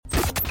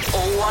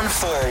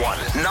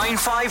0141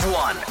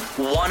 951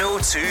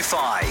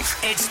 1025.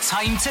 It's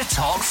time to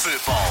talk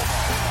football.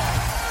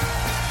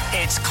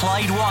 It's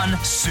Clyde One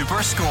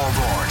Super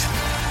Scoreboard.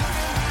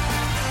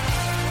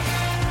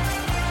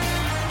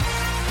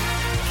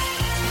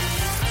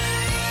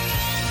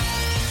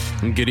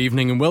 Good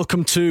evening and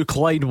welcome to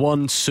Clyde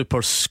One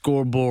Super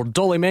Scoreboard.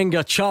 Dolly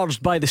Menga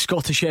charged by the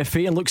Scottish FA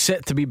and looks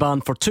set to be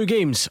banned for 2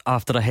 games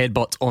after a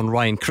headbutt on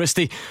Ryan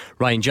Christie.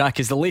 Ryan Jack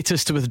is the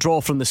latest to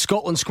withdraw from the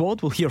Scotland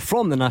squad. We'll hear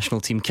from the national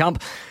team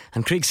camp.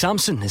 And Craig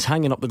Sampson is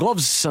hanging up the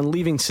gloves and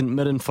leaving St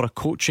Mirren for a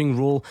coaching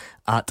role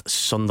at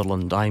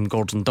Sunderland. I'm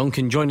Gordon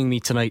Duncan. Joining me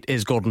tonight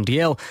is Gordon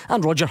Dalziel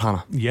and Roger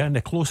Hannah. Yeah, and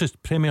the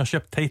closest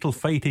Premiership title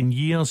fight in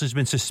years has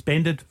been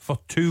suspended for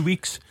 2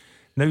 weeks.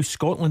 Now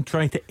Scotland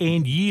trying to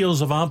end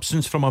years of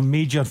absence from a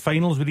major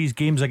finals with these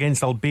games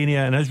against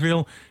Albania and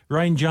Israel.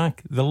 Ryan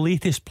Jack, the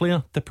latest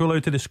player to pull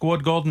out of the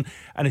squad, Gordon.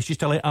 And it's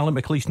just to let Alan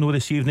McLeish know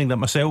this evening that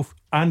myself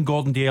and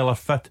Gordon Dalziel are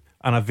fit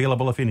and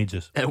available if he needs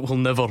us. It will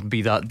never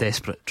be that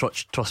desperate,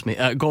 trust me.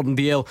 Gordon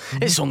Dalziel,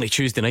 It's only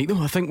Tuesday night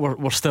though. I think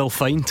we're still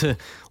fine to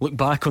look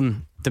back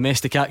on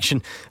domestic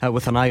action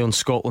with an eye on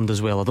Scotland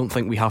as well. I don't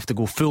think we have to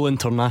go full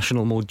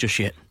international mode just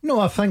yet. No,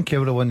 I think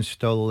everyone's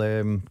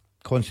still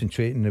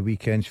concentrating on the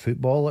weekend's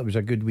football. It was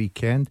a good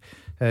weekend.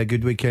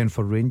 Good weekend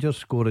for Rangers,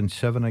 scoring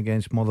 7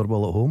 against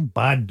Motherwell at home.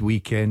 Bad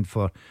weekend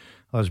for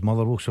us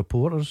Motherwell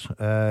supporters,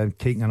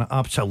 taking an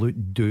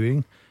absolute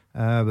doing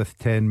with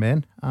 10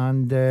 men.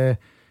 And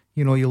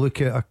you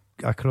look at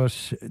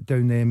across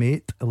down the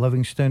M8,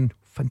 Livingston,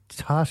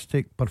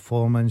 fantastic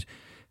performance.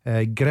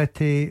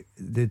 Gritty,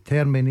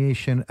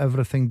 determination,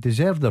 everything.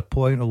 Deserved their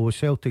point, although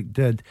Celtic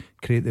did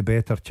create the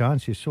better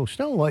chances. So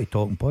still a lot of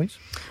talking points.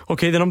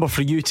 Okay, the number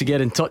for you to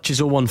get in touch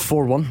is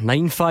 0141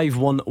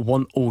 951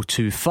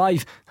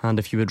 1025. And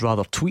if you would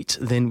rather tweet,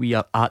 then we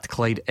are at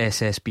Clyde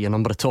SSB. A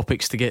number of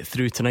topics to get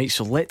through tonight,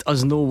 so let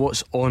us know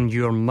what's on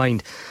your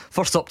mind.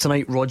 First up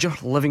tonight, Roger,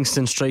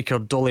 Livingston striker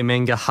Dolly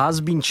Menga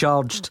has been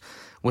charged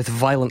with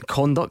violent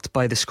conduct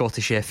by the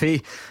Scottish FA.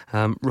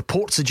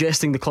 Reports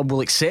suggesting the club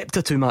will accept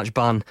a 2-match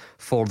ban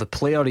for the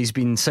player. He's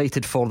been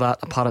cited for that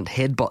apparent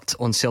headbutt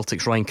on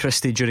Celtic's Ryan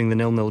Christie during the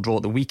 0-0 draw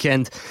at the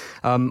weekend.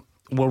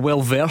 We're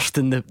well versed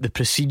in the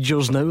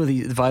procedures now of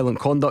the violent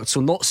conduct, so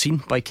not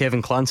seen by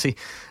Kevin Clancy,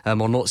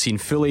 or not seen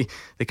fully.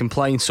 The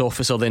compliance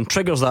officer then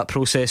triggers that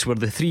process where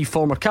the 3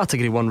 former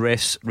Category 1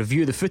 refs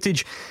review the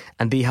footage,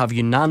 and they have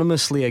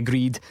unanimously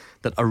agreed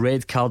that a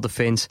red card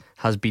offence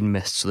has been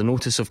missed. So the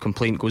notice of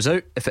complaint goes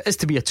out. If it is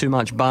to be a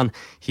 2-match ban,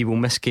 he will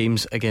miss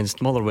games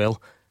against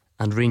Motherwell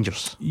and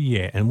Rangers.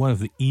 Yeah, and one of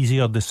the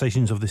easier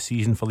decisions of the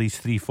season for these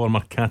 3 former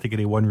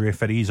Category 1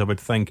 referees, I would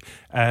think.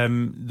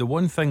 The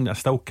one thing that I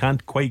still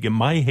can't quite get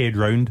my head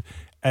round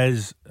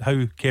is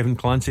how Kevin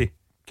Clancy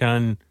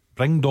can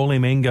bring Dolly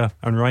Menga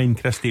and Ryan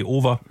Christie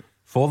over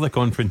for the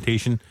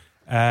confrontation,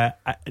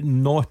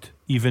 not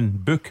even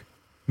book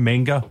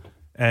Menga,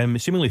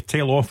 seemingly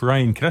tail off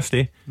Ryan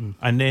Christie,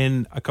 and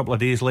then a couple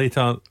of days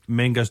later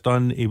Menga's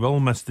done. He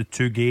will miss the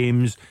 2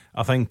 games.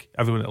 I think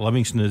everyone at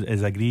Livingston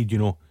is agreed,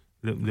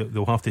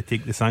 they'll have to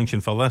take the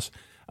sanction for this,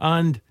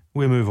 and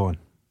we move on.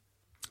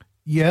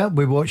 Yeah,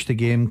 we watched the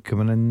game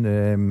coming in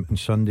on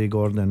Sunday,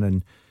 Gordon,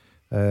 and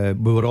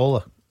we were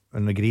all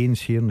in agreement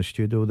here in the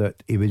studio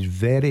that he was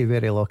very,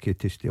 very lucky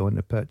to stay on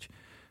the pitch.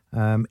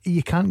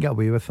 You can't get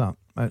away with that.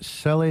 It's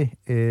silly.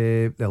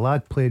 The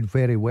lad played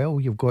very well,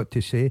 you've got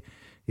to say.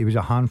 He was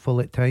a handful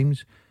at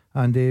times,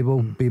 and he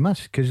will be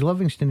missed, because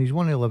Livingston, he's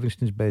one of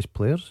Livingston's best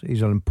players.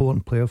 He's an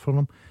important player for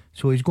them,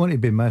 so he's going to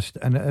be missed.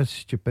 And it is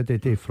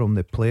stupidity from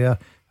the player.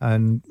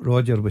 And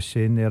Roger was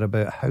saying there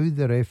about how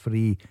the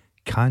referee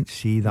can't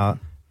see that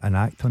and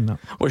act on that.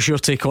 What's your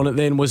take on it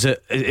then?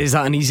 Is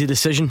that an easy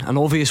decision, an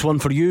obvious one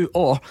for you,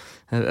 or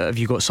have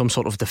you got some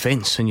sort of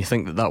defence and you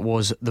think that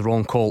was the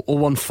wrong call?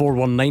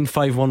 0141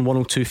 951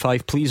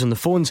 1025, please, on the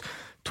phones.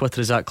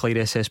 Twitter is at Clyde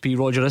SSB.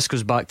 Roger, this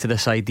goes back to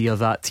this idea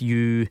that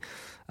you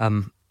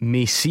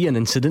may see an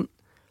incident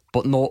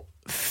but not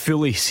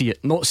fully see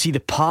it, not see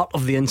the part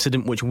of the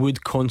incident which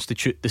would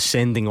constitute the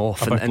sending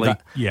off. A bit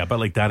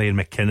like Darian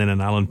McKinnon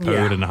and Alan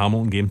Power in the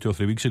Hamilton game 2 or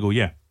 3 weeks ago.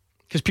 Yeah,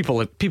 because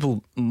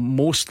people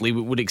mostly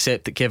would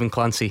accept that Kevin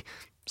Clancy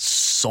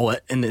saw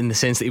it in the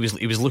sense that he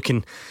was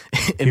looking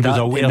he was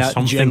aware that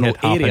something general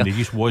had happened, area. he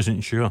just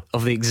wasn't sure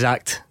of the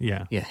exact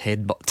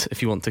headbutt,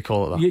 if you want to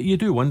call it that. You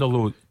do wonder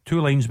though, 2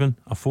 linesmen,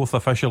 a 4th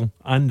official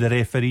and the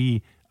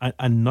referee,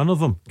 and none of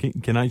them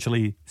can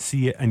actually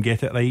see it and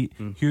get it right.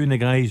 Hugh and the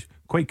guys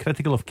quite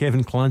critical of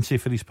Kevin Clancy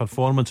for his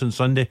performance on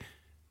Sunday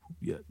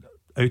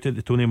out at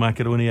the Tony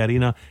Macaroni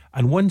Arena,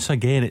 and once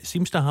again it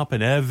seems to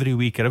happen every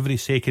week or every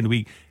second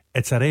week.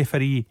 It's a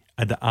referee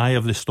at the eye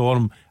of the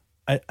storm,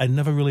 and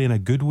never really in a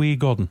good way,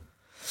 Gordon.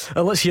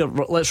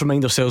 Let's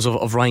remind ourselves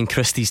of Ryan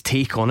Christie's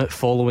take on it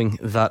following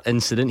that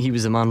incident. He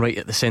was the man right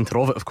at the centre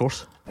of it, of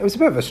course. It was a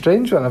bit of a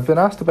strange one. I've been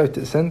asked about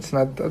it since,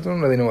 and I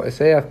don't really know what to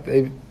say.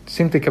 It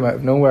seemed to come out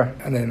of nowhere,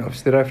 and then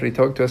obviously the referee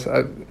talked to us.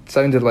 It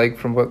sounded like,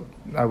 from what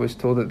I was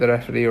told, that the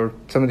referee or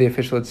some of the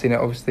official had seen it.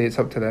 Obviously it's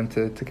up to them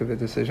to give the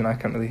decision. I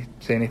can't really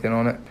say anything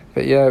on it.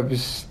 But yeah, it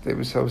was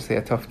obviously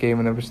a tough game,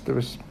 and there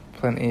was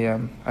plenty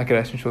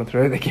aggression shown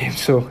throughout the game,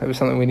 so it was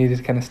something we needed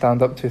to kind of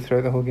stand up to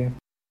throughout the whole game.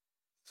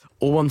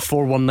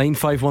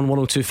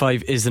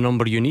 01419511025 is the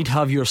number you need.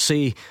 Have your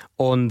say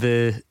on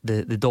the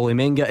Dolly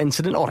Menga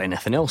incident or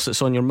anything else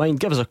that's on your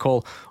mind. Give us a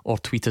call or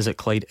tweet us at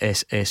Clyde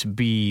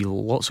SSB.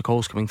 Lots of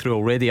calls coming through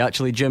already.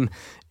 Actually, Jim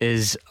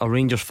is a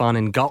Rangers fan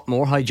in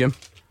Gartmore. Hi, Jim.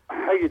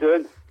 How you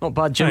doing? Not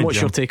bad, Jim. Hi, What's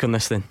Jim. your take on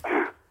this then?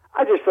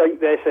 I just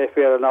think the SFA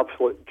are an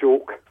absolute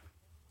joke.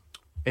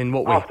 In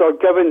what way? After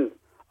giving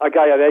a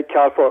guy a red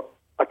card for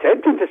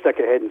attempting to stick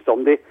a head in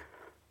somebody,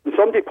 and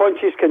somebody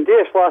punches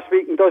Candace last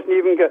week and doesn't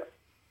even get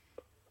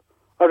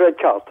a red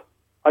card,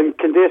 and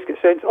Candace gets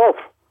sent off.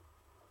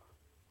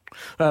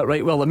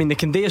 Right, well, I mean, the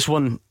Candace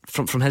one,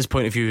 from his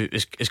point of view,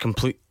 is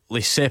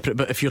completely separate.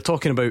 But if you're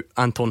talking about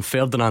Anton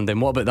Ferdinand,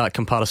 then what about that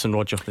comparison,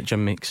 Roger, that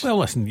Jim makes? Well,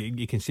 listen,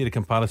 you can see the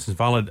comparison's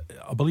valid.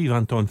 I believe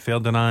Anton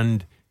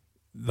Ferdinand,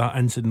 that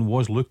incident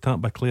was looked at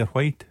by Claire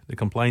White, the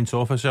compliance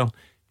officer.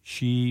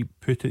 She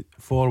put it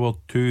forward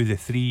to the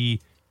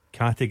 3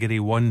 Category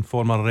 1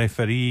 former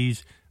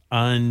referees,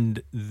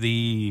 and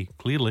they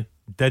clearly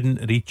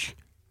didn't reach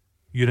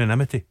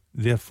unanimity.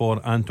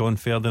 Therefore, Anton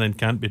Ferdinand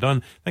can't be done.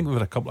 I think we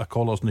had a couple of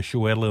callers in the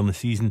show earlier in the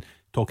season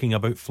talking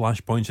about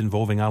flashpoints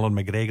involving Alan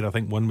McGregor. I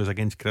think one was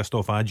against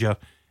Christoph Adjer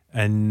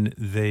in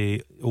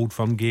the Old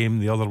Firm game,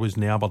 the other was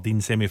in the Aberdeen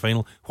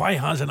semi-final. Why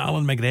hasn't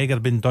Alan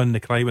McGregor been done? The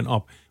cry went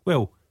up.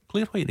 Well,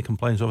 Claire White, the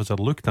compliance officer,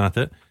 looked at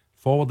it,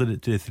 forwarded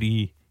it to the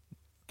 3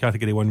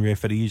 Category 1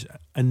 referees,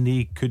 and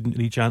they couldn't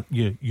reach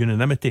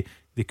unanimity.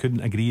 They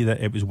couldn't agree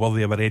that it was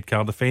worthy of a red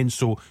card offence.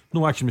 So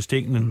no action was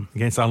taken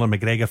against Alan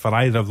McGregor for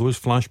either of those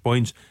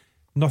flashpoints.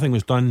 Nothing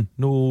was done.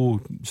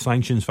 No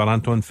sanctions for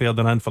Anton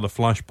Ferdinand for the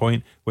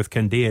flashpoint with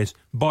Candace.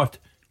 But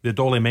the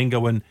Dolly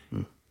Menga one,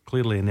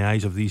 clearly in the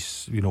eyes of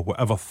these,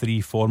 whatever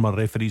 3 former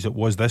referees it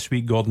was this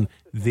week, Gordon,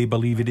 they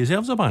believe he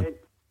deserves a ban.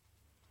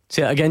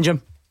 Say that again,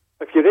 Jim.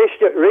 If you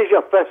raise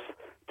your fist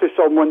to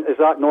someone, is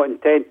that not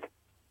intent?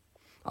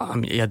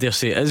 I dare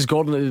say it is.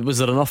 Gordon, was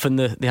there enough in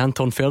the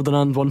Anton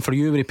Ferdinand one for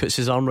you when he puts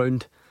his arm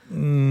round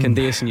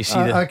Candace and you see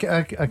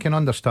that? I can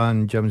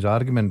understand Jim's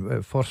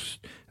argument. First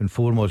and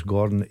foremost,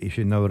 Gordon, he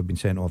should never have been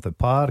sent off the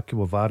park.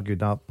 We've argued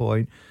that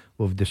point,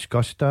 we've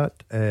discussed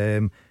that.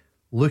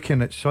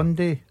 Looking at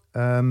Sunday,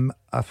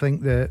 I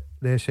think that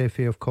the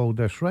SFA have called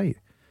this right,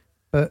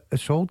 but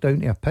it's all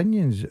down to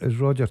opinions. As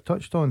Roger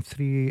touched on,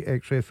 3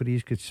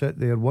 ex-referees could sit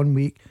there 1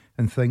 week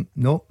and think,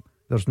 nope,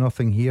 there's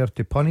nothing here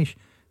to punish,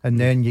 and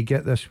then you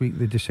get this week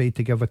they decide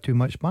to give a too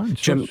much ban.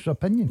 So it's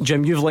opinions.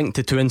 Jim, you've linked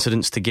the 2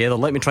 incidents together.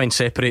 Let me try and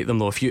separate them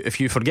though.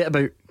 If you forget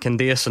about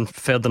Candace and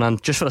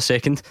Ferdinand just for a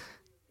second,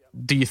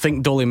 do you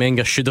think Dolly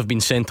Menga should have been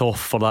sent off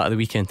for that at the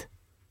weekend?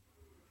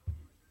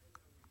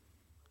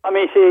 I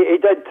mean, see, he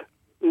did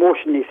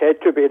motion his head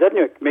to, but he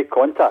didn't make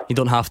contact. You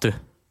don't have to.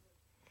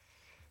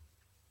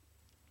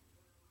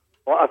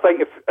 Well, I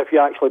think if you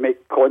actually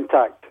make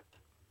contact,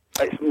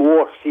 it's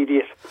more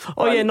serious.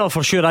 Oh yeah, no,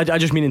 for sure. I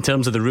just mean in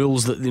terms of the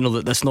rules that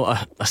that that's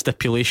not a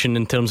stipulation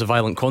in terms of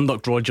violent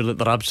conduct, Roger. That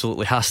there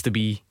absolutely has to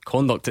be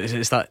conduct.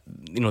 It's that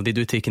they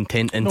do take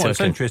intent into account.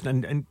 It's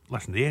interesting. And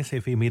listen, the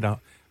SFA made a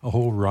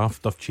whole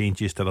raft of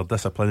changes to their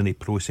disciplinary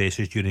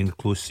processes during the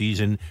close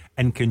season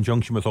in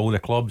conjunction with all the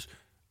clubs.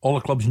 All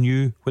the clubs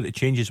knew what the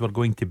changes were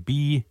going to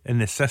be in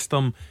the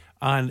system,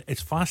 and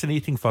it's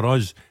fascinating for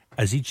us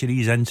as each of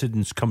these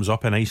incidents comes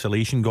up in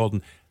isolation,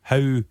 Gordon,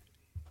 how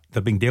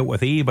they're being dealt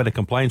with by the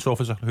compliance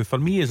officer, who for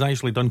me has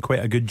actually done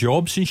quite a good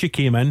job since she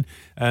came in.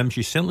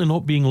 She's certainly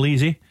not being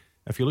lazy.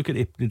 If you look at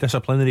the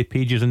disciplinary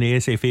pages on the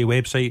SFA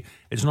website,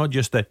 it's not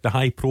just the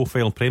high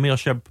profile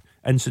Premiership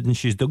incidents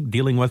she's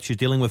dealing with. She's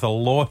dealing with a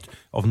lot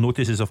of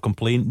notices of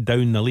complaint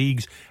down the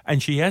leagues,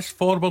 and she is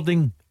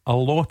forwarding a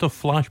lot of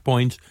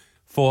flashpoints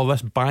for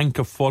this bank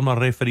of former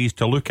referees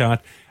to look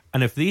at.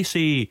 And if they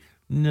say,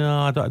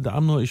 no,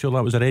 I'm not sure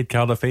that was a red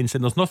card offence,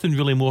 and there's nothing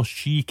really more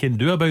she can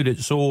do about it.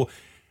 So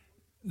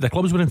the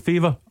clubs were in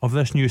favour of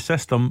this new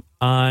system,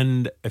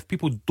 and if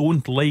people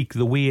don't like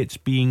the way it's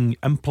being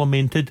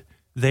implemented,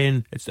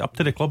 then it's up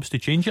to the clubs to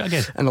change it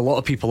again. And a lot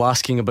of people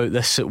asking about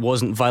this, it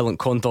wasn't violent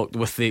conduct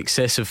with the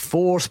excessive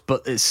force,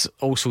 but it's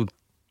also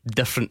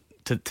different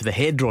to the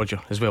head, Roger,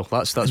 as well.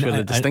 That's where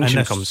the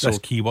distinction comes. This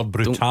key word,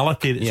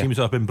 brutality, that seems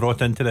to have been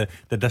brought into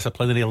the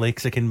disciplinary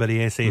lexicon by the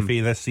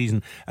SFA this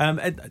season.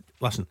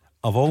 Listen,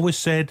 I've always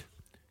said,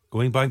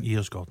 going back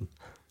years, Gordon,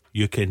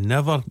 you can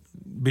never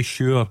be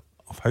sure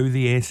of how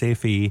the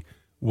SFA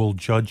will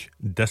judge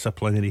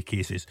disciplinary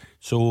cases.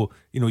 So,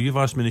 you've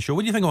asked me in the show,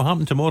 what do you think will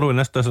happen tomorrow in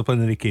this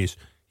disciplinary case?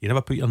 You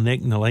never put your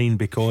neck in the line,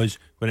 because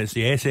when it's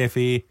the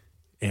SFA,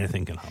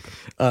 anything can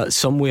happen.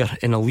 Somewhere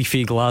in a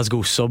leafy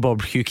Glasgow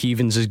suburb, Hugh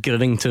Keevins is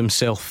grinning to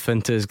himself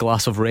into his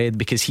glass of red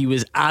because he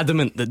was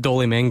adamant that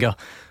Dolly Menga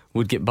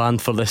would get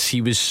banned for this.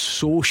 He was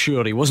so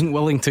sure, he wasn't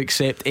willing to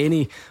accept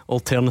any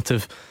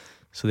alternative.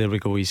 So there we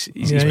go. He's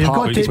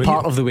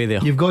part of the way there.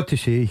 You've got to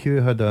say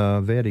Hugh had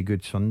a very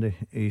good Sunday.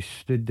 He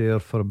stood there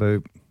for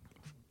about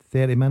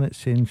 30 minutes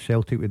saying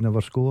Celtic would never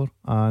score,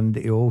 and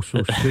he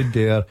also stood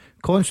there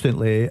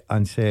constantly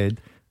and said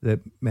that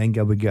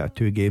Menga would get a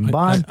 2-game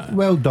ban.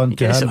 Well done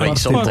to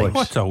him.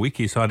 What a week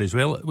he's had as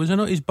well. Was it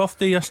not his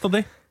birthday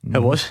yesterday?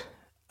 It was.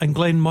 And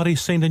Glenn Murray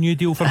signed a new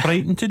deal for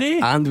Brighton today.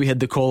 And we had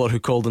the caller who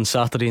called on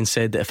Saturday and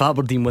said that if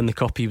Aberdeen win the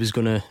cup, he was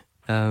going to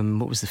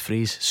what was the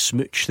phrase?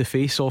 Smooch the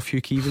face off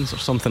Hugh Keevins or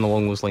something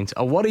along those lines.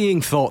 A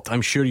worrying thought,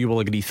 I'm sure you will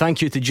agree.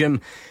 Thank you to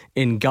Jim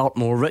in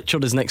Gartmore.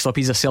 Richard is next up.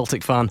 He's a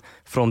Celtic fan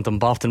from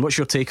Dumbarton. What's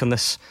your take on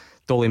this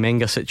Dolly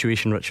Menga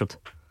situation, Richard?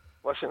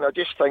 Listen, I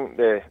just think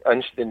the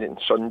incident on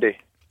Sunday,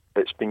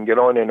 it's been going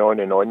on and on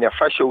and on. The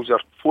officials, there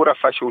are 4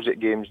 officials at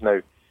games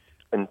now,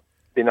 and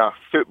being a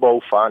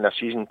football fan, a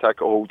season ticket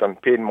holder and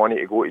paying money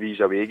to go to these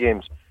away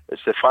games,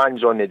 it's the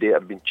fans on the day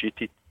that have been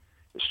cheated.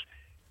 It's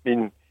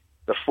been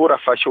the 4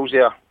 officials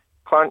there.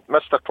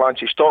 Mr.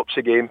 Clancy stops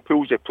the game,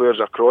 pulls the players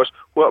across.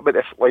 What about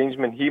the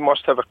linesman? He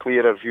must have a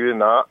clearer view than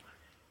that.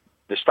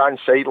 The stand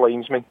side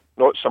linesman,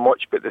 not so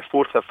much, but the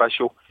 4th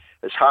official.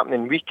 It's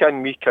happening week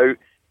in, week out.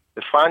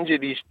 The fans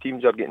of these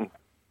teams are getting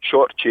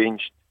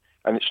shortchanged,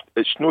 and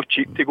it's no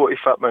cheap to go to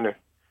Fitman now.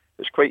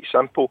 It's quite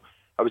simple.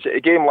 I was at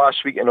a game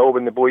last week in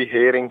Albion, the boy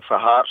Herring for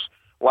Hearts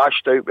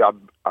lashed out with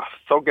a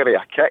thuggery,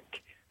 a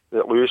kick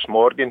at Lewis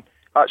Morgan.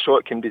 That's what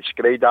it can be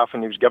described after,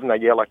 and he was given a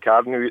yellow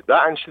card. Now,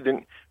 that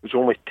incident was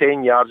only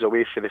 10 yards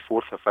away for the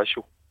 4th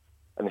official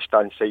and the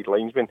stand side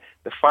linesman.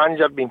 The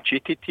fans are being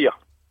cheated here.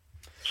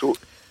 So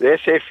the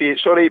SFA,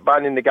 it's alright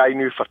banning the guy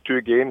now for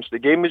 2 games. The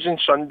game was on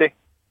Sunday.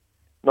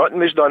 Nothing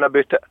was done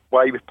about it.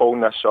 Why are we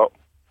pulling this up?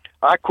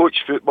 I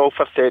coached football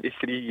for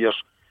 33 years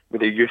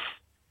with the youth.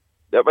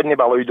 That wouldn't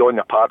be allowed on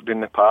the park,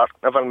 doing the park,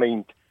 never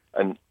mind,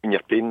 and when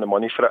you're paying the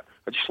money for it.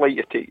 I'd just like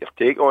you to take your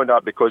take on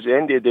that, because at the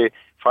end of the day,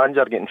 fans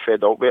are getting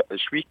fed up with it.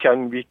 It's week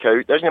in, week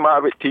out. Doesn't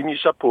matter what team you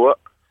support,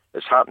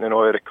 it's happening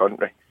all over the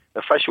country. The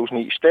officials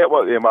need to step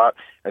up to them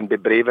and be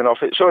brave enough.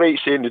 It's alright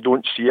saying they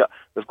don't see it.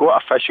 They've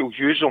got officials,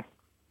 use them.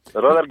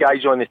 There are other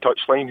guys on the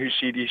touchline who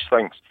see these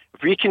things.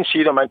 If we can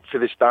see them out for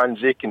the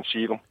stands, they can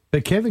see them.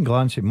 But Kevin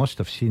Clancy must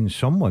have seen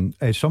something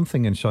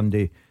on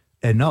Sunday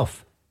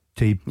enough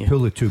to pull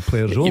the 2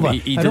 players over.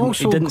 He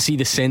didn't see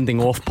the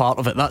sending off part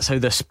of it. That's how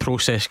this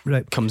process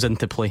comes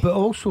into play. But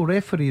also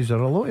referees, there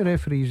are a lot of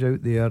referees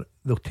out there,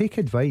 they'll take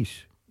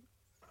advice,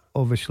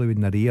 obviously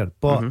in their ear,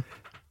 but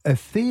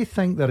if they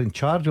think they're in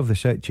charge of the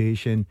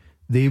situation,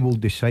 they will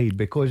decide,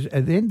 because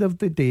at the end of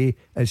the day,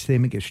 it's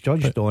them that gets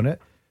judged on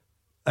it.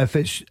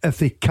 If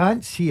they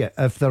can't see it,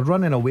 if they're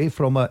running away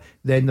from it,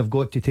 then they've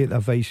got to take the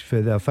advice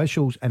for the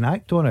officials and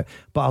act on it.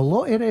 But a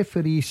lot of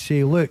referees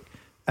say, look,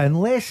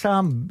 unless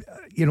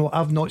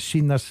I've not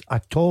seen this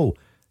at all,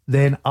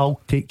 then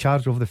I'll take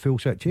charge of the full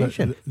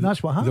situation.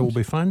 That's what happens. There will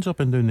be fans up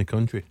and down the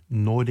country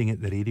nodding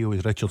at the radio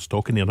as Richard's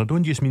talking there. And I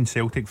don't just mean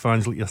Celtic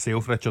fans like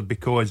yourself, Richard,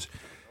 because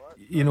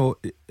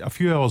a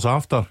few hours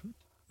after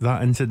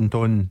that incident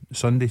on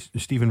Sunday,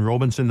 Stephen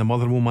Robinson, the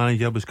Motherwell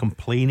manager, was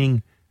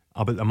complaining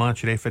about the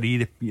match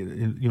referee.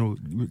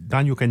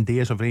 Daniel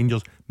Candeias of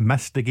Rangers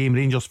missed the game.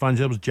 Rangers fans,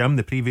 there was Jim,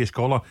 the previous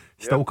caller,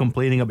 still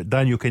complaining about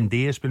Daniel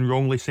Candeias being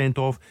wrongly sent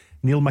off.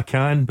 Neil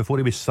McCann, before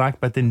he was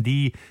sacked by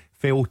Dundee,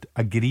 felt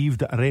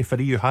aggrieved at a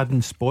referee who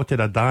hadn't spotted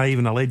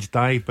an alleged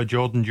dive by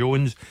Jordan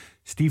Jones.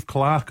 Steve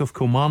Clark of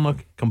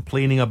Kilmarnock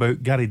complaining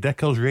about Gary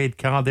Dicker's red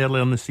card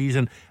earlier in the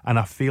season and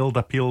a failed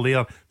appeal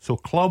there. So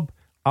club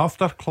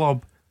after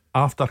club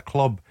after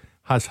club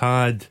has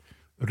had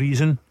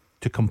reason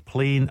to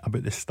complain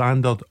about the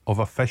standard of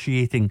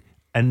officiating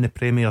in the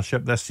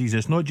Premiership this season.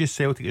 It's not just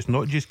Celtic, it's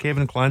not just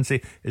Kevin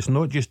Clancy, it's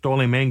not just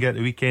Dolly Menga at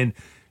the weekend.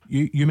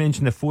 You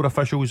mentioned the 4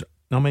 officials.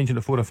 I mentioned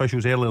the 4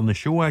 officials earlier in the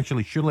show,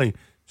 actually. Surely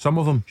some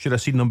of them should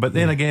have seen them. But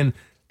then again,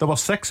 there were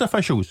 6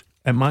 officials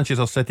at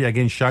Manchester City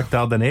against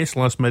Shakhtar Donetsk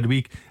last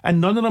midweek, and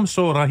none of them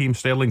saw Raheem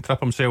Sterling trip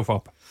himself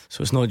up.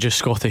 So it's not just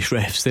Scottish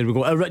refs. There we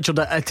go. Richard,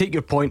 I take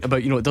your point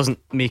about it doesn't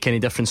make any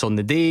difference on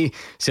the day.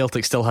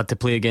 Celtic still had to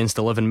play against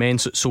 11 men,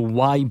 so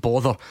why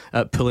bother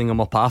pulling them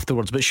up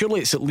afterwards? But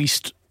surely it's at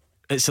least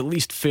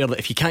fair that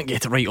if you can't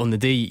get it right on the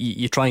day,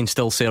 you try and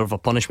still serve a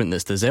punishment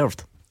that's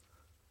deserved.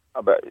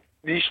 But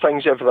these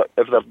things, if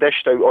they're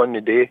dished out on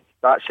the day,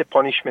 that's the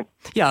punishment.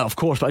 Yeah, of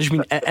course, but I just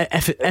mean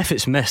if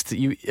it's missed,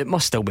 it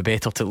must still be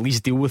better to at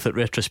least deal with it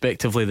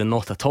retrospectively than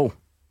not at all.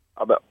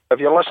 But if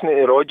you're listening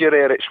to Roger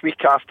there, it's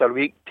week after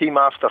week, team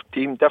after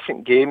team,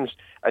 different games,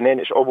 and then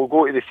it's we'll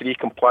go to the 3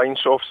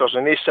 compliance officers,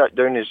 and they sit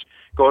down, as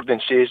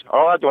Gordon says,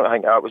 I don't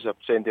think that was a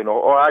sending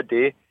off. That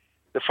day,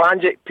 the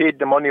fans that paid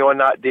the money on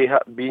that day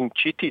had been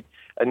cheated,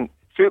 and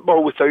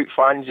football without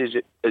fans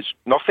is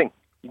nothing.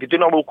 You could do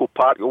in a local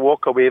park, you'll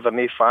walk away with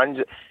no fans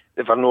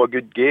if they're not a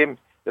good game.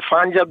 The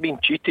fans are being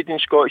cheated in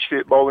Scottish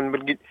football,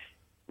 and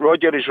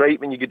Roger is right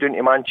when you go down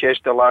to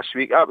Manchester last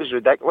week. That was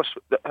ridiculous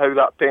how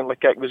that penalty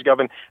kick was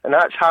given, and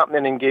that's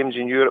happening in games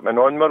in Europe and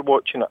on. We're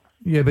watching it.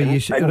 Yeah, but in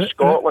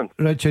Scotland.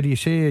 Richard, you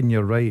say, and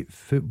you're right,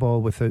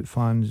 football without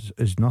fans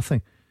is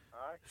nothing.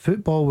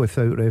 Football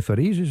without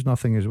referees is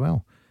nothing as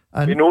well.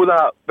 And we know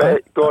that,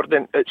 but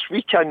Gordon, it's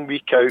week in,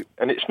 week out,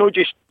 and it's not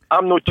just.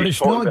 I'm not just. But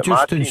it's not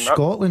just in team.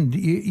 Scotland.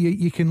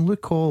 You can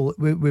look all.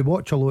 We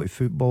watch a lot of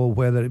football,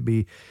 whether it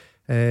be,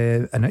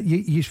 and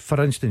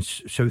for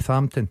instance,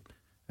 Southampton.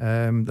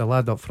 The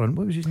lad up front,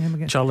 what was his name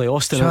again? Charlie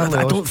Austin.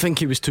 I don't think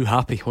he was too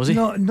happy, was he?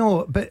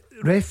 No, but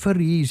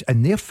referees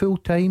in their full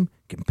time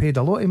getting paid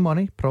a lot of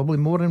money, probably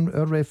more than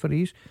our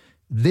referees.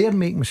 They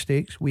make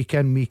mistakes week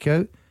in, week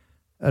out.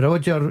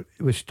 Roger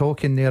was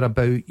talking there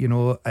about,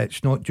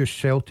 it's not just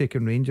Celtic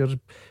and Rangers,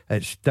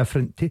 it's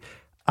different.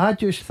 I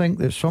just think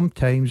that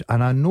sometimes,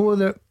 and I know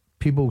that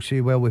people say,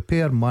 well, we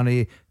pay our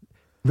money,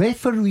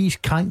 referees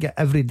can't get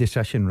every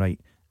decision right.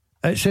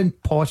 It's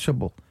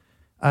impossible.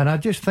 And I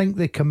just think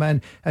they come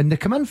in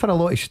for a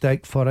lot of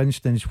stick. For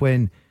instance,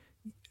 when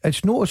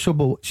it's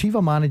noticeable, see if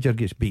a manager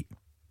gets beat,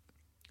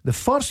 the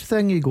first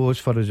thing he goes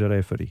for is a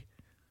referee.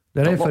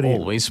 The referee, not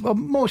always. Well,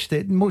 most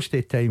of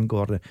the time,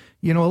 Gordon.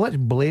 Let's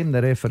blame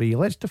the referee.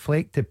 Let's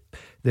deflect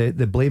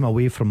the blame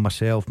away from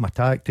myself, my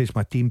tactics,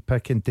 my team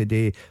picking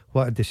today,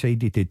 what I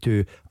decided to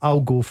do.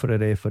 I'll go for a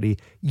referee.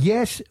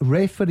 Yes,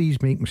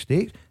 referees make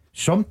mistakes,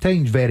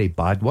 sometimes very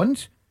bad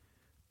ones,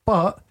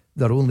 but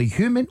they're only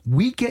human.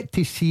 We get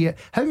to see it.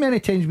 How many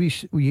times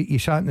you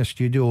sat in the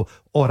studio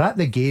or at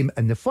the game,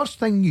 and the first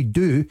thing you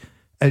do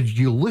is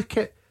you look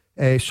at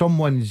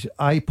someone's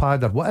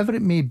iPad or whatever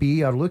it may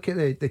be, or look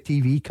at the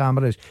TV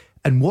cameras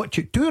and watch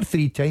it 2 or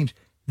 3 times,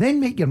 then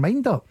make your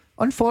mind up.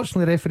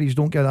 Unfortunately, referees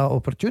don't get that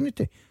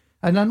opportunity.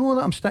 And I know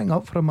that I'm sticking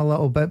up for them a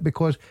little bit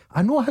because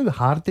I know how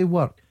hard they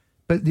work,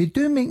 but they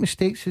do make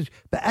mistakes.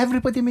 But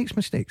everybody makes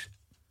mistakes.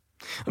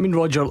 I mean,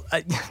 Roger,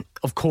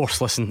 of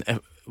course, listen,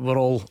 we're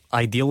all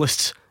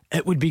idealists.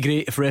 It would be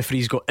great if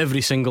referees got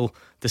every single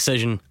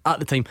decision at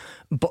the time,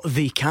 but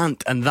they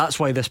can't, and that's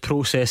why this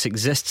process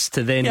exists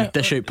to then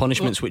dish out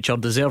punishments which are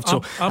deserved.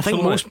 So I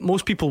think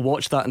most people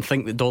watch that and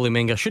think that Dolly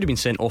Menga should have been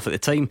sent off at the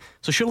time.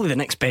 So surely the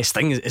next best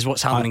thing is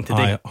what's happening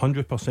today. I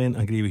 100%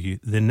 agree with you.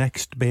 The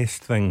next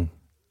best thing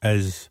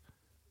is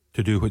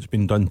to do what's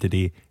been done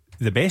today.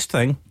 The best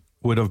thing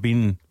would have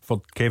been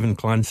for Kevin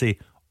Clancy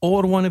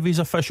or one of his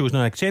officials.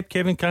 Now, accept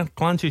Kevin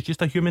Clancy is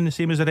just a human, the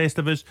same as the rest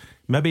of us.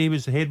 Maybe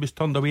his head was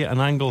turned away at an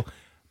angle,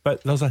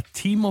 but there's a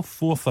team of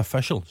 4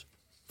 officials.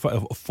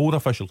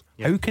 Yep.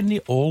 How can they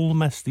all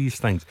miss these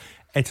things?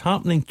 It's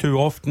happening too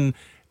often.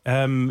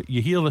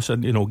 You hear this,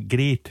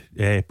 great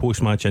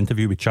post-match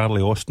interview with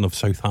Charlie Austin of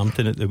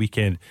Southampton at the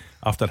weekend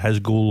after his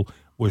goal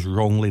was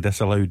wrongly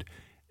disallowed.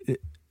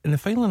 In the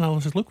final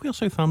analysis, look where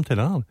Southampton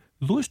are.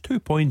 Those 2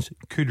 points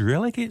could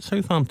relegate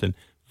Southampton.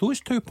 Those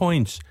 2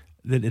 points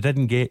that they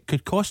didn't get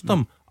could cost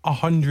them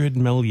 £100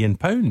 million.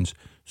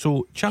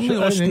 So Charlie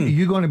Austin, are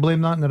you going to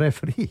blame that on the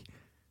referee?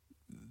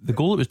 The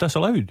goal that was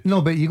disallowed? No,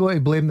 but you got to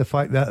blame the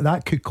fact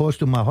that could cost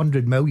them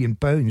 £100 million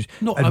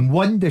in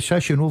one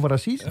decision over a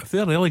season. If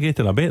they're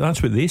relegated, I bet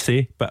that's what they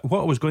say. But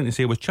what I was going to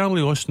say was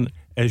Charlie Austin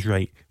is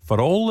right. For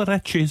all the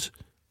riches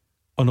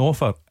on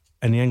offer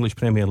in the English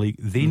Premier League,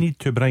 they need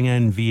to bring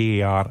in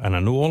VAR. And I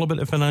know all about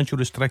the financial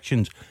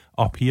restrictions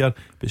up here,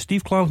 but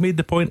Steve Clarke made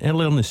the point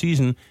earlier in the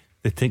season.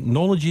 The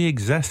technology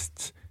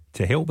exists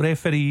to help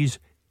referees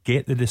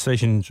get the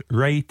decisions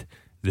right.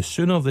 The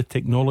sooner the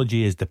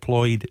technology is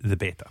deployed, the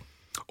better.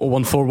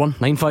 0141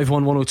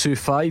 951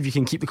 1025. You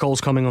can keep the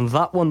calls coming on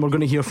that one. We're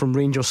going to hear from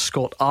Rangers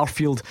Scott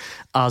Arfield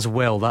as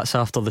well. That's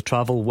after the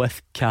travel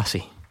with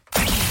Cassie.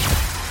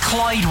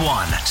 Clyde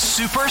One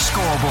Super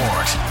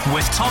Scoreboard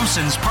with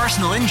Thompson's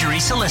personal injury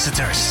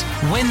solicitors.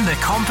 Win the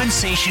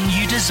compensation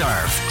you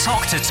deserve.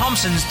 Talk to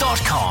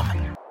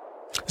Thompsons.com.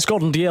 It's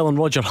Gordon Dalziel and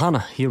Roger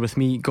Hannah here with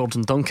me,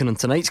 Gordon Duncan, and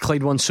tonight's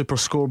Clyde One Super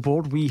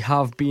Scoreboard we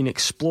have been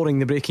exploring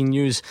the breaking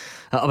news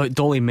about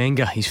Dolly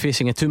Menga. He's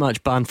facing a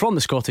 2-match ban from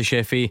the Scottish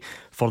FA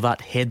for that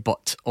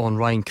headbutt on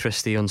Ryan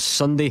Christie on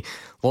Sunday.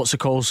 Lots of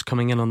calls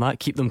coming in on that,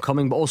 keep them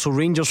coming. But also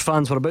Rangers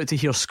fans, we're about to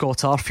hear Scott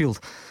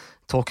Arfield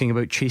talking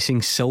about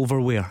chasing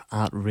silverware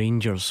at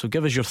Rangers. So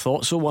give us your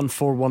thoughts.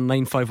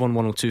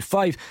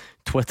 01419511025.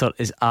 Twitter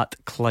is at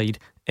Clyde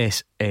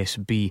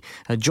SSB.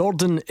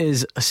 Jordan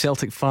is a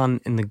Celtic fan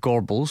in the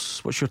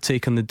Gorbals. What's your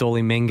take on the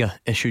Dolly Menga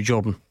issue,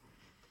 Jordan?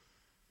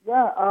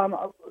 Yeah, I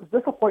was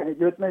disappointed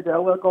you had made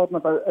earlier, Gordon,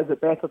 about is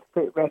it better to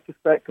take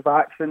retrospective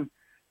action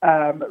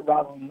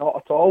rather than not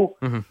at all.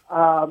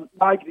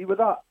 I agree with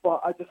that,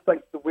 but I just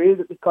think the way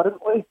that they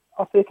currently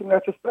are taking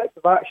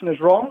retrospective action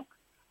is wrong,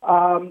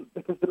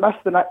 because they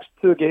missed the next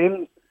 2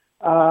 games.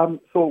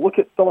 So look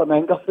at Dolly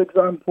Menga, for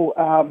example.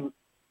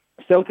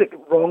 Celtic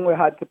wrongly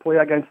had to play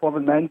against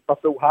London men for a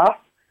full half,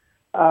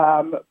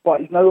 but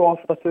he's now off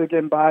a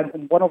 2-game ban,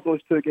 and one of those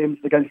 2 games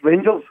is against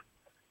Rangers.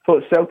 So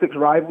it's Celtic's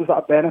rivals that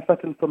are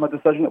benefiting from a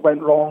decision that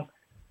went wrong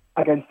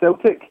against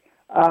Celtic.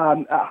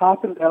 It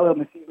happened earlier in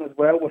the season as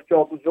well with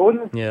Jordan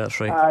Jones. Yeah, that's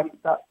right.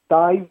 That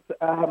dived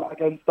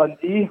against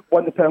Dundee,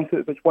 won the penalty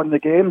which won the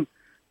game,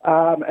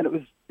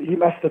 and he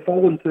missed the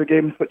following 2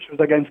 games, which was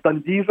against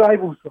Dundee's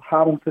rivals,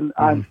 Hamilton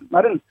and St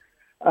Mirren.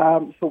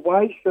 So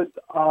why should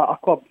a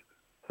club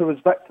who was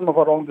victim of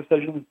a wrong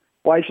decision,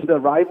 why should their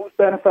rivals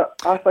benefit?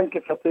 I think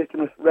if you're taking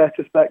a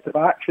retrospective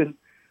action,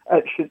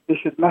 they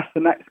should miss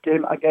the next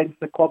game against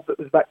the club that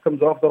was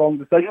victims of the wrong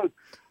decision.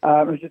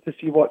 Just to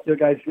see what your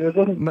guys' views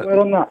were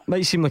on that.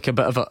 Might seem like a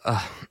bit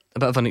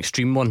of an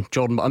extreme one,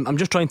 Jordan, but I'm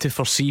just trying to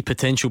foresee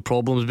potential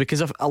problems, because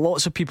if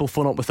lots of people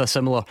phone up with a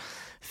similar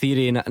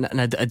theory,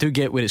 and I do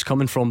get where it's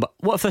coming from, but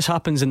what if this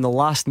happens in the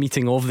last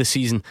meeting of the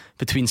season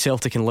between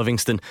Celtic and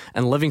Livingston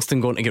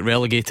going to get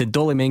relegated?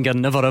 Dolly Menga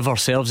never ever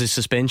serves his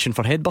suspension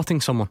for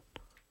headbutting someone.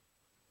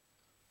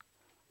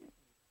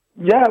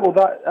 Yeah, well,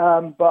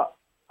 that. But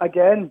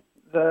again,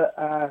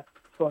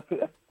 so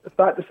if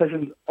that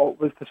decision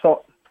was to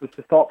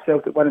stop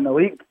Celtic winning the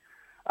league,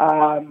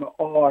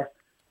 or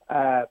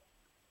a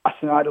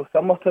scenario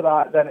similar to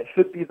that, then it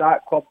should be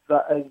that club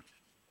that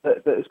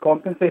is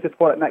compensated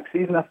for it next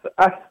season. If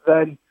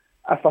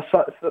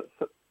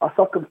a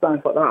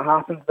circumstance like that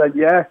happens, then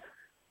yeah,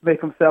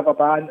 make him serve a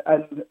ban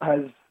in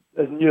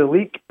his new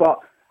league. But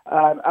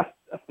if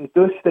they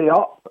do stay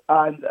up,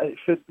 and it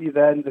should be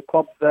then the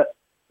clubs that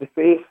they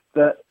face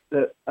that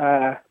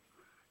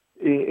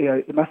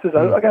he misses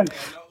out again.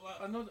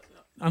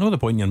 I know the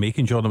point you're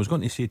making, Jordan. I was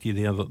going to say to you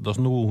there that there's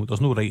no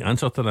right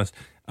answer to this.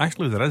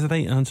 Actually, there is a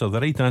right answer.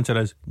 The right answer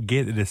is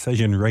get the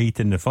decision right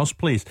in the first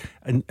place.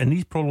 And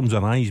these problems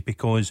arise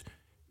because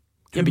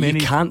you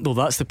can't, though.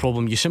 That's the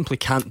problem. You simply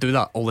can't do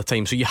that all the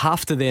time. So you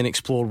have to then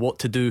explore what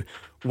to do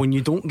when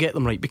you don't get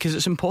them right, because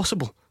it's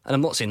impossible. And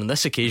I'm not saying on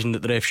this occasion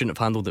that the ref shouldn't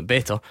have handled it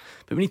better,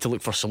 but we need to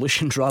look for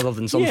solutions rather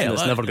than something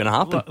that's never going to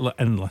happen.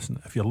 And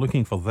listen, if you're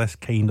looking for this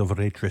kind of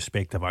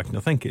retrospective action,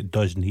 I think it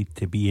does need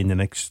to be in the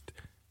next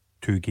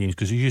 2 games,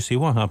 because as you say,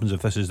 what happens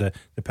if this is the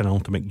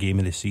penultimate game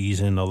of the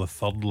season or the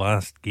third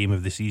last game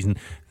of the season?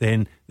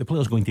 Then the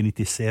player's going to need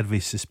to serve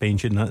his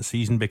suspension that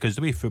season, because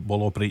the way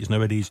football operates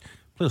nowadays,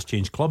 players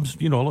change clubs.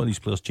 A lot of these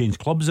players change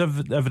clubs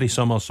every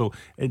summer, so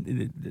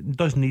it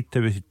does need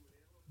to be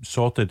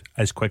sorted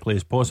as quickly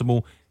as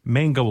possible.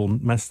 Menga will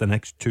miss the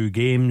next 2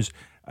 games,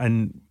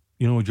 and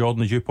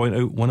Jordan, as you point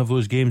out, one of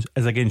those games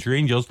is against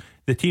Rangers,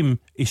 the team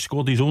he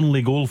scored his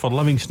only goal for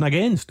Livingston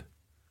against.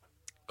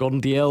 Gordon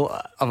DL,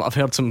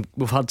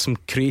 we've had some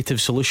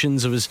creative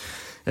solutions. It was,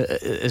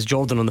 as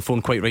Jordan on the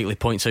phone quite rightly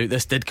points out,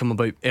 this did come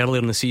about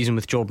earlier in the season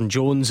with Jordan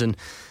Jones, and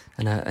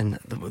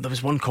there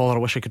was one caller, I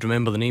wish I could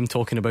remember the name,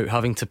 talking about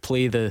having to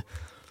play the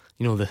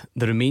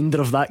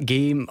remainder of that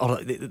game,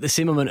 or the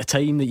same amount of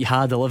time that you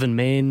had 11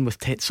 men with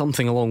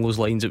something along those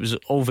lines. It was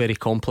all very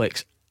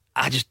complex.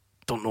 I just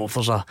don't know if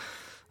there's a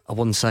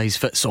one size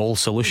fits all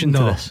solution to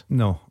this.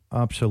 No,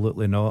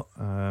 absolutely not.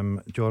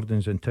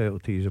 Jordan's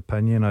entitled to his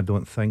opinion. I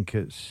don't think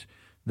it's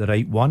the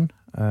right one.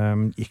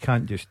 You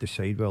can't just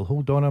decide, well,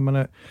 hold on a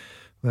minute,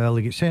 well,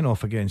 he gets sent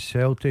off against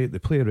Celtic, they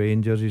play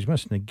Rangers, he's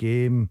missing a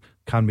game,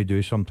 can we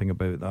do something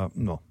about that?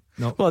 No.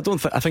 Well,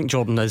 I think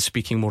Jordan is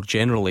speaking more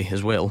generally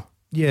as well.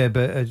 Yeah,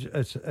 but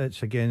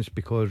it's against,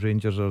 because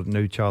Rangers are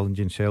now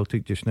challenging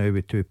Celtic just now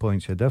with 2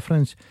 points of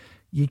difference.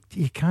 You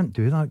can't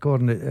do that,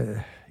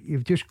 Gordon.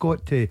 You've just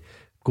got to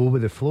go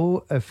with the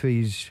flow. If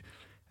he's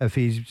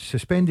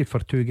suspended for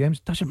 2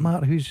 games, doesn't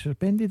matter who he's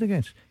suspended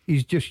against.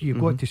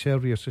 You've got to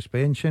serve your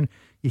suspension.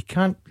 You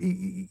can't.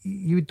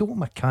 You don't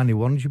make canny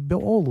worms. You'd be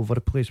all over the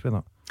place with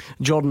that.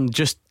 Jordan,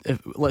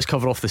 let's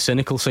cover off the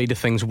cynical side of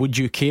things. Would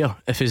you care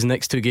if his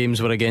next 2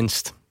 games were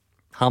against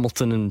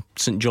Hamilton and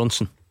St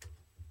Johnstone?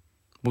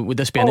 Would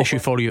this be an issue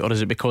for you, or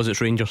is it because it's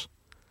Rangers?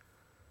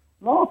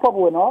 No,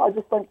 probably not. I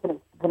just think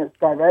when it's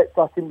direct,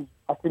 our team's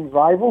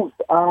rivals,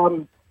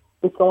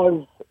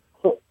 because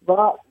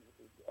that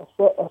if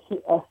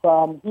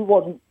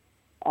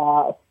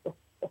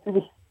he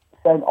was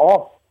sent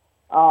off,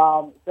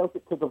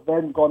 Celtic could have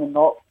then gone and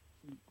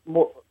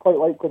quite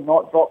likely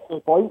not dropped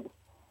 2 points.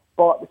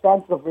 But the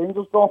chances of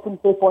Rangers dropping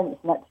 2 points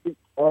next week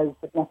is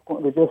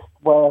significantly reduced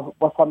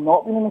with him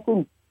not being in the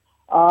team.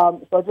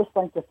 So I just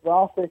think if they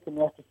are taking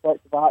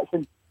retrospective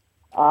action,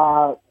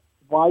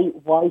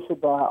 why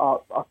should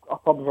a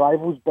club's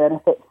rivals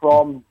benefit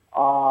from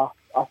a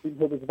team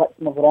who was a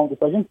victim of the wrong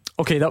decision?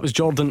 Okay, that was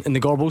Jordan in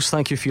the Gorbals.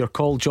 Thank you for your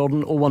call,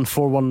 Jordan.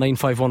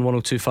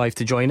 01419511025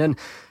 to join in.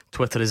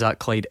 Twitter is at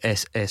Clyde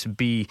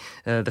SSB.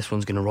 This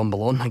one's going to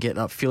rumble on, I get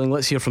that feeling.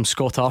 Let's hear from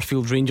Scott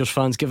Arfield. Rangers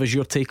fans, give us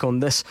your take on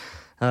this.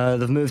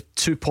 They've moved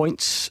 2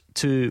 points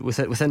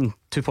within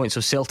 2 points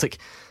of Celtic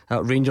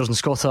at Rangers, and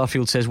Scott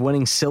Arfield says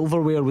winning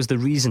silverware was the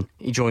reason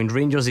he joined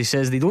Rangers. He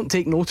says they don't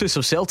take notice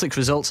of Celtic's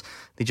results,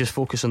 they just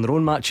focus on their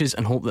own matches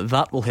and hope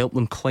that will help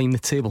them climb the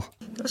table.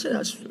 Listen,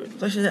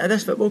 at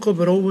this football club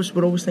we're always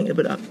thinking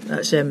about that.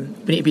 That's we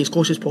need to be as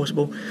close as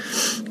possible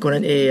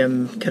going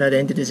into kind of the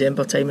end of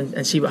December time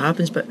and see what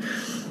happens. But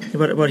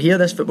we're here.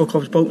 This football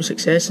club's built on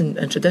success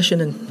and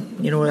tradition, and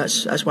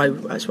that's why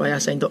I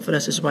signed up for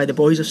this. This is why the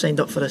boys have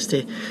signed up for us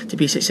to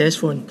be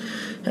successful. And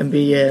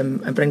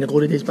and bring the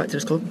glory days back to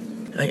this club.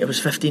 I think it was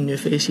 15 new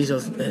faces,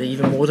 or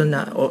even more than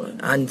that,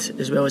 and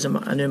as well as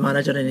a new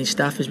manager and his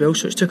staff as well.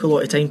 So it's took a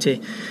lot of time to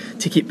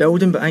keep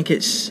building, but I think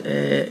it's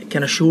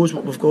kind of shows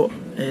what we've got,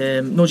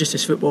 not just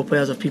as football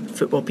players or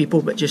football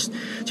people, but just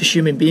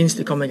human beings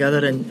to come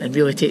together and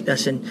really take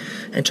this and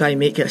try and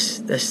make this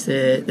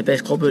the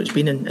best club that it's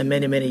been in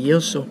many, many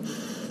years. So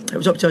it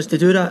was up to us to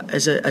do that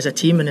as a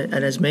team and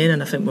as men,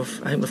 and I think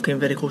we've come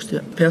very close to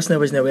it. Personally, I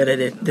wasn't aware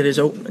of the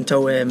result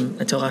until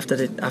after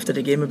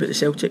the game about the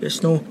Celtic.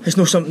 It's no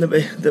something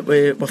that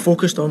we're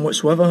focused on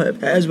whatsoever.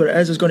 It is what it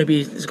is. There's going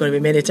to be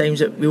many times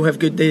that we'll have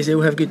good days,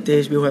 they'll have good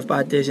days, we'll have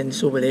bad days, and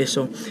so will they.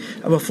 So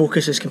our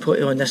focus is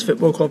completely on this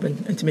football club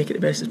and to make it the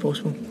best as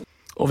possible.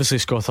 Obviously,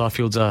 Scott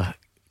Arfield's a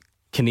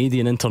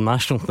Canadian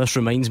international. This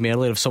reminds me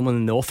earlier of someone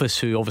in the office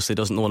who obviously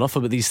doesn't know enough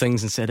about these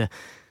things and said,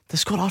 does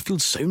Scott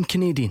Arfield sound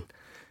Canadian?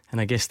 And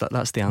I guess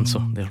that's the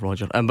answer there,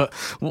 Roger. But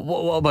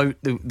what about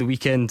the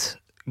weekend,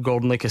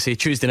 Gordon? Like I say,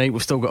 Tuesday night,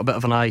 we've still got a bit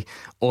of an eye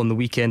on the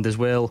weekend as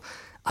well.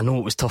 I know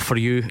it was tough for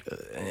you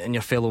and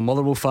your fellow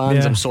Motherwell fans.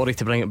 Yeah. I'm sorry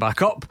to bring it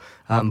back up,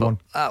 but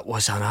that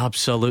was an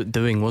absolute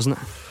doing, wasn't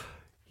it?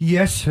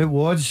 Yes, it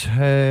was.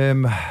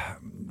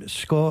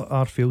 Scott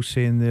Arfield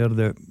saying there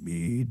that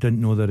he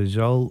didn't know the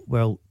result.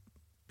 Well,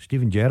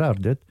 Stephen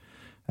Gerrard did,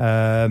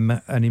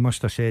 and he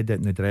must have said it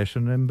in the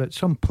dressing room. But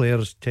some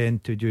players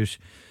tend to just,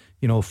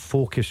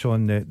 focus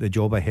on the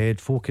job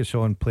ahead, focus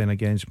on playing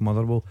against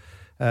Motherwell.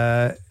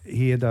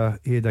 He had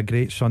a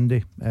great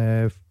Sunday,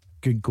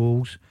 good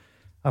goals.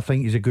 I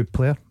think he's a good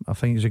player. I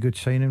think he's a good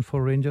signing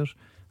for Rangers.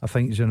 I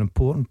think he's an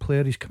important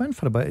player. He's come in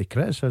for a bit of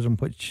criticism,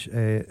 which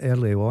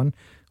early on,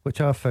 which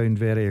I found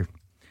I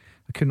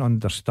couldn't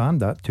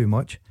understand that too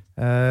much.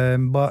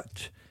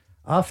 But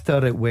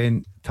after it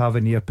went,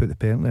 Tavernier put the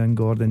penalty in,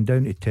 Gordon,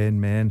 down to 10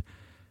 men.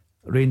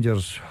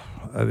 Rangers,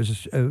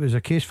 it was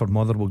a case for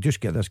Motherwell,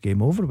 just get this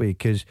game over with,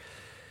 because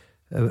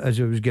as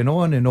it was going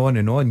on and on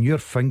and on, your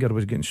finger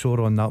was getting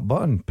sore on that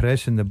button,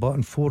 pressing the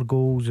button. 4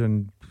 goals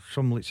in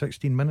something like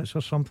 16 minutes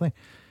or something.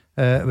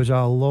 It was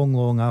a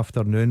long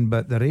afternoon,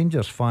 but the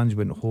Rangers fans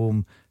went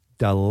home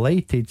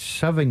delighted.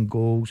 7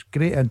 goals,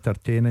 great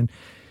entertainment,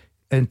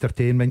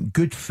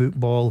 good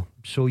football.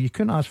 So you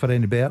couldn't ask for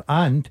any better,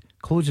 and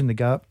closing the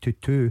gap to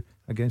 2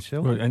 against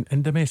Celtic. Right,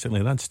 and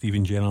domestically, that's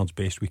Stephen Gerrard's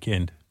best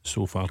weekend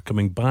so far,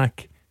 coming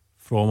back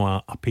from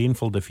a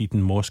painful defeat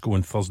in Moscow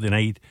on Thursday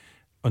night.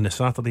 On the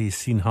Saturday he's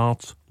seen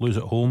Hearts lose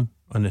at home.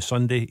 On the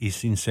Sunday he's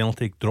seen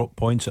Celtic drop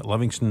points at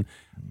Livingston,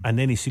 and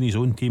then he's seen his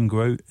own team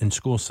go out and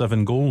score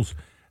 7 goals.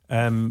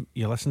 You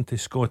listen to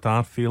Scott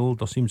Arfield,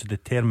 there seems a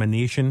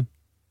determination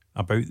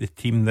about the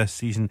team this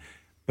season,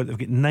 but they've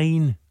got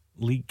 9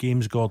 league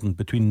games, Gordon,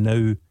 between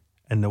now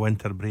and the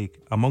winter break.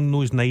 Among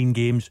those 9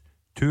 games,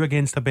 2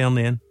 against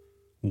Hibernian,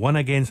 1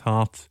 against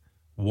Hearts,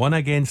 1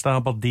 against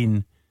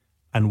Aberdeen,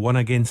 and 1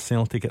 against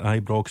Celtic at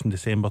Ibrox in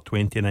December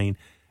 29.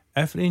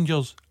 If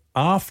Rangers,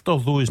 after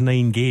those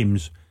 9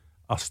 games,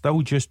 are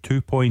still just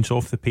 2 points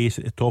off the pace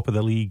at the top of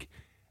the league,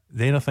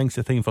 then I think it's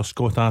the time for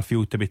Scott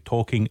Arfield to be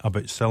talking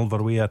about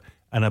silverware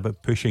and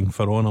about pushing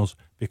for honours,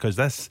 because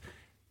this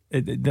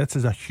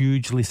is a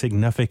hugely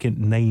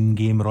significant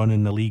 9-game run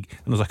in the league,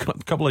 and there's a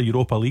couple of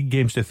Europa League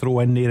games to throw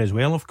in there as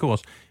well, of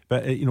course.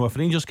 But if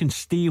Rangers can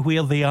stay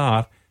where they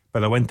are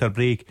by the winter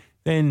break,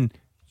 then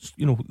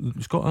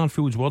Scott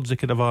Arfield's words, they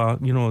could have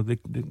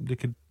they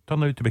could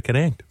turn out to be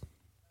correct.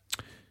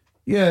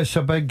 Yeah, it's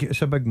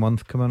a big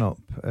month coming up.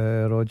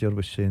 Roger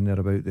was saying there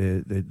about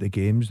the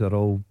games. They're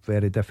all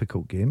very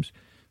difficult games,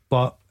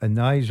 but in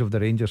the eyes of the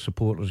Rangers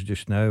supporters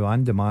just now,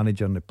 and the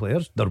manager and the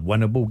players, they're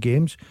winnable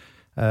games.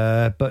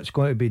 But it's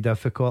going to be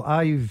difficult.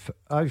 I've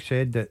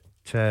said that,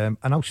 and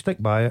I'll stick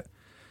by it,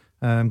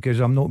 because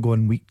I'm not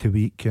going week to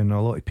week, and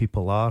a lot of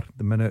people are.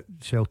 The minute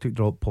Celtic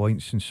drop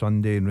points on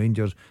Sunday and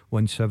Rangers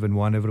win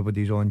 7-1,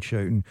 everybody's on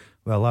shouting,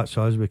 well, that's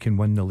us, we can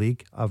win the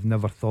league. I've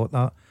never thought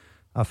that.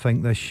 I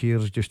think this year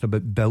is just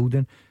about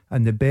building,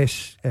 and the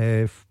best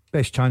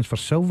chance for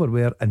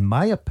silverware, in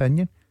my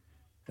opinion,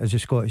 is the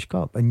Scottish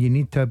Cup, and you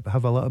need to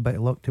have a little bit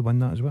of luck to win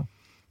that as well.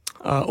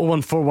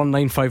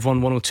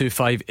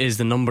 01419511025 is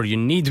the number you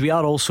need. We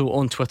are also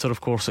on Twitter, of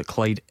course, at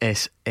Clyde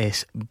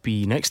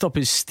SSB. Next up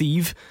is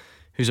Steve,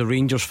 who's a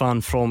Rangers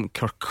fan from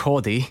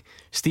Kirkcaldy.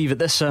 Steve, at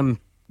this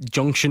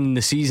junction in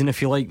the season, if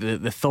you like,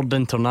 the third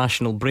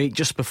international break,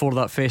 just before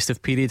that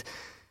festive period,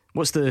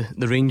 what's the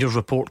Rangers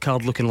report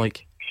card looking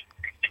like?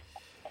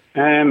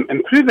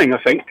 Improving,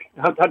 I think.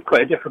 Had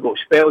quite a difficult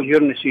spell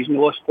during the season.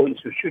 Lost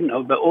points we shouldn't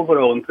have, but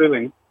overall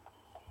improving.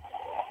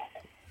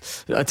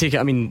 I take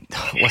it,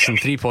 listen,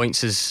 3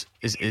 points is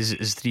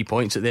 3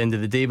 points at the end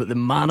of the day, but the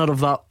manner of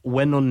that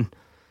win on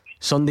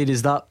Sunday,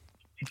 does that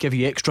give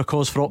you extra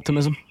cause for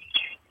optimism?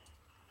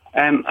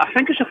 I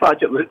think it's the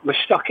fact that we're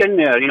stuck in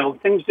there.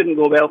 Things didn't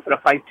go well for a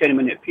 5-10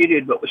 minute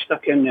period, but we're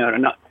stuck in there,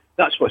 and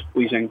that's what's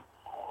pleasing.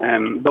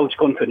 Builds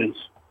confidence.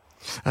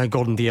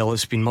 Gordon Dalziel,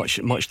 it's been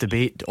much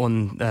debate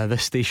on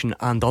this station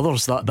and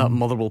others, that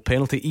Motherwell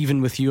penalty.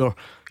 Even with your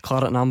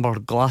claret and amber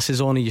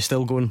glasses on, are you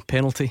still going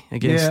penalty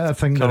against? Yeah, I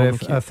think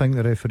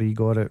the referee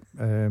got it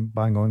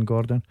bang on,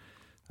 Gordon.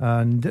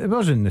 And it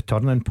wasn't the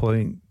turning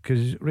point,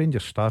 because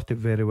Rangers started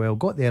very well,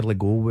 got the early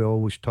goal we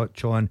always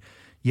touch on.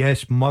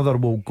 Yes,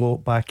 Motherwell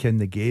got back in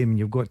the game.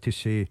 You've got to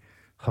say,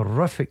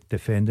 horrific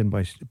defending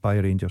by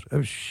Rangers. It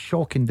was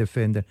shocking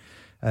defending,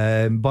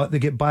 but they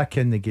get back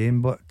in the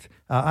game. But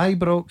at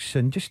Ibrox,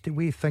 and just the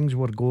way things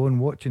were going,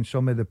 watching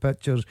some of the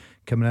pictures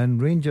coming in,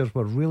 Rangers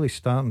were really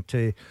starting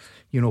to,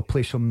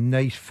 play some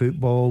nice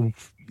football,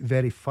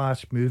 very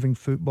fast moving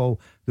football.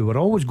 They were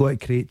always going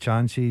to create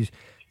chances.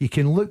 You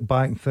can look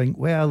back and think,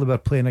 well, they were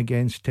playing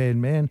against 10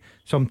 men.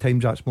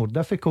 Sometimes that's more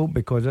difficult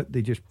because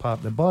they just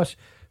parked the bus.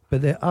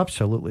 But they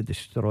absolutely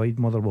destroyed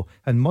Motherwell.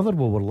 And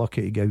Motherwell were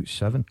lucky to get out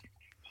 7.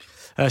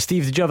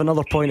 Steve, did you have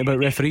another point about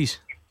referees?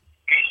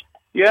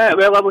 Yeah,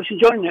 well, I was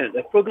enjoying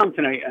the programme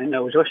tonight, and I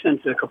was listening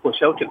to a couple of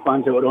Celtic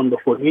fans that were on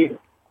before me. And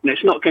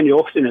it's not kind of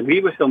often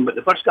agree with them, but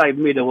the first guy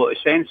made a lot of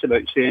sense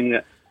about saying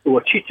that they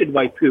were cheated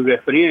by poor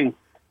refereeing.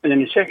 And then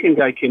the second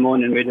guy came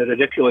on and made a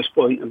ridiculous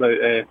point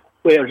about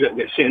players that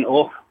get sent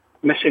off,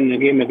 missing the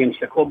game against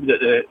the club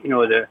that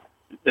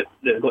that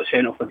got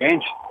sent off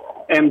against.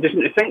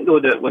 Doesn't it think though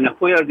that when a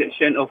player gets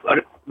sent off,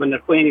 or when they're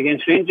playing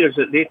against Rangers,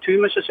 that they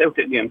too miss a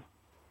Celtic game?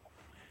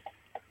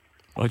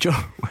 Roger?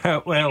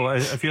 Well,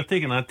 if you're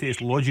taking that to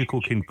its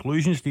logical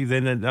conclusion, Steve,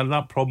 then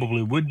that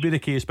probably would be the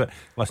case. But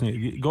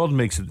listen, Gordon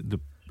makes the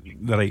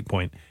right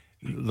point.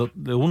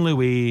 The only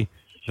way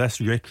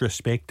this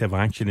retrospective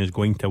action is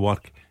going to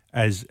work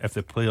is if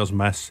the players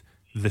miss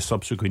the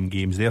subsequent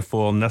games.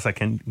 Therefore, on this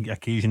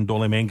occasion,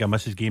 Dolly Menga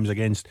misses games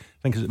against,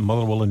 I think it's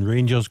Motherwell and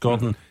Rangers,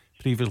 Gordon.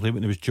 Previously,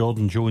 when there was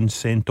Jordan Jones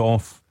sent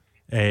off,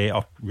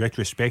 or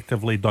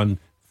retrospectively done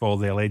for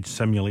the alleged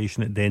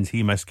simulation at Dens,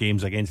 he missed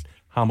games against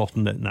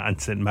Hamilton and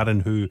St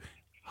Mirren, who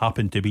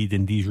happened to be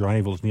Dundee's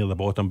rivals near the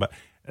bottom. But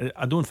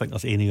I don't think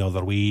there's any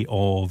other way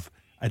of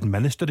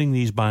administering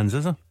these bans,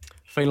 is there?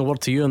 Final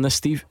word to you on this,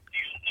 Steve.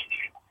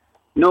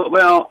 No,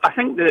 well, I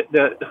think that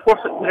the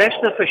rest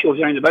of the officials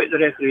around about the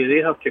referee,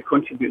 they have to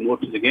contribute more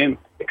to the game.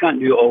 They can't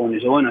do it all on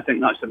his own. I think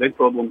that's the big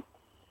problem.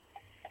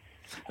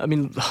 I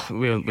mean,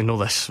 we know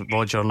this,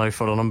 Roger, now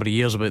for a number of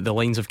years about the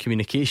lines of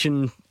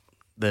communication.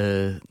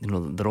 They're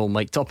all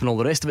mic'd up and all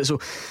the rest of it. So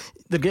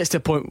there gets to a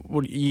point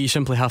where you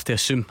simply have to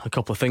assume a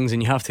couple of things,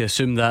 and you have to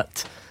assume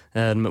that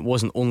it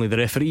wasn't only the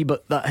referee,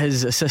 but that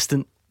his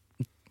assistant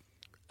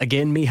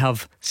again may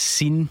have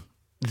seen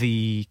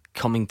the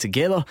coming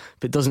together,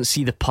 but doesn't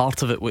see the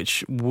part of it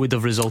which would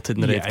have resulted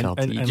in the red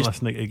card.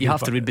 You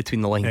have to read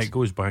between the lines. It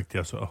goes back to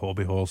a sort of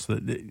hobby horse.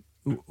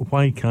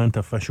 Why can't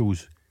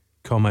officials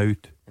come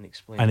out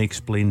and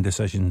explain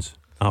decisions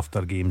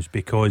after games?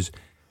 Because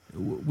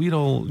we're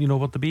all,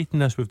 we're debating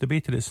this. We've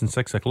debated it since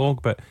 6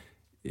 o'clock, but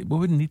we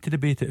wouldn't need to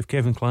debate it if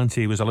Kevin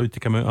Clancy was allowed to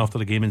come out after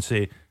the game and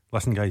say,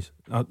 listen guys,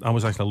 I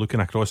was actually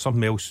looking across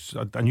something else.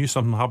 I knew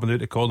something happened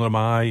out the corner of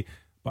my eye,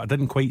 but I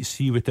didn't quite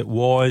see what it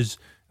was.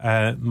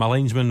 My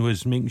linesman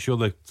was making sure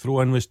the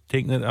throw-in was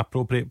taken at the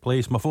appropriate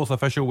place. My fourth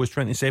official was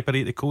trying to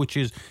separate the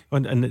coaches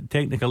in the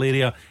technical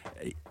area.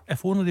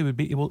 If only they would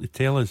be able to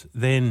tell us,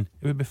 then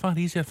it would be far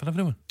easier for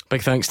everyone.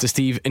 Big thanks to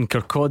Steve in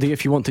Kirkcaldy.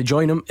 If you want to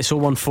join him, it's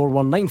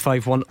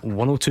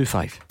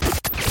 01419511025.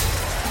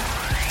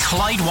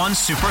 Clyde One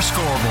Super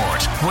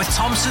Scoreboard with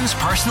Thompson's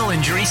personal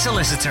injury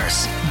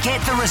solicitors.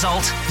 Get the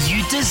result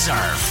you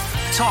deserve.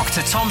 Talk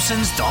to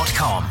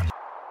Thompsons.com.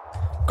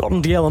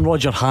 Gordon Dalziel and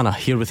Roger Hannah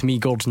here with me,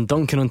 Gordon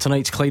Duncan, on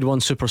tonight's Clyde One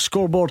Super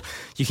Scoreboard.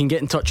 You can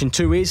get in touch in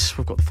two ways.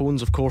 We've got the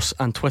phones, of course,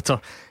 and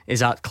Twitter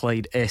is at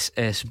Clyde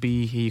SSB.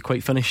 Are you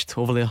quite finished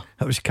over there?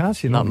 That was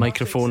Cassie. That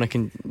microphone,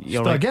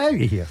 you're right. Get out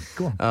of here.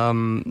 Go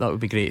on. That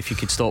would be great if you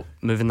could stop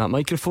moving that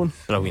microphone.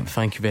 Brilliant.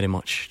 Thank you very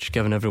much. Just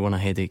giving everyone a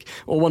headache.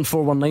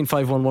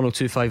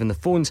 01419511025 in the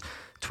phones.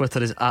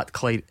 Twitter is at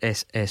Clyde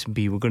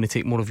SSB. We're going to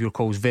take more of your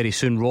calls very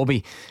soon.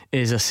 Robbie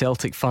is a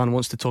Celtic fan,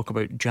 wants to talk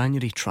about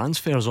January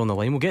transfers on the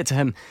line. We'll get to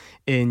him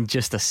in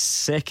just a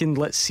second.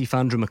 Let's see if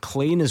Andrew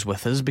McLean is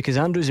with us, because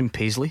Andrew's in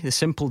Paisley, the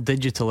Simple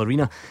Digital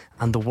Arena,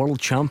 and the World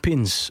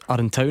Champions are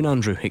in town.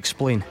 Andrew,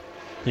 explain.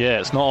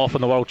 Yeah, it's not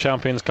often the world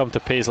champions come to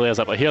Paisley, is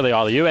it? But here they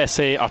are. The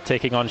USA are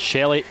taking on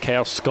Shelley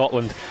Kerr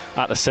Scotland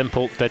at the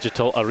Simple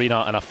Digital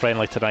Arena in a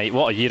friendly tonight.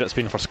 What a year it's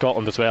been for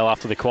Scotland as well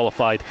after they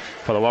qualified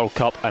for the World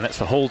Cup, and it's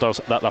the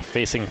holders that they're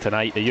facing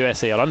tonight. The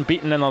USA are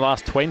unbeaten in the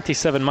last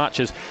 27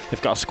 matches.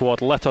 They've got a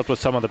squad littered with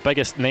some of the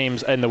biggest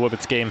names in the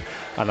women's game,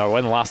 and their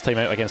win last time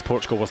out against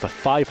Portugal was the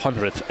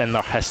 500th in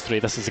their history.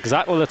 This is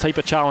exactly the type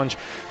of challenge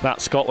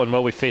that Scotland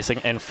will be facing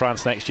in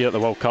France next year at the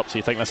World Cup, so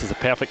you think this is the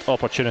perfect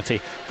opportunity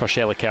for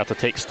Shelley Kerr to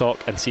take stock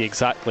and see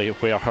exactly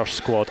where her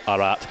squad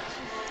are at.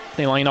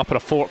 Bethany line up in a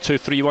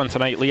 4-2-3-1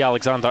 tonight. Lee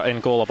Alexander in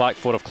goal, a back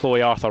four of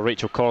Chloe Arthur,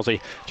 Rachel Corsey,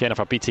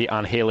 Jennifer Beattie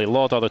and Hayley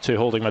Lauder. The two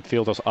holding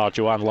midfielders are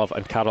Joanne Love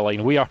and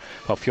Caroline Weir,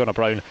 while Fiona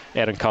Brown,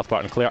 Erin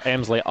Cuthbert and Claire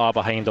Emsley are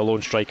behind the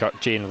lone striker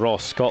Jane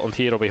Ross. Scotland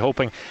here will be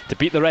hoping to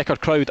beat the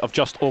record crowd of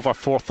just over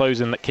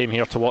 4,000 that came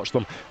here to watch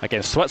them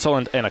against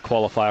Switzerland in a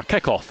qualifier.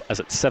 Kick-off is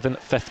at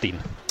 7:15.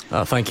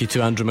 Thank you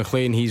to Andrew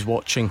McLean. He's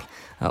watching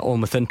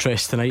on with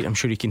interest tonight. I'm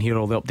sure you can hear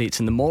all the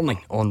updates in the morning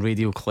on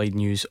Radio Clyde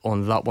News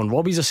on that one.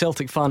 Robbie's a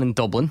Celtic fan in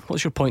Dublin.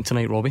 What's your point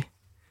tonight, Robbie?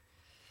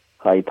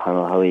 Hi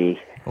panel, how are you?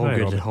 All Hi,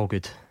 good, Robbie. all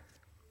good.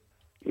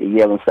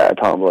 You haven't started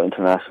talking about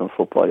international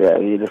football yet,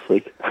 have you, this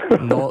week?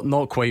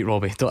 Not quite,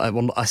 Robbie.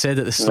 I said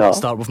at the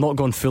start, we've not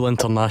gone full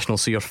international,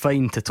 so you're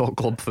fine to talk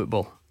club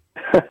football.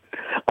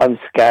 I'm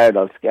scared.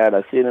 I've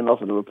seen enough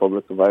of the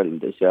Republic of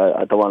Ireland this year.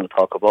 I don't want to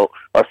talk about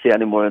or see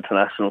any more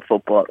international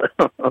football.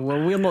 Well,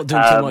 we're not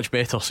doing too much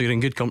better, so you're in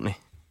good company.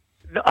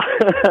 No,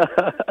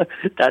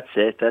 that's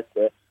it.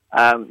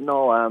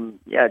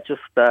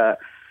 Just to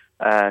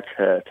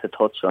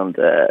touch on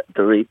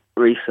the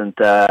recent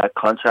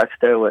contracts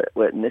there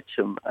with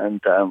Nitcham and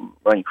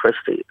Ryan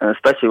Christie, and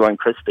especially Ryan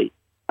Christie.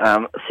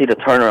 See the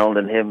turnaround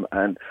in him,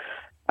 and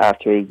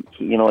after he's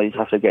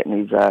after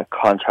getting these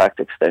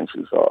contract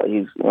extensions, so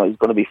he's going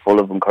to be full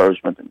of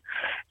encouragement, and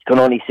you can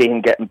only see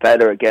him getting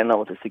better again now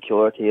with the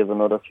security of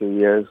another few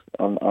years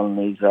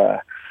under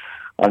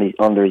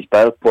his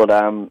belt. But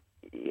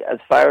as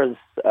far as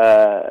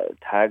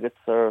targets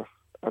are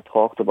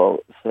talked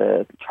about,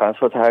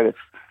 transfer targets,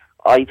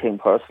 I think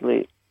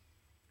personally,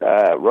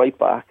 right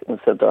back and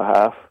centre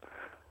half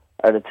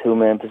are the two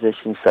main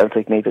positions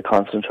Celtic need to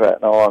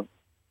concentrate now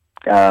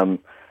on.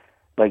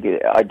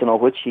 I don't know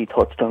which he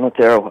touched on it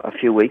there a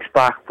few weeks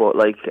back, but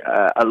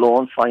a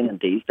loan signing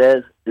these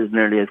days is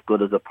nearly as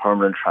good as a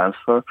permanent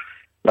transfer.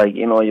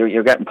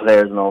 You're getting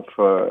players now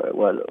for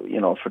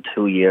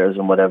 2 years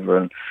and whatever,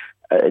 and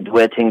the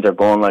way things are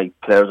going,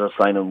 players are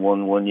signing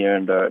one year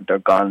and they're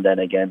gone then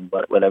again,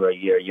 but whatever, a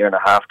year and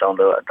a half down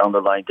the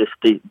line.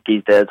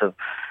 These days of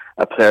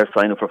a player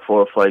signing for 4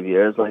 or 5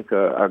 years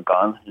are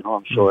gone.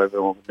 I'm sure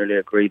everyone would really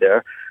agree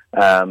there.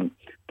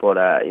 But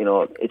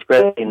it's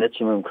great in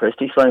Nitcham and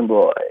Christie sign,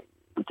 but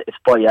it's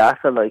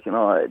Boyata.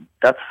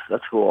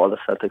 That's who all the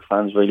Celtic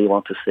fans really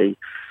want to see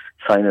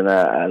signing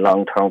a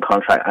long-term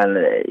contract.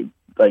 And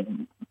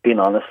being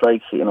honest,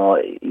 is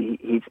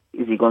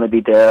he going to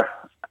be there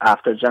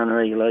after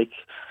January?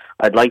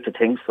 I'd like to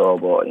think so,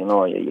 but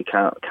you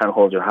can't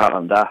hold your hat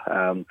on that.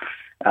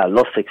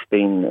 Lustig's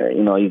been,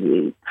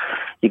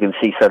 you can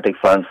see Celtic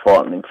fans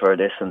faulting him for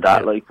this and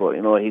that, but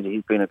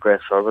he's been a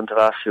great servant the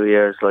last few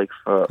years.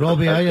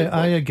 Robbie,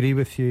 I agree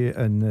with you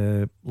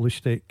in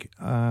Lustig.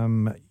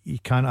 You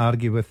can't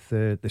argue with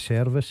the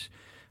service.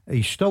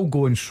 He's still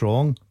going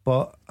strong,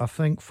 but I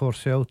think for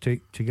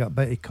Celtic to get a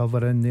bit of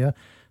cover in there,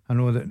 I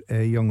know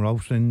that young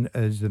Ralston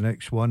is the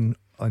next one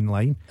in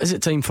line. Is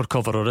it time for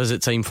cover, or is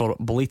it time for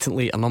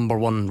blatantly a number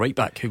one right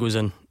back who goes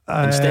in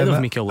instead of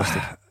Mikael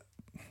Lustig?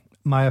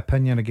 My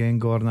opinion again,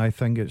 Gordon, I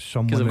think it's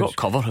someone, because they've got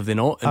cover, have they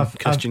not? And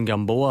Christian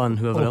Gamboa and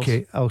whoever else.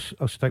 Okay, I'll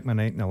stick my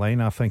neck in the line.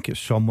 I think it's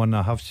someone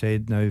I have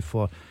said now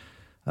for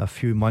a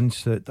few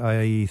months that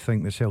I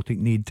think the Celtic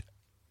need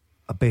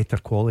a better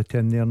quality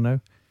in there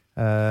now.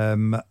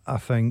 I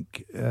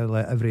think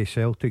like every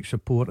Celtic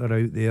supporter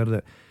out there,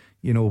 that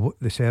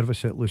the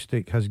service that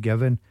Lustig has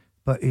given,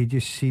 but he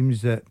just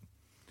seems that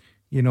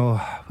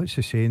what's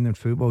the saying in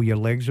football, your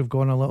legs have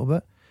gone a little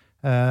bit.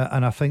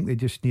 And I think they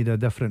just need a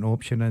different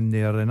option in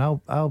there, and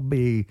I'll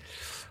be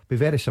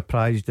very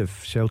surprised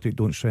if Celtic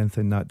don't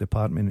strengthen that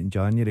department in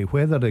January,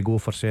 whether they go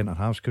for centre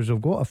halves, because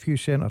they've got a few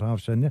centre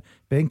halves in there.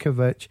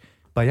 Benkovic,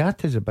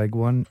 Boyata's a big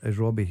one, as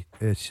Robbie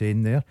is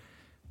saying there.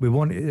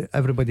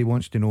 Everybody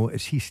wants to know,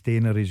 is he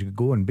staying or is he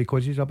going,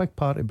 because he's a big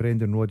part of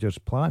Brendan Rodgers'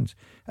 plans,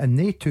 and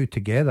they two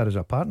together as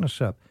a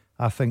partnership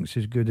I think is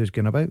as good as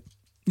going about.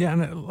 Yeah,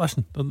 and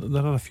listen,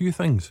 there are a few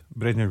things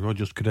Brendan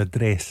Rodgers could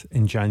address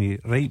in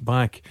January. Right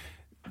back,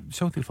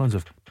 Celtic fans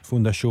have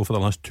phoned this show for the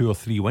last 2 or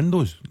 3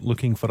 windows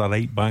looking for a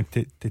right back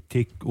to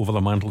take over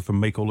the mantle from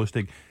Mikael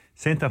Lustig.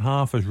 Centre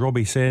half, as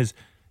Robbie says,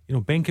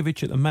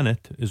 Benkovic at the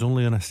minute is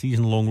only on a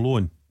season-long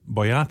loan.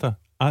 Boyata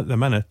at the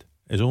minute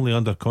is only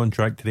under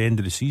contract to the end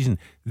of the season.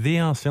 They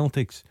are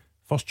Celtic's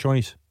first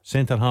choice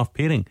centre half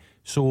pairing.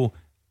 So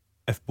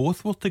if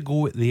both were to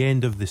go at the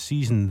end of the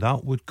season,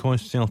 that would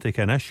cost Celtic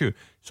an issue.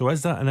 So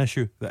is that an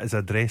issue that is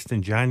addressed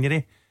in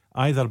January,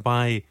 either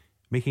by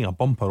making a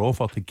bumper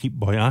offer to keep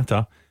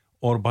Boyata,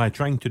 or by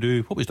trying to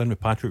do what was done with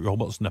Patrick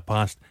Roberts in the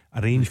past,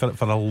 arrange for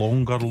a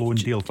longer loan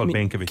deal for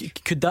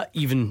Benkovic? Could that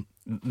even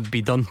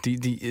be done?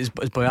 Is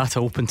Boyata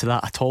open to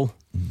that at all?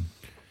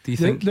 Do you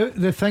think?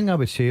 The thing I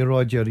would say,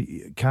 Roger,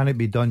 can it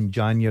be done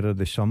January or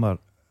the summer?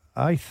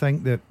 I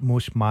think that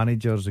most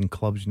managers and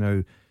clubs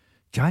now,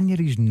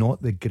 January's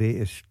not the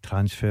greatest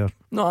transfer.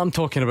 No, I'm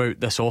talking about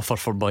this offer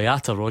for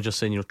Boyata. Roger's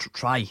saying,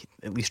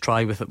 at least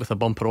try with a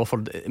bumper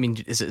offer. I mean,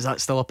 is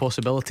that still a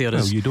possibility, or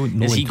is he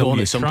gone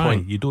at some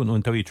point? You don't know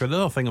until you try. The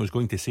other thing I was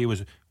going to say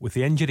was, with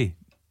the injury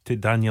to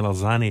Daniel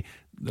Arzani.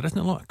 There isn't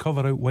a lot of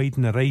cover out wide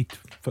in the right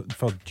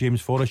for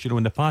James Forrest.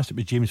 In the past it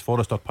was James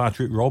Forrest or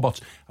Patrick Roberts.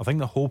 I think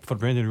the hope for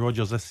Brendan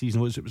Rodgers this season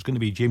was it was going to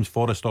be James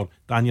Forrest or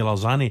Daniel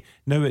Arzani.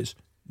 Now it's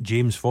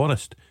James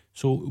Forrest.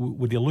 So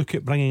would you look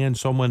at bringing in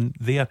someone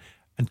there?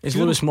 And is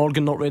Lewis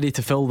Morgan not ready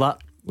to fill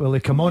that? Well, they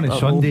come on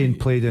Sunday and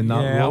played in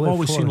that role. I've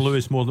always seen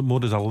Lewis more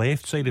as a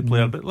left-sided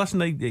player, but listen,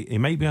 he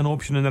might be an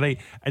option in the right.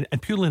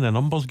 And purely in a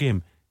numbers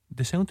game,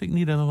 the Celtic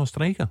need another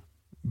striker,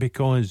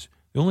 because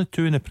the only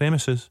two in the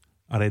premises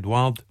are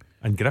Edouard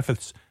and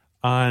Griffiths,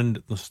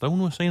 and there's still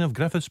no sign of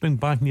Griffiths being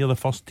back near the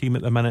first team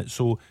at the minute.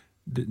 So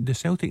the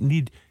Celtic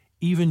need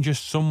even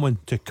just someone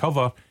to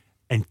cover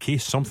in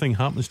case something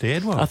happens to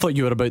Edouard. I thought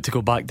you were about to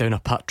go back down a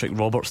Patrick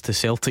Roberts to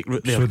Celtic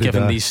route there,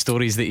 given these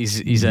stories that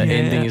he's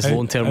ending his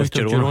loan term with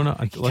Girona.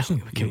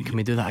 Can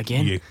we do that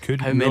again? You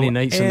could. How many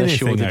nights on this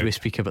show did we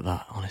speak about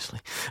that, honestly?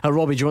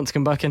 Robbie, do you want to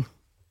come back in?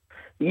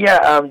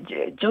 Yeah,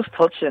 just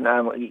touching,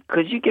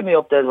 could you give me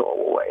up there,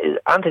 is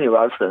Anthony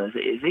Ralston,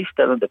 is he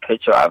still in the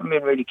picture? I haven't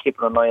been really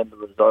keeping an eye on the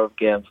reserve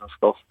games and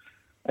stuff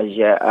as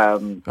yet. I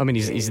mean,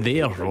 he's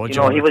there,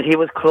 Roger. He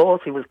was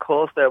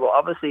close there, but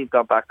obviously he's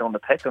got back down the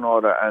pecking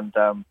order, and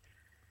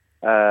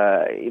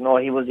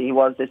he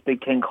was this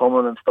big king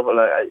coming and stuff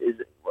like.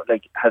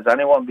 Has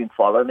anyone been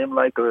following him,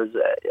 or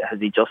has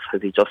he just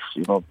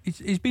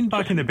he's been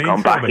back in the bench?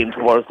 Gone back in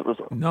towards the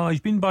result? No,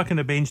 he's been back in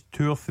the bench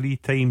 2 or 3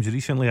 times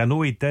recently. I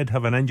know he did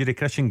have an injury.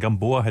 Christian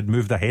Gamboa had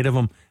moved ahead of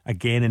him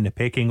again in the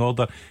pecking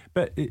order,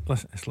 but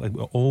listen, it's like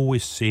we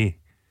always say.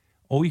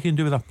 All you can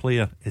do with a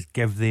player is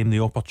give them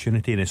the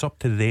opportunity, and it's up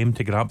to them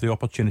to grab the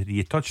opportunity.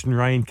 You touched on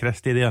Ryan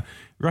Christie there.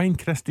 Ryan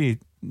Christie,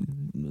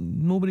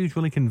 nobody was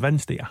really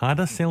convinced that he had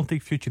a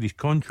Celtic future. His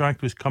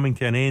contract was coming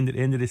to an end at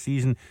the end of the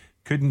season,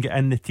 couldn't get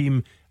in the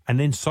team, and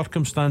then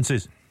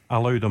circumstances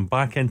allowed him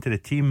back into the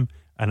team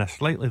in a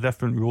slightly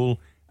different role,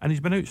 and he's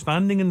been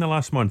outstanding in the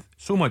last month.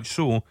 So much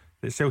so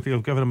that Celtic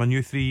have given him a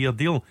new 3-year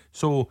deal.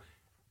 So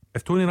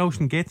if Tony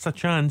Ralston gets a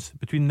chance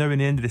between now and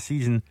the end of the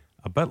season,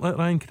 a bit like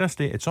Ryan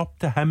Christie, it's up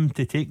to him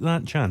to take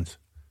that chance.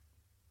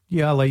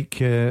 Yeah, I like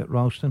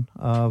Ralston.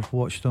 I've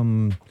watched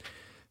him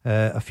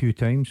a few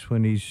times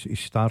when he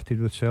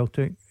started with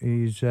Celtic.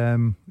 He's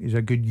a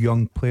good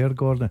young player,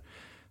 Gordon,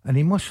 and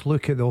he must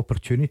look at the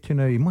opportunity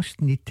now. He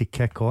must need to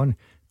kick on.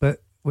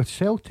 But with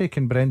Celtic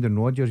and Brendan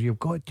Rodgers, you've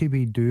got to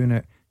be doing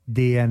it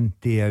day in,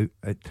 day out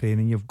at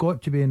training. You've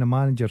got to be in the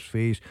manager's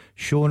face,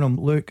 showing him,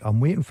 look, I'm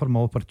waiting for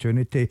my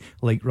opportunity,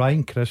 like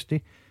Ryan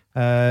Christie.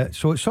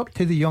 So it's up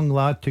to the young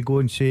lad to go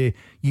and say,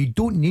 you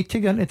don't need to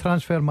get into the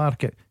transfer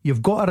market,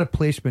 you've got a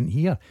replacement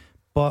here.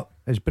 But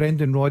as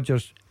Brendan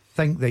Rodgers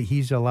think that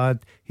he's a lad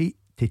to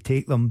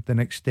take them the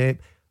next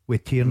step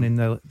with Tierney in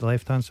the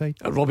left hand side.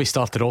 Robbie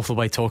started off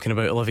by talking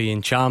about Olivier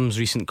Ncham's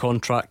recent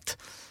contract.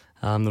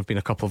 There have been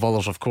a couple of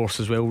others, of course,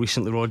 as well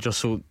recently, Roger.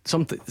 So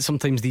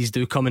sometimes these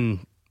do come in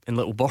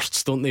little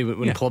bursts, don't they,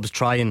 when clubs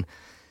try and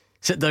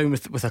sit down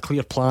with a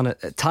clear plan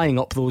at tying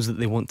up those that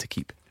they want to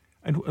keep.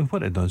 And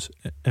what it does,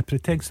 it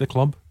protects the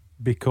club,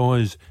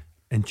 because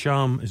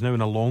Ntcham is now in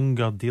a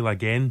longer deal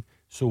again.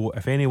 So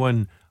if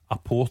anyone, a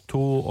Porto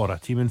or a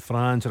team in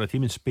France or a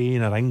team in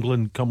Spain or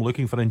England, come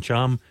looking for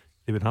Ntcham,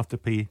 they would have to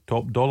pay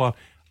top dollar.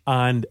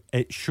 And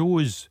it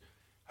shows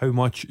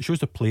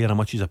the player how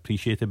much he's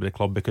appreciated by the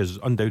club, because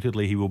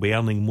undoubtedly he will be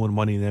earning more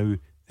money now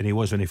than he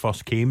was when he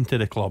first came to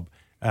the club.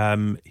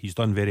 He's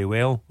done very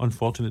well.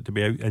 Unfortunate to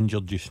be out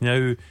injured just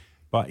now,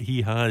 but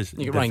he has.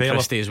 You get Ryan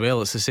Christie as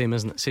well. It's the same,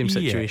 isn't it? Same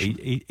situation.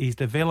 He's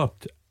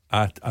developed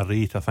at a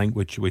rate, I think,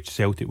 which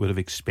Celtic would have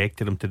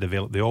expected him to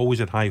develop. They always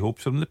had high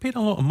hopes for him. They paid a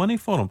lot of money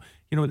for him.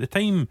 At the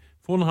time,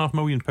 £4.5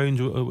 million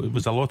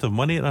was a lot of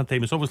money at that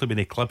time. It's obviously been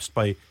eclipsed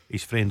by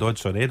his friend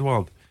Odsonne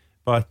Edouard.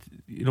 But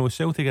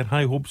Celtic had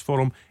high hopes for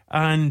him,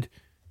 and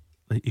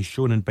he's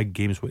shown in big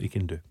games what he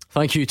can do.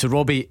 Thank you to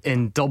Robbie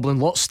in Dublin.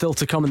 Lots still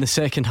to come in the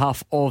second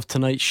half of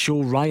tonight's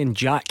show. Ryan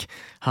Jack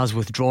has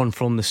withdrawn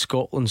from the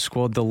Scotland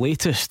squad, the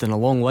latest in a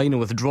long line of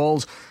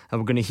withdrawals, and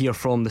we're going to hear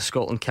from the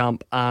Scotland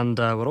camp. And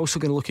we're also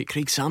going to look at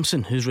Craig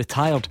Sampson, who's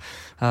retired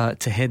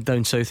to head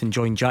down south and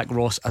join Jack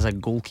Ross as a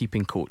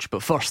goalkeeping coach.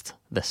 But first,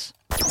 this.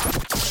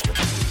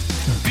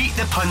 Beat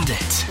the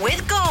Pundit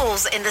with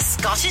goals in the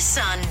Scottish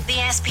Sun, the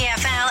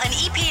SPFL and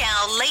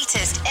EPL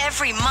latest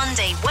every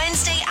Monday,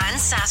 Wednesday and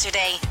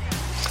Saturday.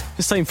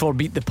 It's time for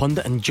Beat the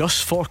Pundit, and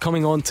just for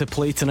coming on to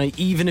play tonight,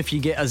 even if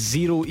you get a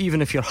 0,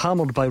 even if you're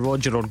hammered by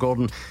Roger or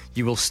Gordon,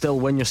 you will still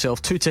win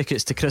yourself 2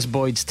 tickets to Chris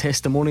Boyd's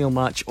testimonial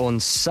match on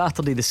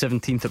Saturday the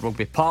 17th at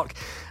Rugby Park.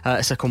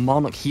 It's a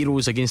Kilmarnock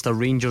Heroes against a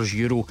Rangers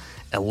Euro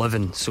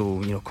 11.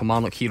 So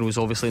Kilmarnock Heroes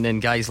obviously, and then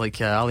guys like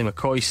Ali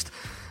McCoist,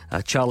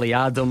 Charlie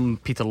Adam,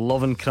 Peter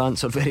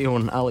Lovenkrantz, our very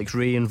own Alex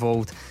Ray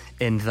involved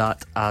in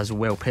that as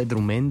well.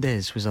 Pedro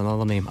Mendes was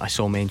another name I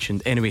saw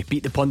mentioned. Anyway,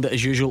 Beat the Pundit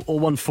as usual,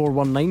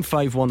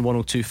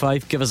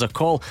 01419511025. Give us a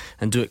call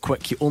and do it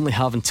quick. You only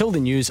have until the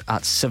news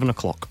at 7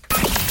 o'clock.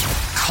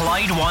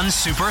 Clyde One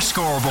Super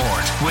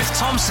Scoreboard with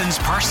Thompson's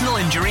personal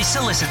injury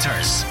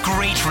solicitors.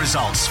 Great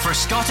results for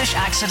Scottish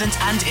accident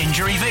and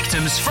injury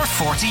victims for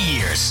 40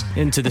 years.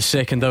 Into the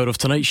second hour of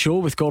tonight's show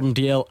with Gordon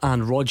Dalziel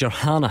and Roger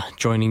Hanna.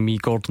 Joining me,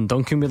 Gordon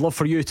Duncan. We'd love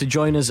for you to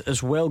join us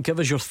as well. Give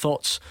us your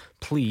thoughts,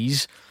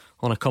 please,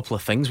 on a couple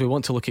of things. We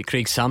want to look at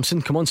Craig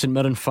Sampson. Come on, St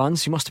Mirren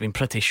fans, you must have been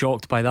pretty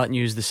shocked by that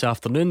news this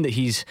afternoon, that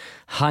he's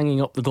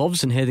hanging up the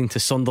gloves and heading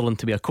to Sunderland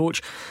to be a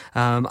coach.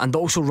 And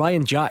also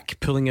Ryan Jack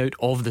pulling out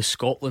of the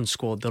Scotland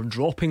squad. They're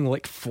dropping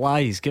like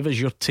flies. Give us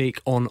your take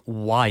on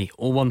why.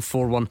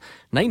 0141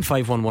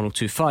 951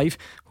 1025.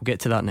 We'll get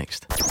to that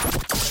next.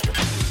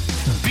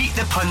 Beat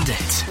the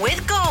Pundit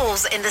with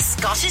goals in the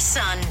Scottish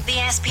Sun,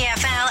 the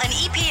SPFL and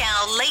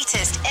EPL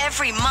latest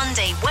every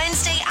Monday,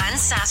 Wednesday and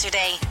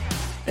Saturday.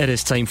 It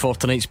is time for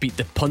tonight's Beat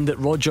the Pundit.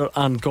 Roger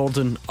and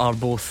Gordon are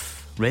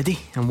both ready,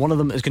 and one of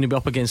them is going to be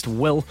up against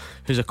Will,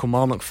 who's a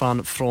Kilmarnock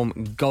fan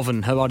from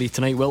Govan. How are you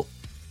tonight, Will?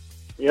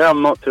 Yeah,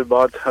 I'm not too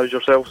bad. How's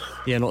yourselves?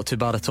 Yeah, not too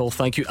bad at all,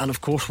 thank you. And of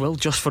course, Will,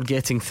 just for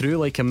getting through,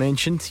 like I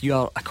mentioned, you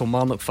are a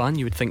Kilmarnock fan.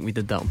 You would think we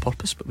did that on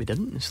purpose, but we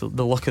didn't. It's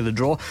the luck of the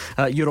draw.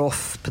 You're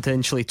off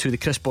potentially to the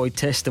Chris Boyd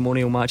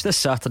testimonial match this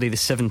Saturday the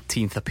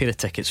 17th. A pair of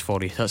tickets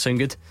for you. Does that sound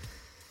good?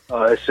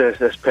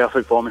 It's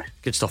perfect for me.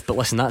 Good stuff. But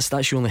listen,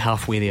 that's you only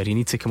halfway there. You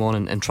need to come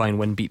on and try and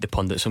win Beat the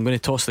Pundit. So I'm going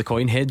to toss the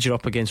coin. Heads, you're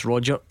up against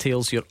Roger.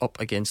 Tails, you're up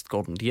against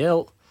Gordon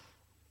Dalziel.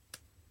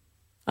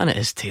 And it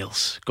is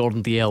tails.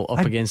 Gordon Dalziel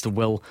up against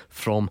Will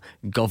from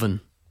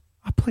Govan.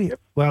 I play.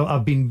 Well,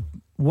 I've been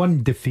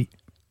one defeat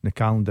in the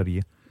calendar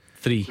year.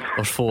 3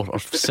 or 4 or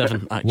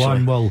 7 actually.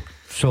 One Will.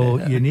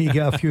 So you need to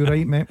get a few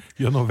right, mate.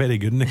 You're not very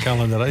good in the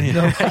calendar, are you?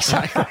 No,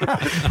 exactly.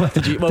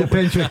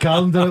 Depends what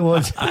calendar it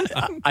was.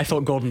 I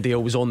thought Gordon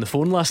Dalziel was on the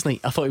phone last night.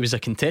 I thought he was a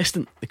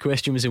contestant. The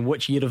question was in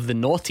which year of the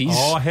noughties.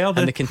 Oh, I heard and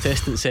it. The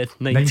contestant said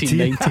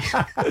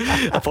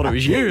 1990. I thought it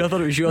was you.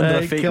 under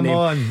a fake come name.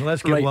 on,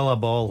 let's give Will a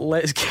ball.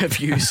 Let's give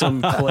you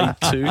some Clyde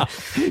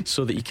 2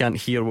 so that you can't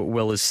hear what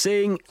Will is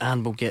saying,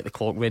 and we'll get the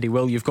clock ready.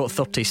 Will, you've got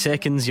 30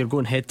 seconds. You're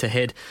going head to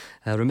head.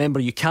 Remember,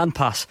 you can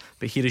pass,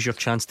 but here is your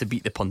chance to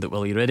beat the pundit.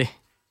 Will, are you ready?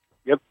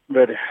 Yep,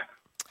 ready.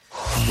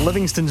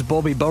 Livingston's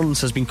Bobby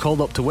Burns has been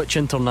called up to which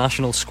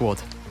international squad?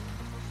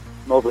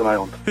 Northern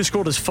Ireland. Who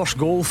scored his first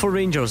goal for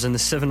Rangers in the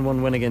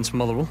 7-1 win against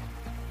Motherwell?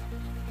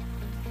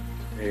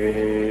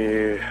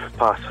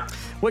 Pass.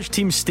 Which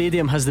team's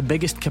stadium has the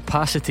biggest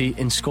capacity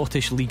in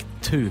Scottish League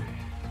 2?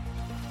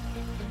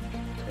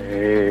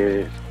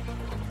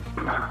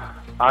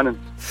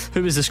 Annan.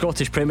 Who was the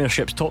Scottish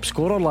Premiership's top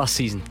scorer last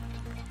season?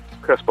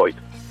 Chris Boyd.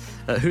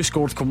 Who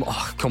scored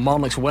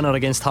Kilmarnock's winner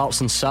against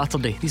Hearts on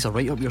Saturday? These are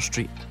right up your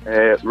street.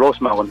 Ross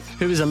Millen.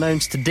 Who was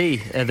announced today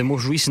the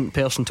most recent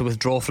person to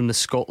withdraw from the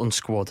Scotland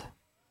squad?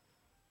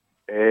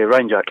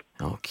 Ryan Jack.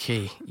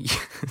 Okay.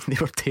 They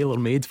were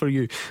tailor-made for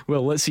you.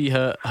 Well, let's see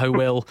how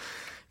well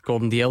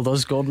Gordon Dalziel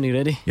does. Gordon, you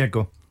ready? Yeah,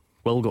 go.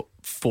 Will got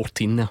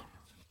 14 there.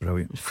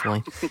 Brilliant.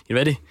 Flying. You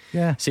ready?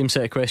 Yeah. Same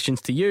set of questions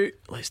to you.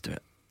 Let's do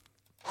it.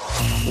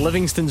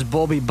 Livingston's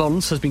Bobby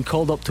Burns has been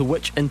called up to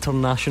which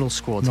international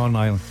squad? Northern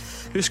Ireland.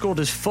 Who scored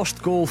his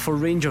first goal for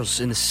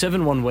Rangers in the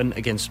 7-1 win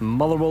against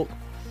Motherwell?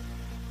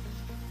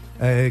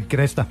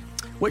 Gresta.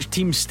 Which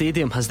team's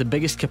stadium has the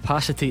biggest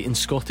capacity in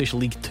Scottish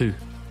League 2?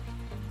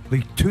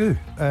 League 2.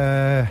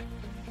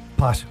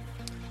 Pass.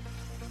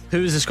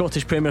 Who was the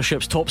Scottish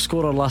Premiership's top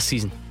scorer last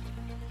season?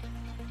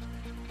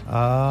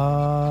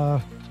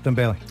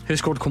 Dembele. Who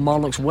scored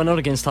Kilmarnock's winner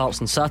against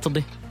Hearts on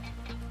Saturday?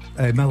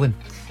 Millen.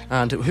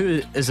 And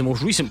who is the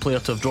most recent player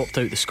to have dropped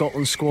out the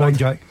Scotland squad? Ryan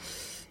Jack.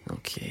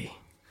 Okay.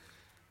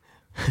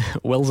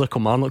 Will's a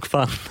Kilmarnock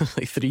fan.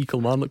 Like 3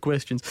 Kilmarnock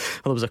questions.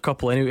 Well, there was a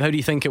couple anyway. How do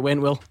you think it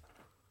went, Will?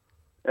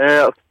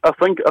 I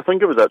think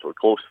it was actually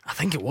close. I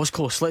think it was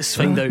close. Let's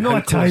find out. Not how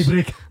a close.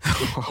 tiebreak.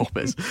 I hope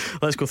it is.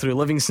 Let's go through.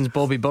 Livingston's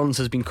Bobby Burns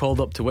has been called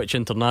up to which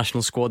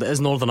international squad? It is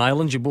Northern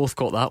Ireland. You both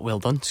got that. Well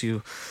done.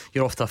 So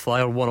you're off to a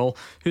flyer, 1-1.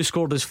 Who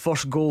scored his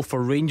first goal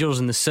for Rangers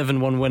in the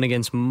 7-1 win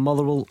against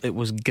Motherwell? It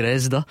was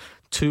Grezda.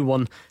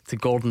 2-1 to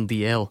Gordon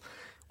Dalziel.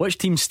 Which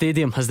team's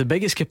stadium has the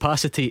biggest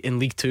capacity in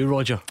League 2,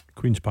 Roger?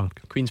 Queen's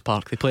Park. Queen's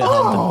Park. They play at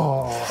Hampden.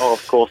 Oh,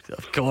 of course.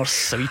 Of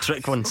course. A wee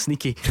trick one.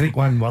 Sneaky. Trick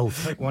one, Will.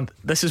 Trick one.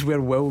 This is where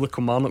Will, the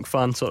Kilmarnock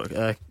fan, sort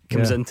of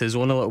comes into his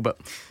own a little bit.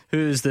 Who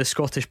is the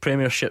Scottish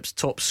Premiership's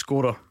top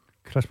scorer?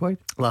 Chris Boyd.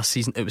 Last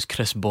season it was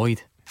Chris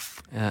Boyd,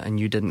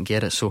 and you didn't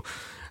get it. So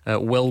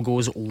Will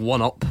goes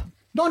 1 up.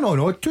 No,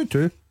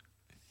 2-2.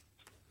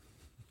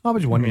 I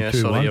was 1-2. Yeah,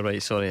 sorry, you're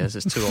right. Sorry, it's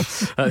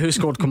 2-0. Who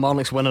scored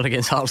Kilmarnock's winner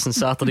against Hearts on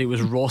Saturday? It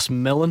was Ross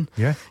Millen.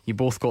 Yeah, you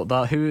both got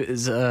that. Who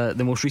is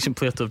the most recent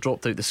player to have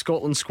dropped out the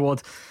Scotland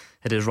squad?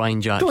 It is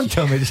Ryan Jack. Don't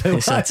tell me this.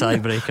 It's a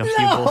tiebreaker. No.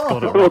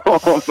 You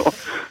both got it right.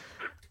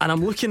 And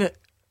I'm looking at.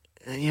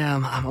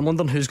 I'm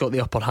wondering who's got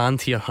the upper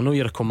hand here. I know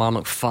you're a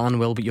Kilmarnock fan,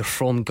 Will, but you're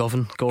from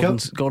Govan.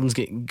 Gordon's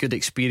getting good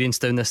experience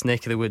down this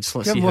neck of the woods.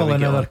 Let's see how we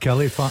another get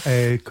Kelly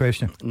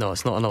question. No,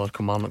 it's not another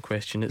Kilmarnock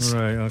question. It's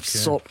right, okay.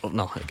 Sort of,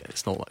 no,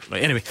 it's not that.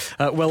 Right, anyway,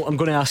 well, I'm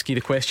going to ask you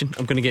the question.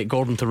 I'm going to get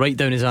Gordon to write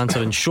down his answer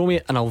and show me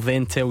it, and I'll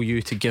then tell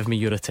you to give me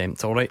your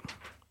attempt. All right?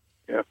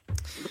 Yeah.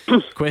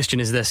 Question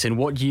is this: in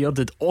what year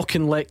did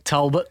Auchinleck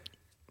Talbot?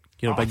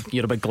 You're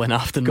a big Glen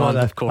Afton man,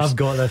 of course. I've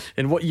got this.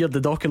 In what year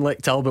did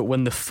Auchinleck Talbot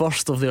win the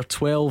first of their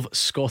 12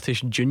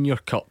 Scottish Junior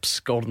Cups?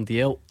 Gordon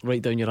Dalziel,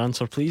 write down your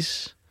answer,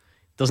 please.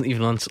 Doesn't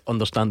even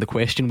understand the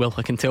question. Well,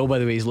 I can tell by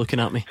the way he's looking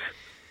at me.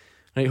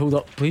 Right, hold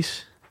up,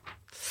 please.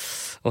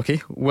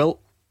 Okay, well,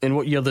 in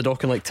what year did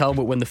Auchinleck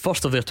Talbot win the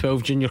first of their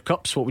 12 Junior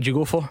Cups? What would you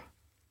go for?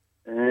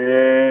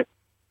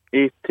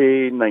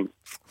 89.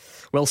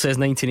 Will says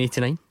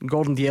 1989.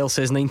 Gordon Dalziel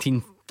says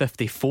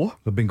 1954.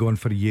 They've been going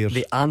for years.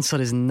 The answer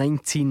is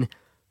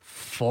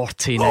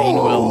 1949.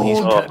 Will,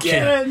 he's pipped you.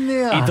 Get in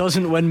there. He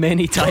doesn't win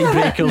many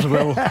tiebreakers,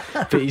 Will,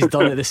 but he's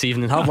done it this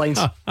evening. Have lines.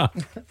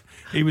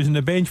 He was on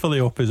the bench for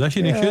the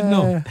opposition. He should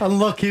know.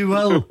 Unlucky,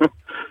 Will.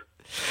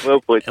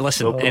 Well played.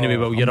 Listen, anyway,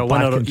 Will, you're a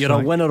winner. You're a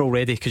winner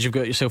already because you've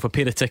got yourself a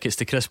pair of tickets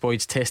to Chris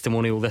Boyd's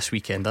testimonial this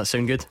weekend. That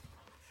sound good?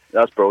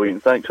 That's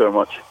brilliant. Thanks very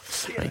much.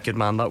 Right, good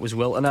man, that was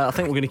Will. And I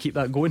think we're going to keep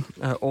that going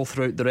all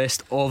throughout the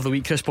rest of the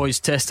week. Chris Boyd's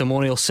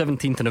testimonial,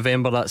 17th of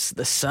November. That's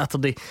this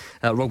Saturday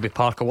at Rugby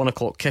Park, a 1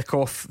 o'clock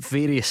kick-off.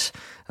 Various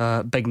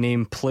big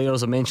name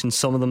players. I mentioned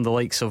some of them, the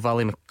likes of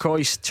Ali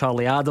McCoy,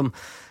 Charlie Adam,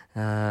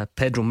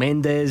 Pedro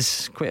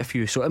Mendes, quite a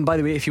few. So, and by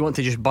the way, if you want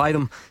to just buy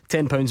them,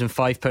 £10 and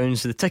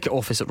 £5, the ticket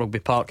office at Rugby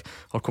Park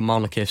or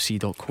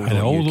kilmarnockfc.co.uk. And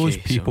all those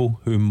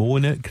people who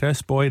moan at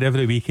Chris Boyd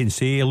every week and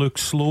say he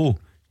looks slow,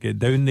 get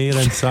down there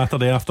on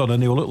Saturday afternoon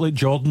and he'll look like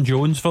Jordan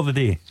Jones for the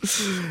day.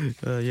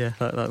 Yeah,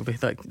 that'll be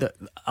that.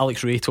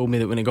 Alex Ray told me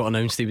that when it got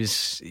announced, he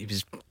was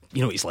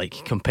you know, he's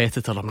like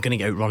competitor. I'm going to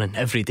get out running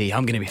every day.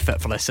 I'm going to be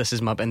fit for this. This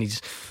is my. And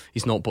he's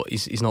not, but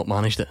he's not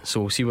managed it. So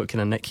we'll see what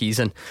kind of nick he's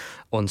in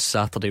on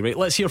Saturday. Right,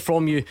 let's hear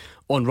from you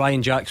on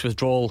Ryan Jack's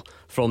withdrawal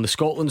from the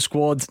Scotland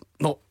squad.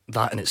 Not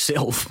that in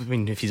itself. I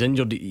mean, if he's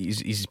injured,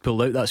 he's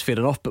pulled out. That's fair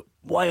enough. But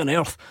why on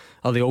earth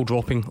are they all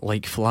dropping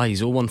like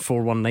flies?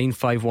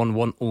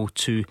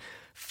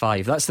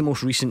 01419511025. That's the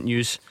most recent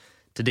news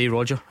today,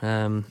 Roger.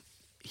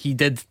 He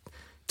did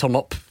turn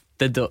up.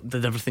 Did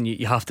everything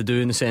you have to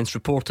do, in the sense,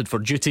 reported for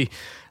duty,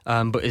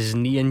 but his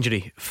knee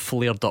injury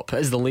flared up.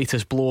 It is the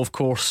latest blow, of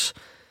course.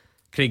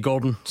 Craig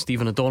Gordon,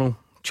 Stephen O'Donnell,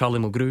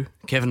 Charlie Mulgrew,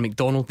 Kevin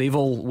McDonald, they've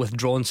all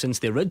withdrawn since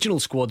the original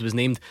squad was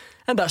named.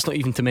 And that's not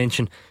even to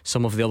mention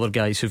some of the other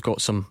guys who've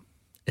got some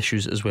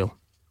issues as well.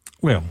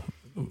 Well,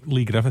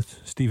 Lee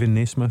Griffith, Stephen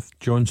Naismith,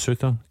 John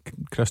Suter,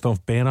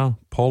 Christoph Berra,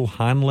 Paul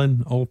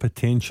Hanlon, all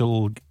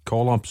potential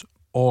call-ups,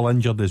 all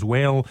injured as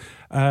well.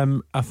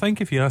 I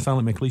think if you ask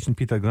Alec McLeish and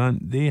Peter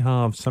Grant, they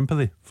have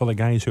sympathy for the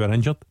guys who are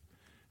injured,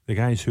 the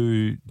guys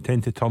who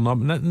tend to turn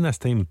up, and this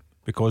time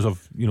because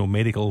of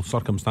medical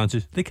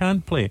circumstances they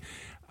can't play.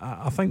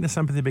 I think the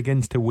sympathy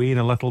begins to wane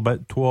a little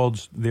bit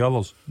towards the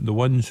others, the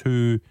ones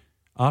who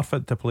are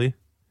fit to play,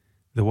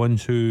 the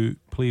ones who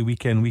play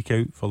week in week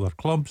out for their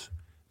clubs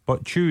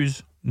but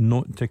choose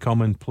not to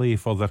come and play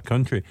for their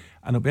country.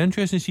 And it'll be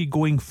interesting to see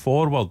going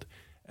forward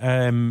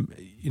how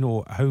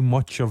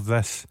much of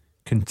this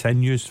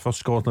continues for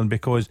Scotland,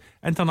 because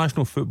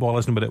international football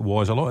isn't what it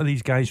was. A lot of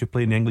these guys who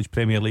play in the English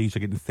Premier League are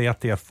getting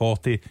 £30,000 or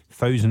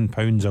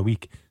 £40,000 a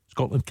week.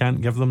 Scotland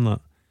can't give them that,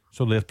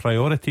 so their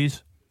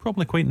priorities,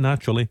 probably quite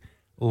naturally,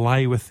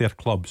 lie with their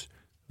clubs.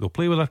 They'll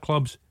play with their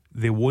clubs,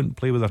 they won't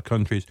play with their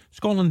countries.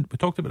 Scotland, we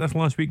talked about this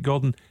last week,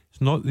 Gordon, it's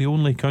not the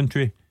only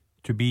country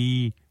to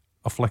be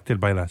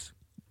afflicted by this.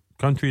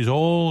 Countries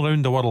all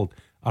around the world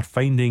are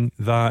finding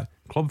that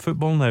club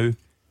football now,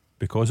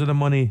 because of the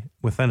money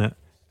within it,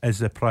 is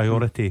the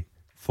priority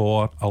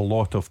for a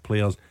lot of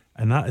players,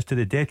 and that is to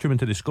the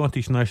detriment of the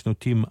Scottish national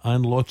team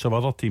and lots of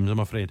other teams, I'm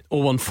afraid.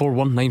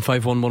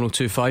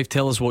 01419511025.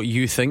 Tell us what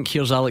you think.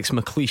 Here's Alex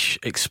McLeish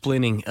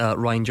explaining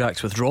Ryan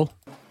Jack's withdrawal.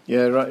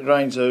 Yeah,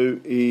 Ryan's out.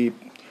 He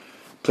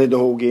played the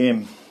whole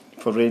game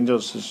for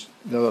Rangers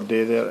the other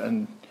day there,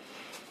 and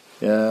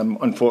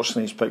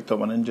unfortunately he's picked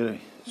up an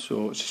injury,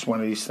 so it's just one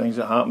of these things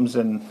that happens,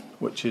 and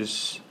which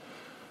is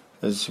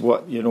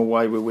what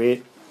why we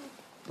wait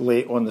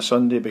late on the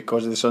Sunday,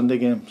 because of the Sunday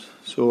games.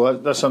 So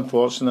that's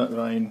unfortunate.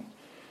 Ryan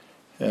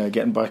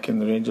getting back in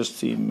the Rangers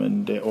team,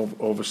 and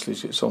obviously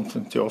he's got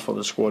something to offer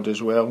the squad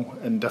as well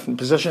in different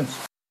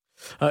positions.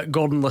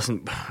 Gordon,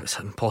 listen, it's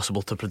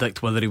impossible to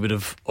predict whether he would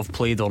have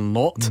played or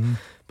not,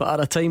 but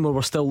at a time where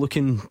we're still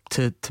looking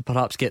to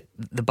perhaps get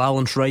the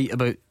balance right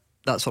about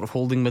that sort of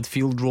holding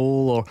midfield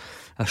role or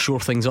shore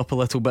things up a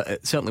little bit,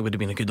 it certainly would have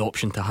been a good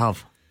option to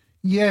have.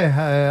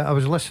 Yeah, I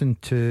was listening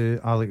to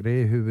Alec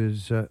Ray, who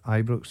was at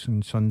Ibrox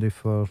on Sunday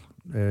for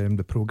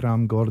the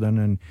programme, Gordon,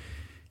 and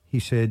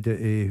he said that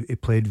he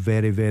played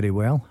very, very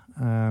well.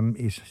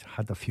 He's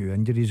had a few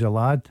injuries, a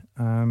lad.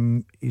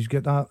 He's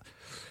got that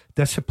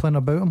discipline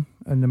about him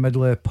in the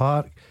middle of the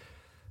park.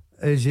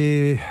 Is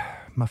he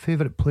my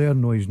favourite player?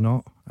 No, he's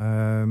not.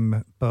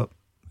 But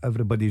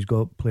everybody's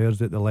got players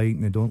that they like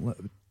and they don't.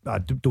 I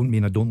don't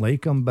mean I don't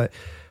like him, but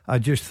I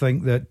just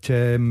think that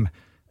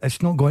it's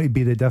not going to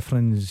be the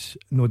difference.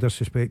 No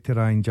disrespect to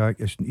Ryan Jack,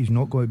 he's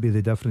not going to be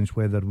the difference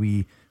whether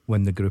we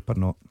win the group or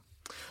not.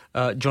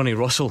 Johnny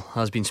Russell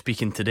has been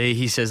speaking today.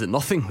 He says that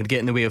nothing would get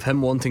in the way of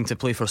him wanting to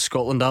play for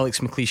Scotland. Alex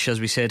McLeish, as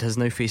we said, has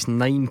now faced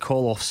 9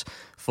 call-offs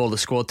for the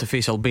squad to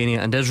face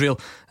Albania and Israel,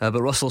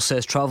 but Russell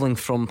says travelling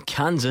from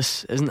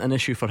Kansas isn't an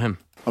issue for him.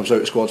 I was out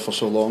of the squad for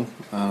so long,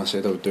 and I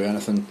said I would do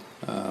anything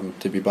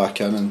to be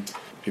back in, and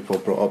people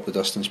brought up the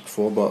distance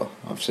before, but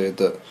I've said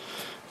that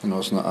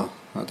it's not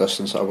a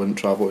distance that I wouldn't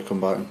travel to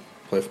come back and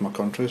play for my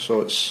country.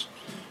 So it's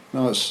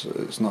not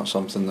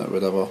something that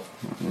would ever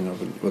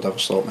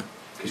stop me.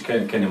 Because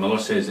Kenny Miller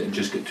says that it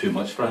just got too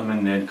much for him,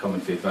 and then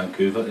coming from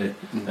Vancouver to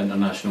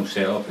international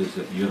setup, is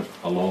that you're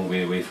a long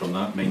way away from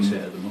that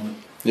mindset at the moment.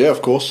 Yeah,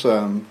 of course.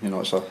 It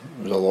was a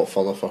lot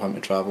further for him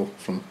to travel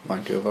from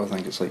Vancouver. I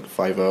think it's like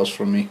 5 hours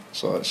from me.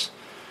 So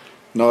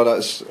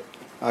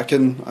I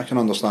can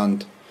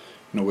understand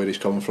where he's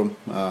coming from.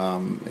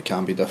 It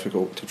can be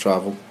difficult to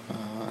travel,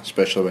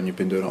 especially when you've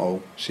been doing it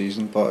all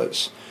season. But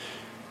it's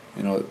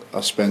I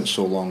spent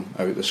so long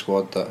out of the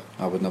squad that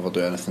I would never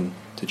do anything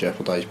to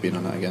jeopardise being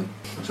in it again.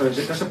 So is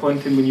it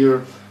disappointing when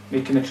you're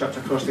making the trips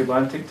across the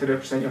Atlantic to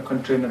represent your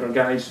country, and there are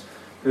guys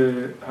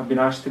who have been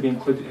asked to be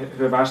included,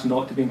 who have asked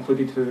not to be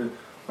included, who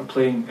are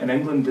playing in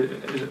England?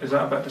 Is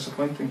that a bit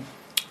disappointing?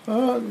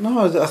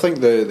 No, I think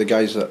the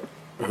guys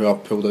who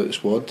have pulled out the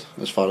squad,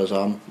 as far as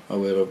I'm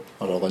aware of,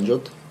 are all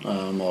injured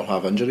or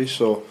have injuries.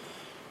 So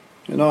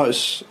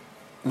it's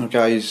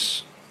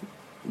guys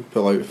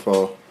pull out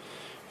for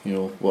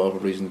whatever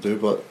reason to do,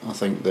 but I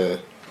think the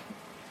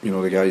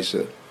guys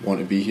that want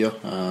to be here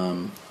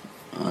and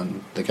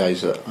the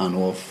guys that I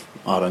know of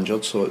are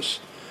injured, so it's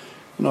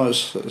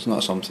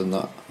not something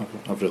that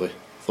I've really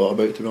thought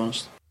about, to be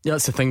honest. Yeah,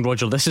 that's the thing,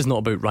 Roger. This is not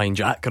about Ryan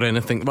Jack or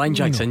anything. Ryan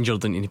Jack's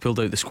injured and he pulled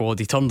out the squad.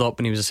 He turned up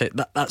and he was a set.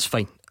 That's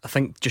fine. I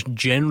think just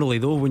generally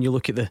though, when you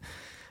look at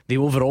the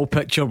overall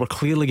picture, we're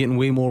clearly getting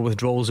way more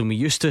withdrawals than we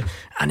used to,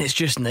 and it's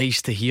just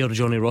nice to hear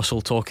Johnny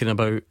Russell talking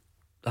about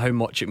how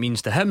much it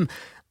means to him,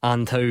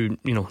 and how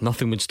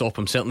nothing would stop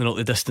him, certainly not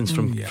the distance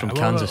from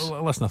Kansas.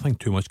 Listen, I think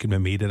too much can be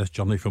made of this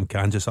journey from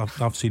Kansas.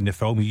 I've seen the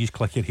film. You just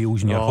click your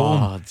heels and you're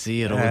home. Oh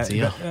dear.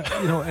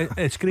 But,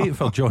 it's great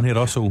for Johnny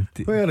Russell.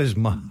 Where is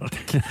Mark?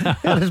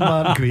 Where is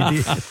Mark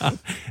Guidi?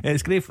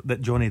 It's great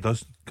that Johnny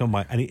does come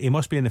back, and he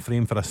must be in the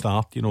frame for a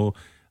start.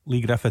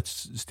 Lee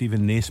Griffiths,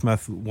 Stephen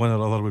Naismith, one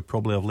or other would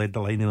probably have led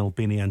the line in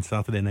Albania on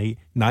Saturday night.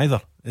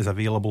 Neither is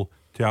available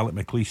to Alec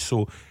McLeish.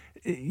 So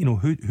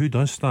who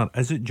does start?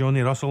 Is it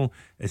Johnny Russell?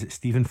 Is it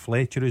Stephen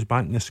Fletcher who's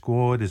back in the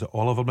squad? Is it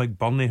Oliver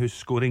McBurney who's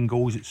scoring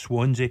goals at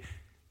Swansea?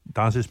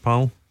 Daz's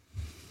pal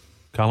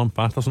Callum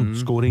Patterson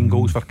scoring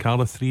goals for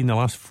Cardiff 3 in the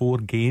last 4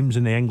 games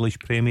in the English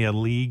Premier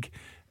League.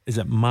 Is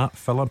it Matt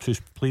Phillips who's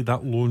played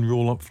that lone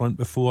role up front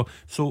before?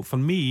 So for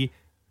me,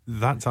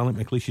 that's Alec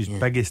McLeish's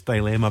biggest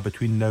dilemma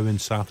between now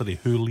and Saturday.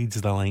 Who leads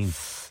the line?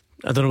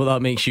 I don't know what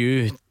that makes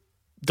you,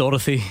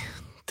 Dorothy,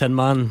 Tin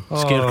Man,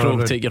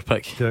 Scarecrow, take your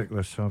pick.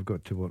 Ridiculous. I've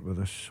got to work with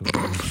this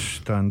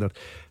standard.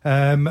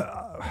 I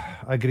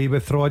agree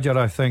with Roger.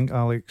 I think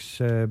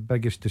Alex's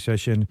biggest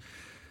decision,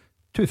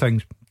 2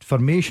 things: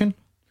 formation,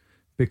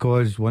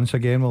 because once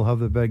again we'll have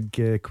the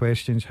big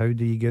questions. How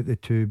do you get the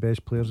 2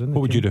 best players in the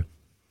What would team? you do?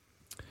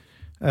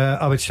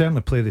 I would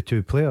certainly play the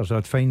 2 players.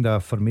 I'd find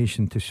a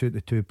formation to suit the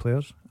 2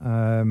 players.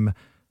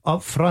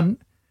 Up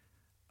front,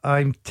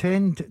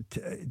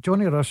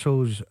 Johnny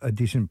Russell's a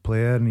decent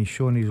player and he's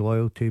shown his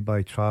loyalty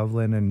by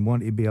travelling and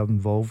want to be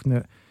involved in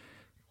it.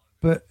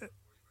 But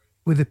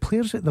with the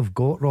players that they've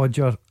got,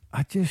 Roger,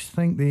 I just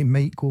think they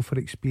might go for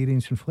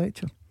experience in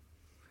Fletcher.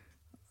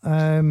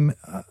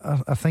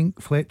 I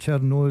think Fletcher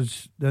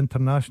knows the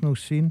international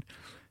scene.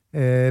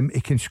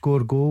 He can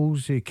score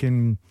goals. He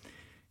can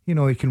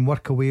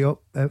work away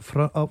up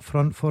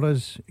front for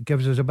us.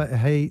 Gives us a bit of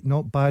height,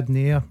 not bad in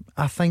the air.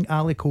 I think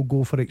Alec will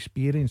go for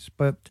experience,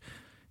 but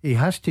he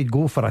has to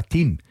go for a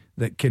team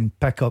that can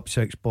pick up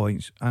 6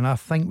 points, and I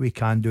think we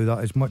can do that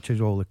as much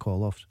as all the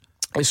call-offs.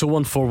 It's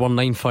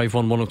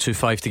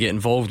 01419511025 to get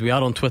involved. We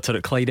are on Twitter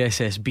at Clyde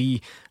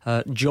SSB.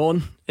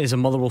 John is a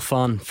Motherwell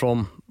fan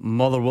from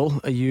Motherwell.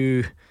 Are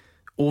you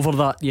over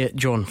that yet,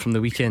 John, from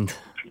the weekend?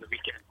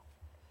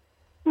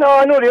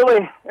 No, not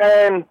really.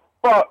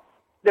 But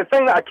the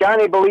thing that I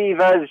can't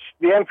believe is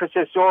the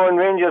emphasis on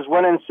Rangers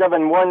winning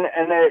 7-1,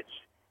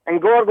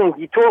 and Gordon,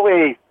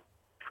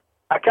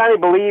 I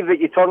can't believe that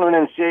you turn around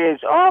and says,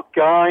 "Oh,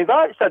 guy,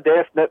 that's a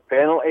definite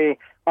penalty.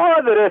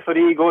 Oh, the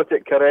referee got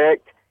it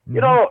correct."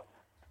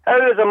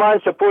 How is a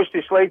man supposed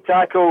to slide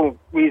tackle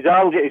with his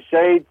arms at his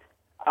side?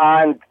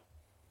 And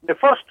the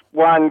first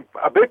one,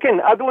 a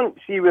booking, I don't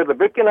see where the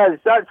booking is.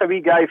 That's a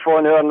wee guy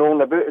falling out and on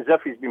about as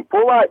if he's been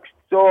poleaxed.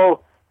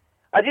 So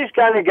I just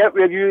can't get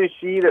where you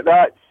see that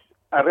that's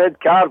a red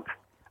card,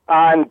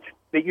 and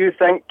that you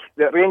think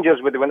that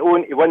Rangers would have went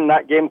on to win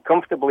that game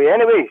comfortably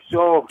anyway.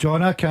 So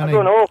John, I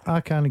don't know.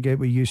 I can't get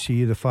what you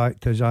see. The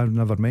fact is, I've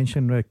never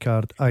mentioned red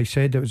card. I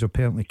said it was a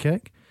penalty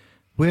kick.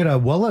 Where I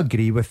will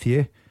agree with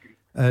you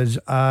is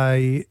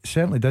I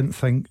certainly didn't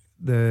think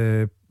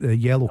the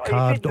yellow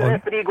card the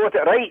referee got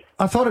it right.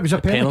 I thought it was a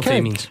penalty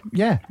kick. Means.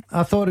 Yeah,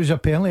 I thought it was a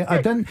penalty.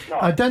 I didn't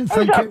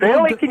think it was a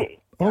penalty.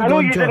 I know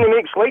you didn't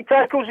make slide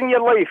tackles in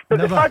your life, but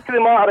the fact of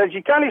the matter is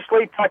you can't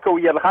slide tackle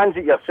with your hands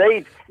at your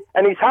side,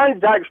 and his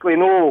hands actually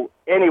no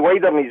any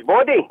wider than his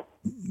body.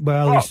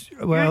 Well,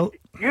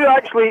 You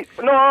actually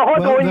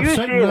hold on. You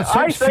say I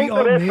six think feet the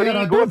up there. referee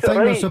I got don't it think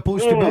right. they're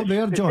supposed to be up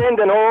there, John. The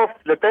sending off,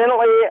 the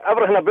penalty,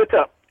 everything about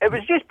it. It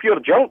was just pure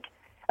junk.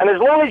 And as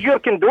long as you're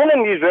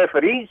condoning these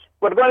referees,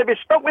 we're going to be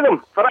stuck with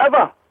them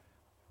forever.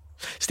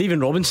 Stephen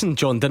Robinson,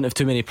 John, didn't have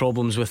too many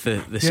problems with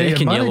the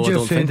second yellow. I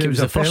don't think it was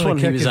the first one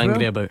he was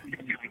angry about.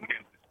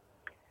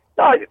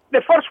 No,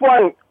 the first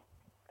one,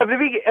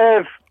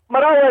 if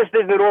Morales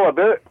doesn't roll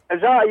about,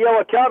 is that a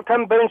yellow card,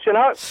 him bouncing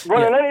out,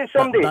 running into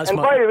somebody? And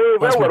by the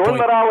way, we're on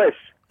Morales.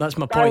 That's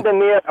my point.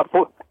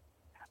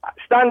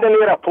 Standing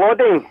there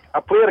applauding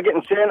a player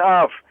getting sent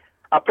off,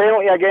 a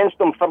penalty against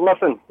him for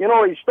nothing. You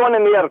know, he's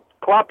standing there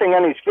clapping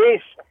in his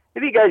face.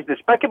 The guy's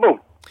despicable.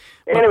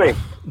 Anyway,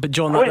 but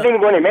John, I wasn't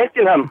even going to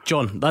mention him.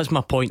 John, that's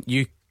my point.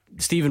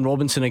 Stephen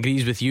Robinson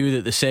agrees with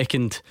you that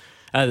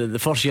the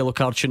first yellow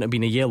card shouldn't have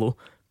been a yellow,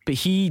 but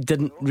he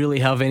didn't really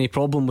have any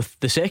problem with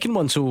the second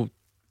one. So,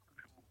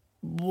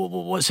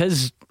 what's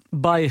his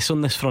bias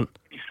on this front?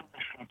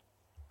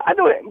 I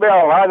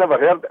never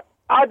heard.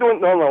 I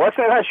don't normally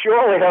listen to this. You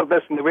only heard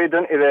this on the way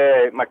down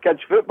to my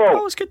kids' football.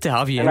 Oh, it's good to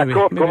have you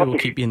anyway. Maybe we'll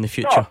keep you in the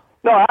future.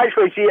 No, I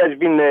actually see it as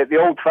being the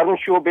old firm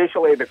show,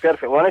 basically, to be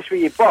perfectly honest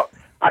with you. But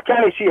I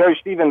can't see how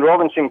Stephen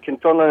Robinson can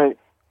turn on.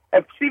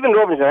 If Stephen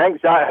Robinson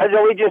thinks that, his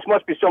allegiance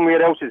must be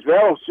somewhere else as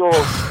well. So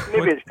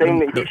maybe it's time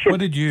that he should. What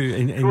did you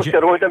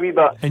a wee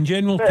bit. In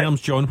general terms,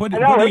 John? What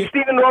I like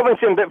Stephen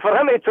Robinson, but for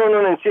him to turn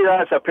on and say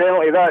that's a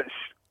penalty,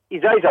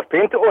 his eyes are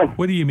painted on.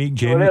 What do you make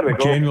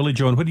generally,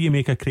 John? What do you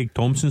make of Craig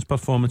Thompson's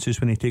performances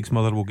when he takes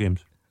Motherwell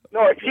games?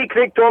 No, see,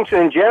 Craig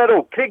Thompson in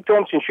general. Craig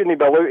Thompson shouldn't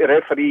be allowed to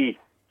referee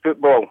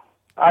football.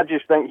 I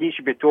just think he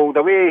should be told,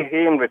 away,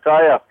 hey, and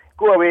retire.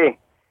 Go away.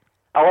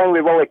 Along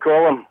with Willie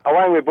Collum,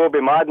 along with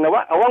Bobby Madden,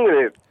 along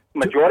with the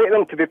majority of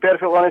them, to be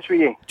perfectly honest with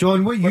you.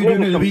 John, what are you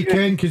doing at the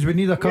weekend? Because we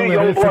need a couple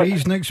of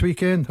referees next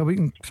weekend, a week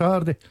on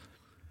Saturday.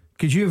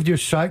 Because you've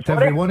just sacked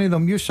every one of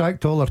them. You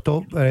sacked all our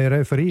top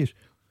referees.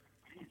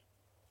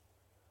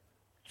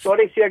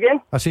 Sorry, say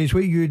again? I says,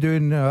 what are you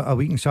doing a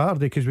week on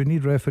Saturday? Because we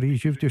need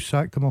referees. You've just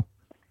sacked them all.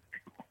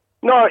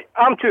 No,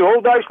 I'm too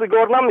old, actually,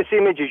 Gordon. I'm the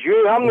same age as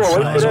you. I'm not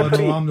allowed to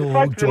referee. No, I'm not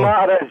old,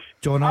 John.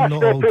 John, I'm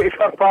not old. I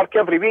step out of Fir Park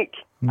every week.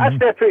 I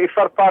step out of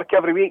Fir Park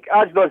every week,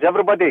 as does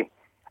everybody.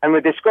 And we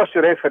discuss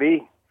the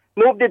referee.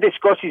 Nobody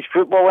discusses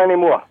football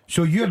anymore.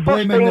 So you're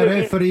blaming the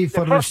referee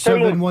for the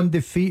 7-1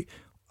 defeat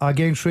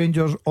against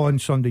Rangers on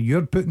Sunday.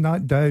 You're putting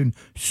that down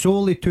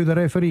solely to the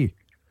referee.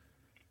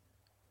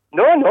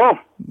 No.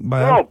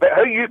 But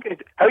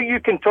how you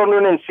can turn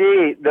around and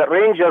say that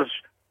Rangers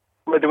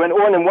would have went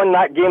on and won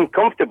that game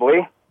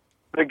comfortably,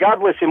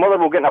 regardless of whether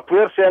we're getting a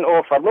player sent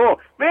off or no.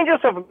 Rangers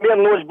have more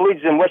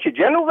nosebleeds than Wishy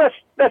General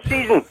this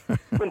season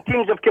when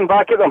teams have come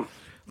back at them.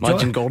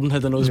 Imagine Gordon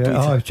had a nosebleed.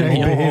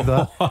 Behave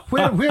that.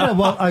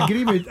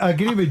 I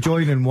agree with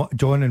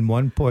John in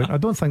one point. I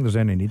don't think there's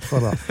any need for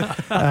that.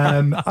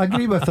 I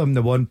agree with him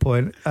the one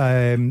point.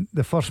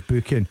 The first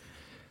booking,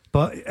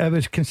 but it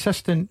was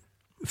consistent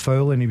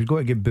fouling. He was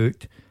going to get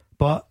booked,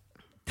 but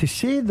to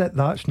say that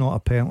that's not a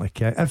penalty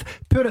kick,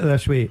 put it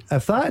this way,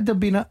 if that had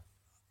been at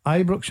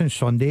Ibrox on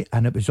Sunday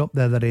and it was up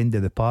the other end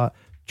of the park,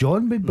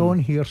 John would be on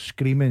here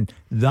screaming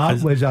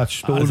that was a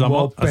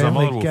stonewall penalty kick. As a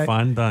Motherwell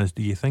fan, Daz,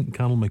 do you think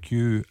Carl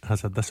McHugh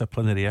has a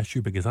disciplinary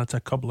issue? Because that's a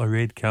couple of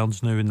red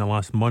cards now in the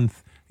last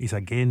month. He's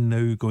again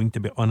now going to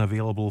be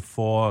unavailable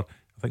for,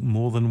 I think,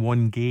 more than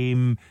one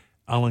game.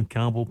 Alan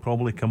Campbell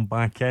probably come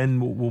back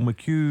in. Will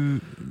McHugh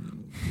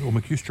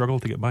struggle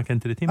to get back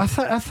into the team? I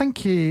think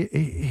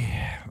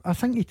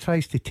he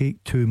tries to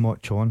take too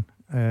much on,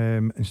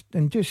 and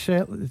just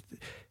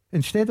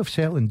instead of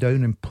settling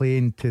down and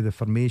playing to the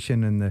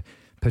formation and the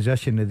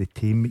position of the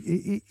team,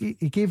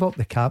 he gave up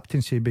the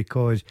captaincy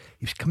because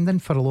he was coming in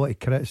for a lot of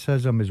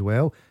criticism as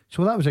well.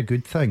 So that was a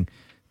good thing.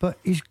 But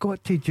he's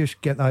got to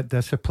just get that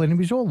discipline. He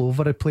was all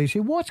over the place.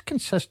 He was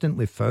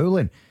consistently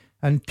fouling,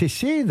 and to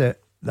say that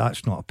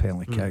that's not a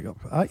penalty kick,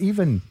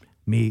 even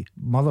me,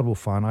 Motherwell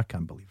fan, I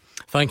can't believe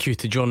it. Thank you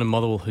to John in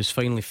Motherwell, who's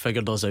finally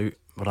figured us out.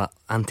 We're at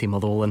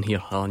anti-Motherwell in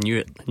here. I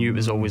knew it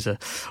was always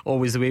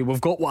the way.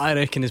 We've got what I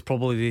reckon is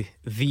probably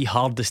the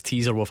hardest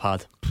teaser we've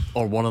had,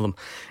 or one of them.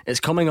 It's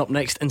coming up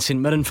next. And St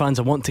Mirren fans,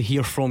 I want to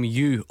hear from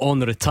you on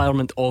the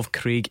retirement of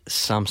Craig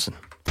Samson.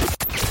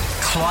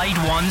 Clyde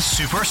One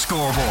Super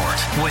Scoreboard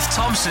with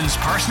Thompson's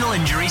personal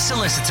injury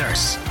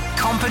solicitors.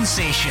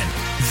 Compensation.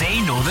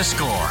 They know the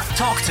score.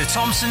 Talk to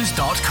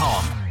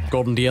Thompsons.com.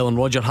 Gordon Dalziel and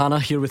Roger Hannah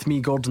here with me,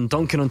 Gordon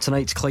Duncan, on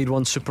tonight's Clyde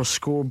One Super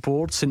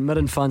Scoreboard. St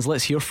Mirren fans,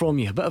 let's hear from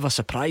you. A bit of a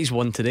surprise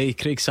one today.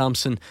 Craig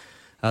Samson,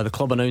 the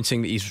club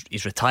announcing that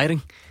he's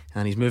retiring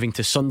and he's moving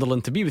to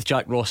Sunderland to be with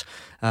Jack Ross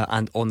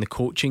and on the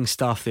coaching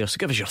staff there. So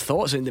give us your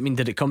thoughts. I mean,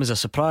 did it come as a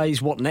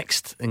surprise? What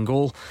next in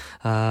goal?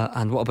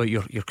 And what about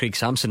your Craig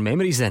Samson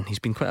memories then? He's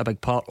been quite a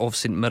big part of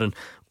St Mirren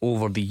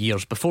over the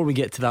years. Before we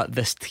get to that,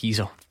 this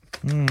teaser.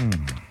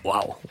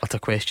 Wow, what a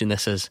question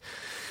this is.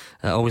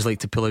 I always like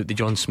to pull out the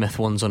John Smith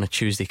ones on a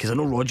Tuesday because I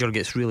know Roger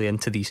gets really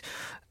into these.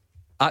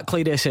 At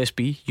Clyde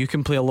SSB, you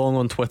can play along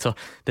on Twitter.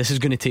 This is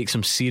going to take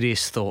some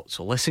serious thought,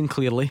 so listen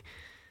clearly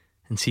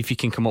and see if you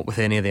can come up with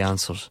any of the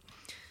answers.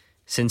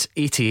 Since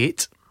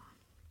 88,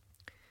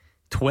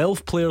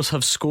 12 players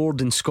have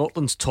scored in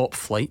Scotland's top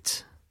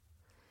flight,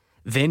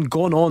 then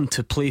gone on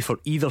to play for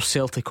either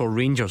Celtic or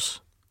Rangers,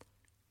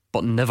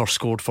 but never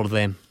scored for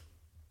them.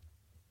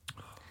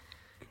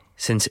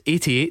 Since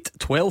 88,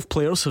 12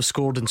 players have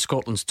scored in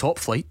Scotland's top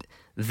flight,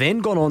 then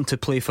gone on to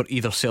play for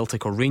either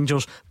Celtic or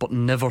Rangers, but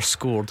never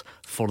scored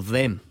for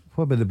them.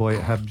 What about the boy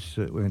at Hibs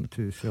that went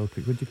to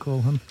Celtic? What do you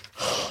call him?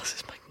 This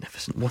is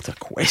magnificent. What a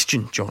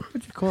question, John.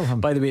 What do you call him?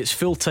 By the way, it's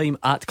fulltime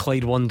at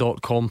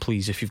Clyde1.com,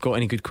 please. If you've got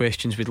any good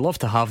questions, we'd love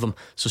to have them,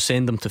 so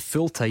send them to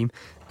fulltime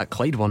at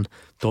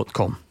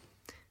Clyde1.com.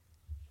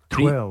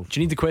 12. Do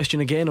you need the question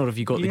again, or have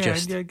you got the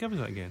gist? Yeah, give us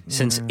that again.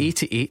 Since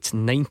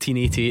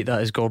 1988,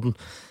 that is, Gordon,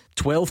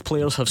 12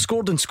 players have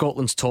scored in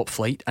Scotland's top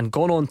flight and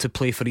gone on to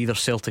play for either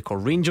Celtic or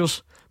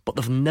Rangers, but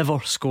they've never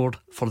scored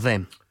for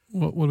them.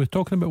 What, were we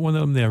talking about one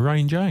of them there,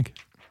 Ryan Jack?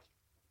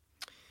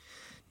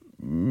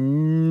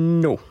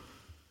 No.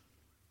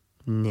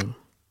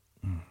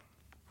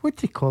 What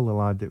do you call the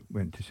lad that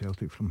went to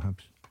Celtic from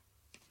Hibs?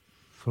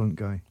 Front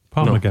guy.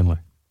 Pat McGinley.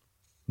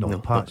 No,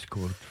 Pat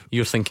scored.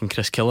 You're thinking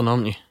Chris Killen,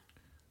 aren't you?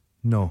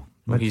 No.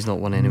 He's not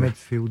one anyway.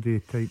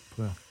 Midfieldy type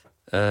player.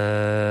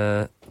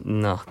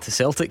 No, to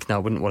Celtic? No, I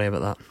wouldn't worry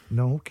about that.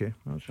 No, okay,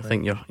 that's I right.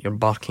 think you're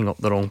barking up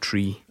the wrong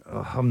tree.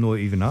 I'm not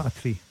even at a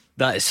tree.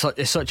 That is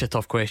it's such a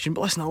tough question.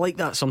 But listen, I like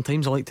that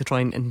sometimes. I like to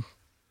try and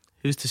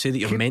who's to say that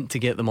you're meant to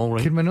get them all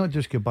right? Can we not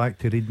just go back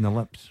to reading the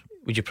lips?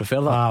 Would you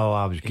prefer that? Oh,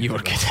 I was good. You were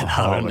good at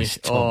that, weren't you?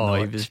 Oh,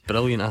 he was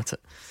brilliant at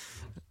it.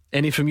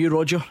 Any from you,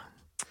 Roger?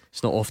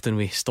 It's not often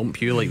we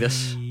stump you like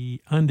this.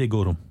 Andy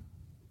Gorham.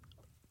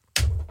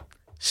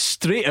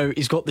 Straight out,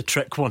 he's got the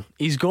trick one.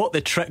 He's got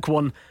the trick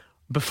one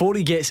before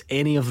he gets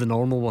any of the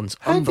normal ones.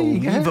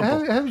 Unbelievable.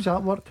 How's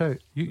that worked out?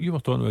 You were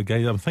talking about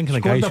guys. I'm thinking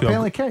of Scored guys a who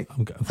penalty kick?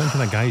 I'm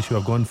thinking of guys who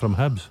have gone from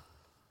Hibs.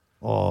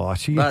 Oh, I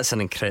see. That's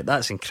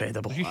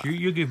incredible.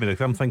 You gave me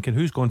the. I'm thinking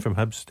who's gone from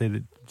Hibs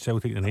to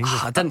Celtic and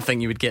Rangers. I didn't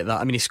think you would get that.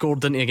 I mean, he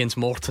scored, didn't he, against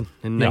Morton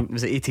in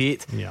was it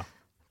 88? Yeah.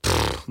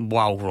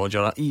 Wow,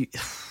 Roger,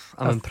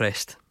 I'm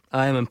impressed.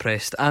 I am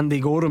impressed. Andy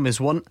Gorham is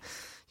one.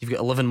 You've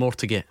got 11 more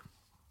to get.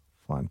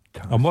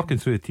 Fantastic. I'm working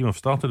through the team. I've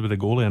started with a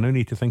goalie. I now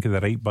need to think of the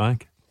right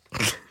back.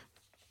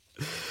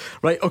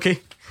 Right, okay.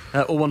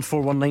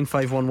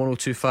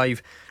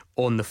 01419511025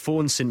 on the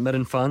phone. St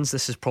Mirren fans,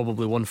 this is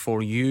probably one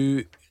for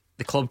you.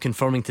 The club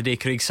confirming today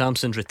Craig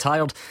Sampson's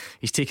retired.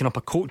 He's taken up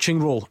a coaching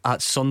role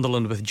at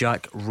Sunderland with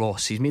Jack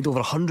Ross. He's made over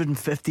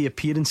 150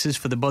 appearances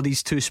for the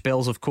Buddies, 2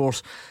 spells of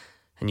course,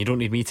 and you don't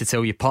need me to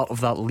tell you, part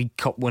of that League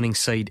Cup winning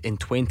side in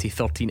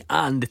 2013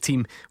 and the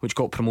team which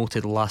got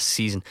promoted last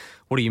season.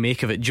 What do you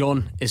make of it?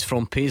 John is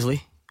from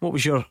Paisley. What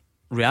was your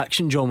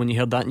reaction, John, when you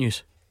heard that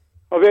news?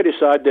 Oh, very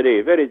sad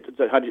today. Very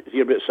had to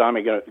hear about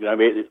Sammy going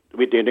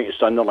away down to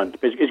Sunderland.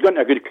 He's got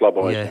a good club,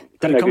 obviously. Yeah.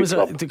 Did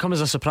it come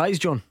as a surprise,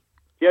 John?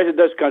 Yes, it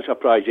does come as a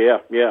surprise, yeah.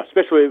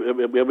 Especially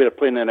we're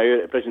playing now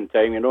at the present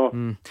time, you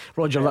know.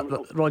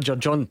 Roger,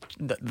 John,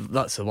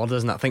 that's the word,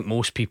 isn't it? I think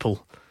most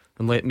people,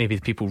 and maybe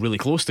the people really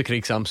close to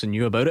Craig Sampson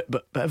knew about it,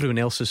 but everyone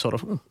else is sort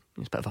of,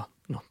 it's a bit of a,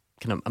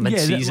 kind of a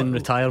mid-season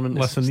retirement.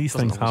 Listen, these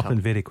things happen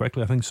very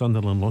quickly. I think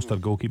Sunderland lost their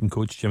goalkeeping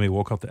coach Jimmy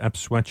Walker to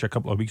Ipswich a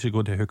couple of weeks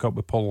ago to hook up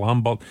with Paul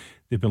Lambert.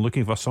 They've been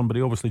looking for somebody.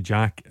 Obviously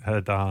Jack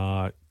had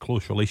a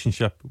close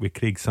relationship with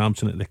Craig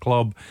Sampson at the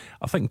club.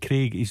 I think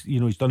Craig, he's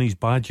done his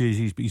badges.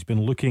 He's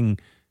been looking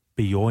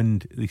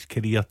beyond his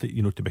career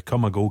to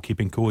become a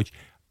goalkeeping coach.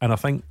 And I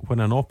think when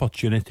an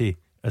opportunity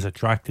as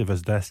attractive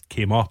as this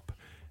came up,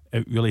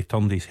 it really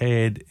turned his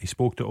head. He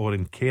spoke to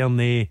Oren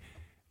Kearney,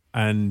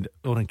 and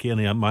Oren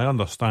Kearney, my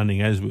understanding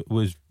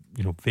was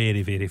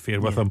very, very fair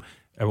with him.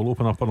 It will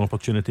open up an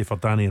opportunity for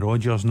Danny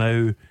Rogers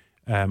now.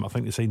 I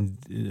think they signed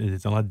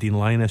the lad Dean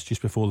Linus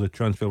just before the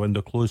transfer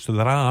window closed, so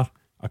there are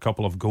a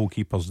couple of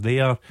goalkeepers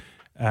there,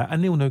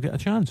 and they'll now get a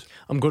chance.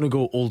 I'm going to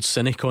go old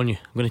cynic on you.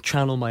 I'm going to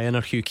channel my inner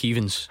Hugh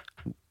Keevins.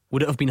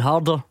 Would it have been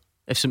harder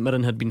if St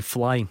Mirren had been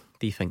flying,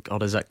 do you think,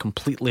 or is that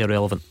completely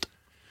irrelevant?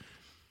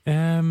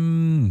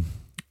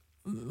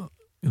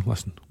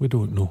 Listen, we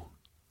don't know.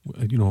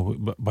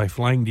 By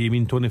flying, do you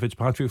mean Tony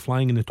Fitzpatrick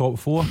flying in the top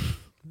 4?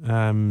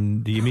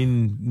 Do you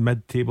mean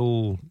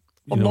mid-table?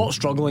 Not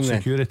struggling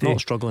security? Then. Not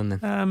struggling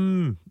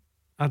then.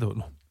 I don't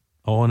know.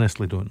 I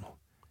honestly don't know.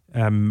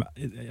 I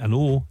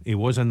know he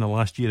was in the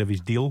last year of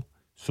his deal,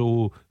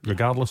 so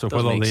regardless of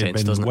whether they had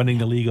been winning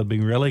the league or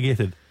being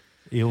relegated,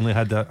 he only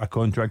had a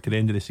contract at the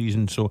end of the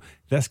season. So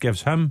this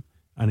gives him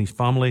and his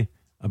family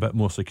a bit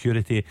more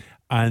security,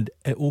 and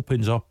it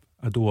opens up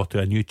a door to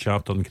a new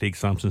chapter in Craig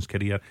Sampson's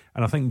career.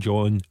 And I think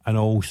John and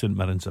all St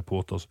Mirren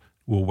supporters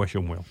will wish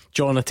him well.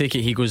 John, I take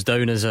it he goes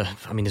down as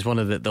he's one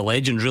of the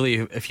legends really,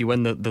 if you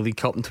win the League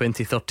Cup in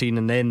 2013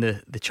 and then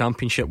the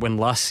Championship win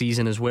last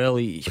season as well.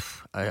 He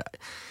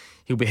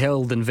he'll be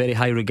held in very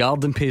high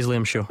regard in Paisley,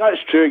 I'm sure.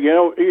 That's true. You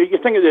know, you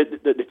think of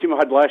the team I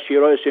had last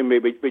year, all the same way,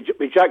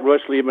 with Jack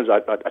Ross leaving,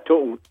 a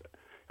total,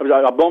 it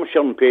was a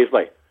bombshell in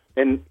Paisley.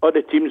 And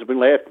other teams have been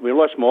left. We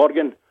lost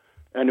Morgan,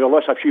 and we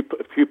lost a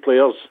few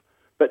players.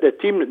 But the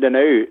team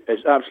now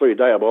is absolutely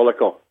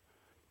diabolical.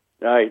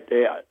 Right,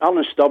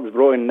 Alan Stubbs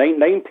brought in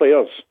nine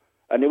players,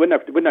 and they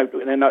wouldn't have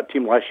in that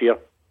team last year.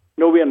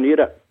 Nowhere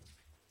near it.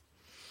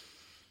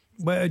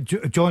 Well,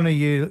 John, are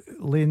you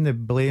laying the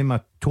blame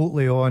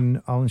totally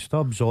on Alan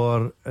Stubbs,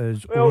 or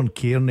is Owen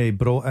Kearney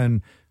brought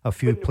in a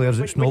few players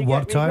that's not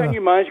worked either? When a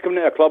new manager coming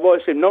into a club,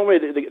 obviously, normally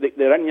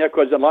they're in here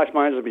because the last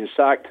manager's been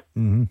sacked.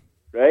 Mm-hmm.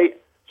 Right?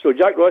 So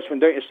Jack Ross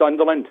went down to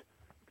Sunderland.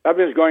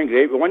 Everything's going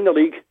great. We won the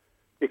league.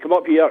 He come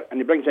up here and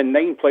he brings in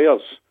 9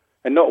 players,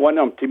 and not one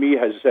of them, to me,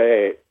 has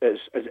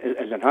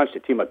enhanced the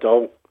team at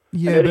all.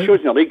 Yeah, and it shows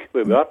in the league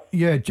where we are.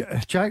 Yeah,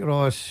 Jack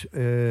Ross,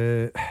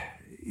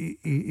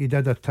 he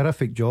did a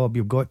terrific job,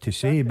 you've got to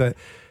say, but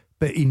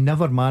he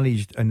never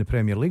managed in the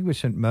Premier League with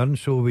St Mirren,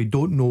 so we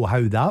don't know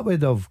how that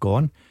would have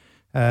gone.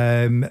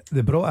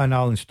 They brought in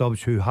Alan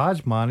Stubbs, who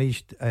has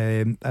managed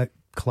at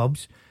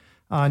clubs,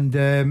 and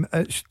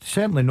it's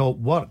certainly not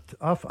worked.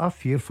 I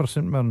fear for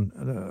St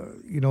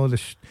Mirren. You know,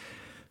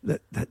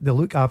 they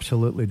look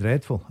absolutely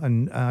dreadful,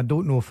 and I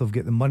don't know if they've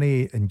got the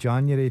money in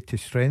January to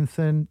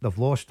strengthen. They've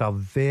lost a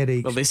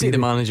very well, they say the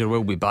manager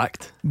will be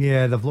backed.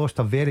 Yeah, they've lost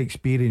a very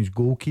experienced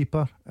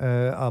goalkeeper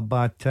at a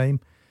bad time.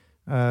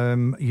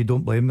 You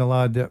don't blame the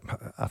lad.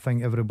 I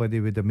think everybody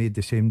would have made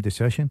the same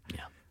decision.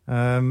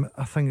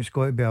 I think it's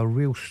got to be a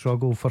real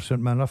struggle for St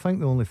Mirren. I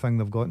think the only thing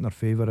they've got in their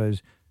favour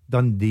is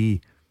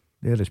Dundee.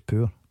 They're as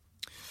poor.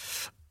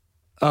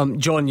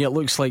 John, yeah, it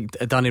looks like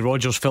Danny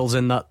Rogers fills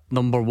in that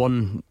number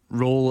 1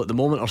 role at the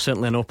moment, or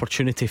certainly an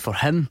opportunity for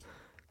him.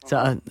 Is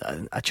that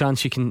a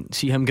chance you can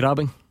see him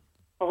grabbing?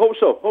 I hope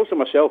so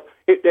myself.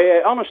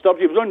 Alan Stubbs,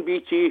 he was on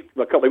BT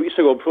a couple of weeks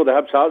ago before the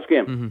Hibs Hearts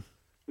game, and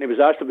he was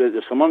asked about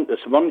the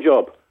Simon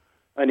job,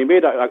 and he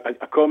made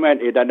a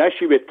comment. He had an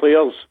issue with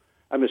players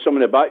and with some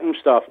of the backing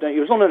staff. Now, he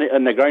was only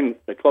in the ground,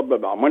 the club,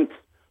 about a month.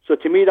 So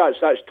to me, that's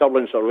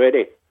turbulence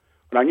already.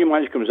 When a new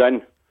manager comes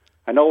in,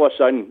 and all of a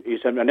sudden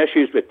he's having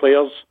issues with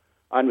players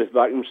and with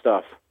backing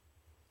staff.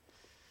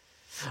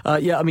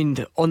 Yeah, I mean,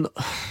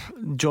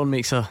 John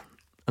makes a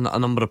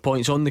number of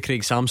points on the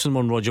Craig Samson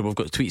one, Roger. We've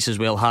got tweets as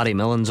well. Harry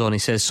Millens on. He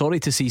says, sorry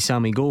to see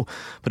Sammy go,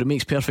 but it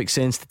makes perfect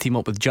sense to team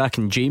up with Jack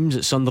and James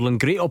at Sunderland.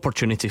 Great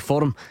opportunity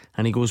for him.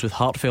 And he goes with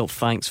heartfelt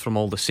thanks from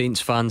all the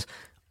Saints fans.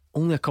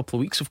 Only a couple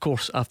of weeks, of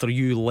course, after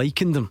you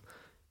likened him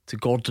to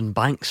Gordon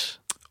Banks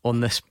on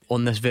this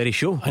very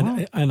show.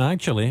 And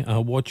actually, I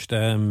watched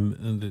a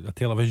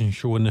television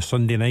show on the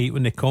Sunday night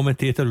when the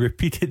commentator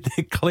repeated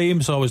the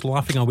claim, so I was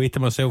laughing away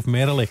to myself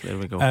merrily. There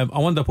we go. A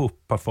wonderful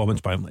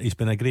performance by him. He's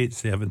been a great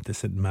servant to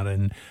St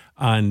Mirren,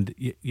 and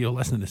you're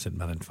listening to St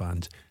Mirren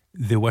fans.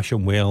 They wish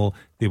him well.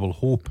 They will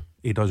hope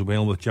he does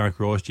well with Jack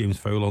Ross, James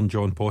Fowler and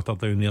John Potter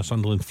down there.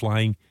 Sunderland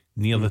flying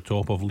near the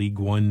top of League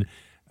One.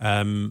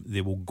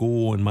 They will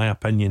go, in my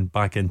opinion,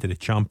 back into the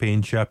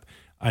Championship,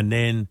 and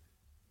then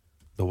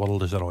the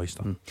world is their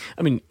oyster.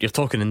 I mean, you're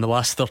talking in the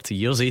last 30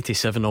 years,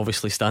 87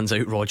 obviously stands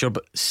out, Roger,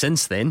 but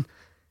since then,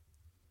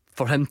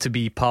 for him to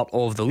be part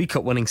of the League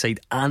Cup winning side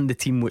and the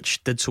team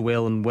which did so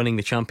well in winning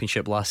the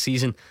Championship last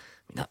season,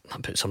 I mean,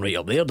 that puts him right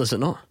up there, does it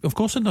not? Of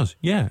course it does,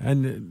 yeah.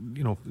 And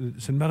you know,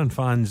 St Mirren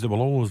fans, they will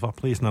always have a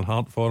place in their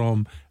heart for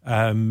him.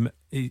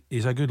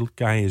 He's a good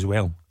guy as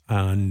well,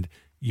 and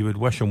you would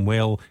wish him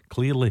well.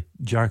 Clearly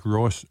Jack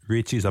Ross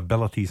rates his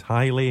abilities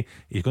highly.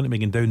 He's going to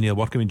be down there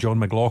working with John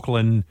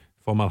McLaughlin,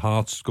 former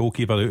Hearts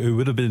goalkeeper, who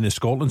would have been in the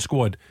Scotland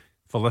squad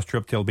for this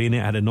trip to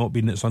Albania had it not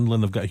been at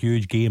Sunderland. They've got a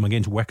huge game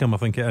against Wickham, I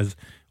think it is,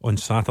 on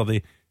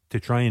Saturday, to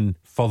try and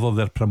further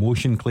their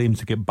promotion claims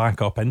to get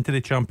back up into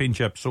the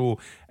Championship. So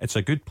it's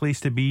a good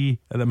place to be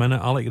at the minute.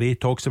 Alec Ray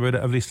talks about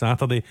it every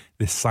Saturday,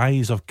 the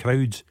size of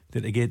crowds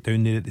that they get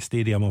down there at the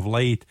Stadium of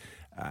Light.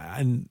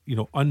 And you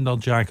know, under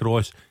Jack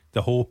Ross,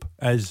 the hope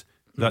is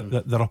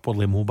that they're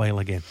upwardly mobile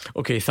again.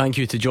 Okay, thank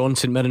you to John,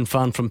 St Mirren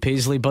fan from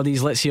Paisley.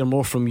 Buddies, let's hear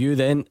more from you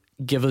then.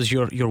 Give us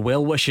your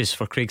well wishes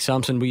for Craig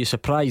Samson. Were you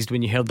surprised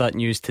when you heard that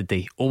news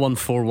today?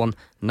 0141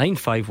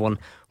 951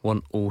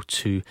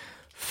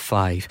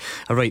 1025.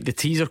 Alright, the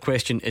teaser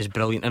question is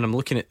brilliant, and I'm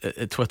looking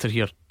at Twitter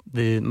here.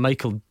 The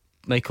Michael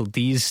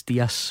Diaz,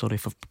 sorry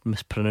if I've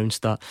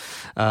mispronounced that,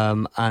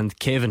 and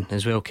Kevin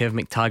as well,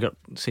 Kevin McTaggart,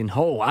 saying,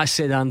 I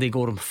said Andy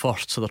Gorham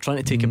first, so they're trying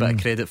to take a bit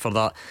of credit for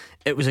that.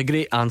 It was a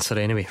great answer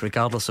anyway,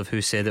 regardless of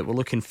who said it. We're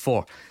looking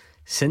for,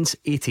 since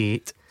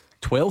 88,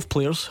 12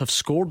 players have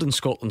scored in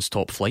Scotland's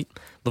top flight.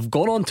 They've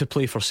gone on to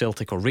play for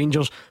Celtic or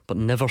Rangers, but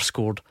never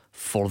scored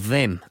for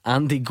them.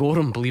 Andy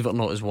Gorham, believe it or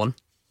not, is one.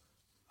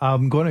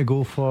 I'm going to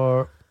go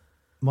for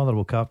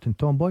Motherwell captain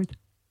Tom Boyd.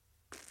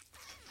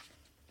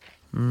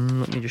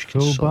 Let me just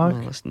consult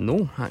my list.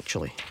 No,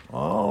 actually.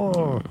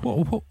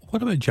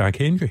 What about Jack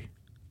Hendry?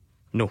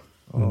 No.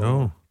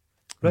 No.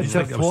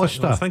 Richard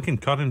Foster. I was thinking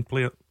current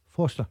player.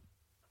 Foster.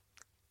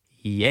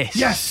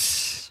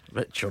 Yes.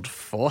 Richard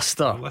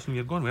Foster. Well, listen,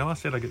 you're going well. I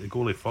said I get the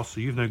goalie first, so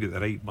you've now got the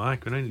right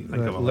back. We now need to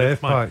think The of a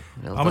left back.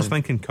 Well I was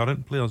done. thinking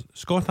current players.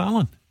 Scott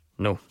Allen.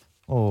 No.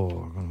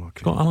 Oh,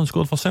 Scott Allen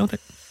scored for Celtic.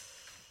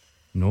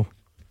 No.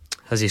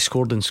 Has he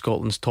scored in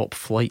Scotland's top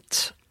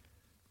flight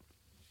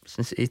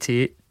since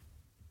 88?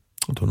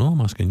 I don't know.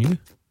 I'm asking you.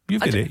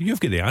 You've got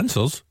the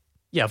answers.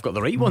 Yeah, I've got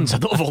the right ones. I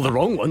don't have all the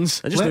wrong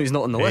ones. I just know he's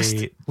not on the list.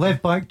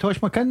 Left back,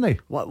 Tosh McKinley.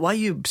 Why are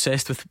you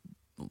obsessed with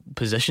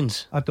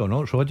positions? I don't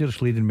know. It's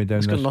Rogers leading me down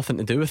It's got this. nothing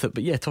to do with it.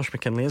 But yeah, Tosh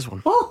McKinley is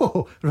one.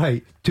 Oh,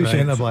 right. Two Right.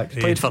 centre backs.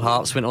 Played for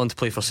Hearts, went on to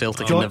play for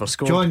Celtic and never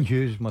scored. John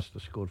Hughes must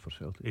have scored for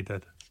Celtic. He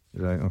did.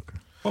 Right, okay.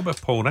 What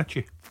about Paul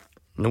Ritchie?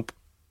 Nope.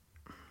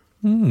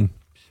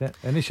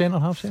 Any centre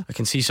halves there? I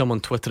can see some on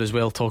Twitter as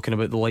well talking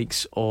about the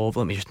likes of.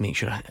 Let me just make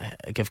sure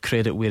I give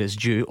credit where it's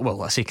due.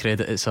 Well, I say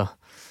credit. It's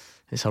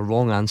a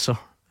wrong answer.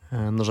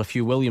 There's a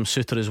few. William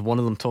Suter is one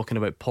of them, talking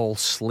about Paul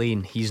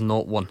Slane. He's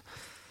not one.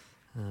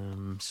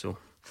 So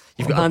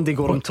you've got Andy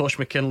Gorham, Tosh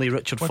McKinley,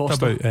 Richard What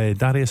Foster. about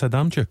Darius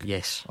Adamchuk?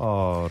 Yes.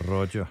 Oh,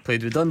 Roger.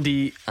 Played with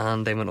Dundee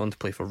and then went on to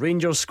play for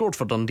Rangers. Scored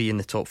for Dundee in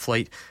the top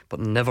flight, but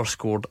never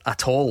scored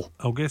at all.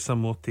 I'll get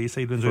some more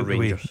Tayside ones For out the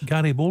way. Rangers.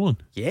 Gary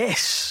Boland.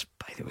 Yes,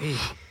 by the way.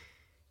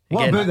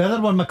 What Again. about the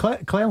other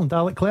one, Cleland,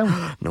 Alec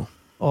Cleland? No.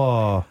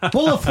 Oh,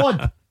 Full of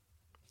Flood.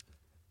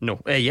 No.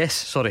 Yes,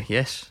 sorry,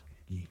 yes.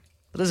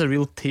 There is a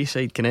real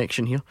Tayside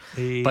connection here.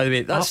 By the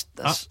way, that's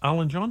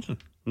Alan Johnson.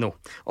 No.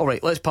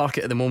 Alright, let's park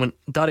it at the moment.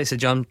 Darius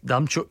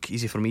Adamchuk,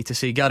 easy for me to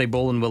say. Gary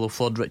Boland, Willow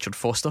Flood, Richard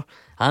Foster,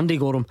 Andy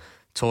Gorham,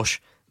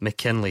 Tosh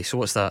McKinley. So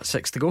what's that,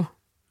 6 to go?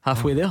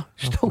 Halfway there?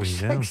 Still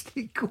 6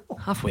 to go.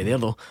 Halfway there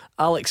though.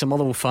 Alex, a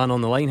Motherwell fan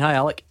on the line. Hi,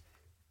 Alec.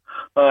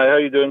 Hi, how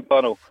you doing,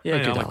 panel? Yeah,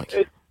 Hi, good, Alec.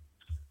 Alec.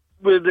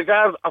 With the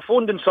guys, I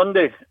phoned on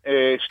Sunday,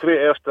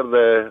 straight after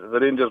the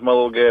Rangers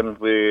Motherwell game,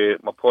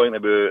 with my point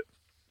about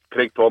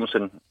Craig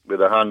Thompson with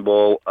the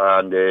handball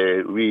and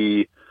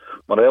wee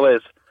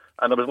Moreles.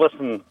 And I was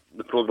listening to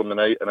the programme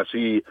tonight, and I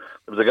see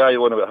there was a guy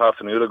on about half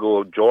an hour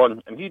ago,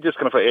 John, and he just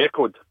kind of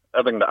echoed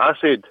everything that I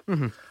said.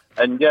 Mm-hmm.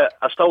 And yet,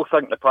 I still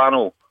think the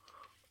panel,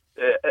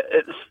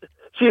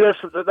 see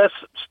this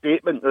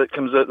statement that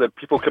comes out, that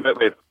people come out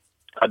with,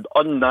 an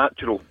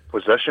unnatural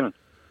position.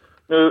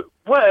 Now,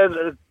 what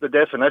is the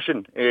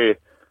definition of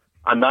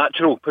a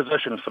natural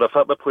position for a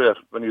football player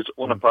when he's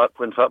on a park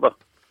playing football?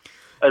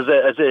 As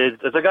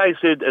a guy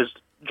said, as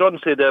John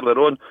said earlier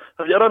on,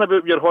 have you run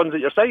about with your horns at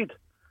your side?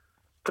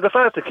 Because if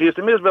that's the case,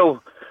 they may as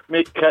well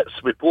make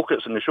kits with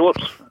pockets in the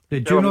shorts.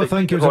 Did you not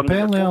think it was a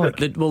penalty, Alec?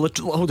 Well,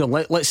 hold on,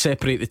 let's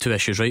separate the two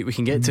issues, right? We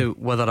can get to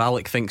whether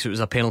Alec thinks it was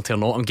a penalty or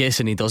not. I'm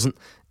guessing he doesn't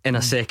in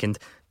a second.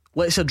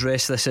 Let's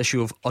address this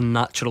issue of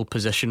unnatural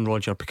position,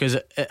 Roger, because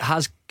it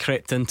has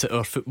crept into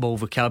our football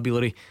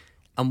vocabulary,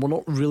 and we're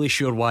not really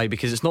sure why,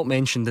 because it's not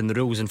mentioned in the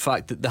rules. In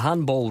fact, the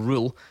handball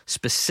rule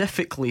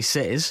specifically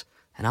says,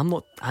 and I'm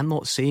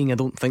not saying I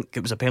don't think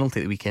it was a penalty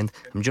at the weekend,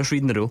 I'm just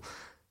reading the rule.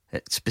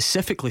 It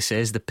specifically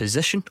says the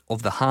position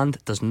of the hand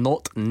does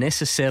not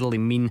necessarily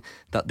mean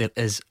that there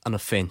is an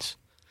offence.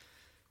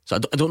 So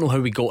I don't know how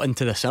we got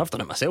into this. I've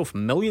done it myself a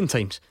million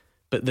times,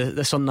 but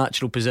this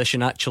unnatural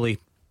position actually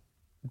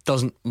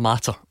doesn't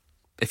matter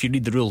if you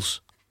read the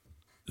rules.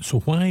 So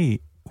why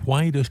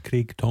does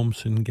Craig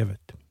Thompson give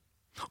it?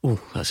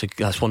 Oh,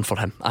 that's one for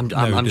him. I'm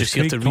Now, just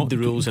here to read the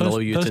rules and allow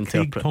you to Does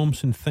interpret. Craig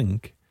Thompson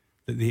think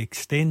that the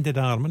extended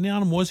arm, and the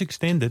arm was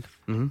extended,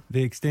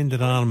 the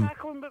extended arm?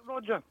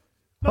 Roger.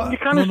 No, you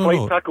can't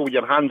slide tackle with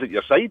your hands at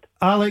your side.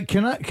 Alec,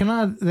 can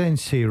I then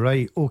say,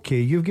 right, okay,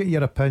 you've got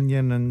your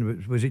opinion,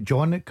 and was it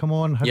John that come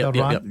on, had Yep, a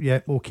yep, rant? Yeah,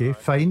 okay,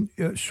 fine,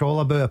 it's all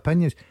about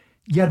opinions.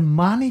 Your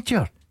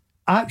manager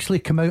actually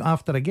came out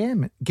after a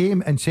game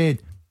and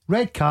said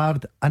red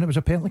card, and it was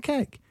a penalty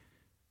kick.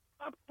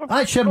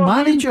 That's your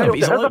manager.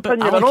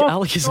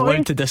 Alec is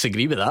allowed to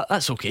disagree with that.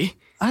 That's okay.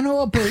 I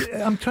know, but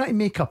I'm trying to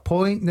make a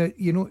point that,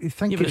 you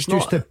think but it's it's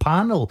just not- the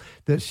panel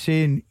that's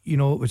saying, it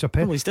was a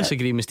penalty. Well, he's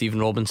disagreeing with Stephen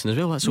Robinson as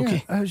well. That's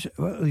okay.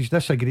 He's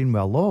disagreeing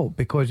with a law,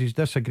 because he's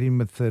disagreeing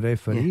with the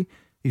referee,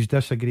 he's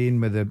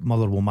disagreeing with the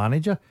Motherwell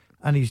manager,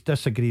 and he's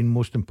disagreeing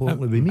most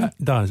importantly with me.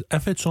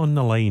 If it's on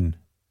the line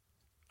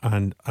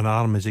and an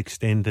arm is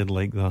extended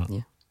like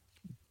that,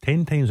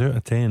 10 times out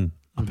of 10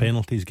 a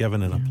penalty is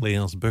given and a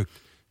player's booked.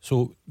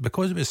 So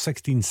because it was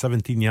 16,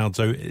 17 yards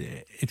out,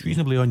 it's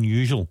reasonably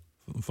unusual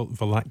for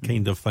that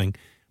kind of thing.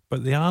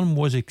 But the arm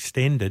was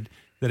extended.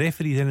 The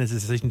referee then has a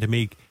decision to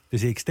make.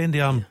 Does he extend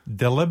the arm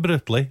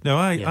deliberately? Now,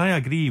 I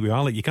agree with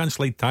Alec. You can't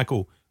slide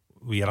tackle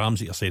with your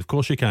arms at your side. Of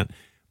course you can't.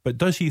 But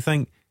does he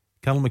think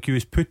Callum McHugh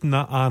is putting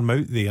that arm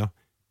out there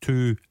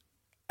to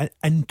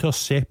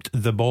intercept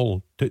the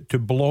ball, to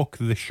block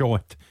the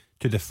shot,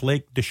 to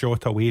deflect the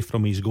shot away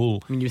from his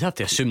goal? I mean, you'd have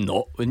to assume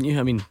not, wouldn't you?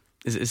 I mean,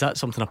 is that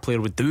something a player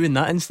would do in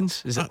that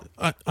instance? Is it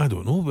I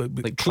don't know,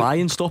 but like try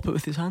and stop it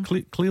with his hand?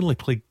 Clearly,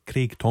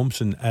 Craig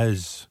Thompson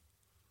is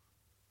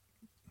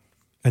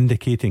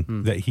indicating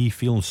that he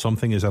feels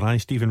something is awry.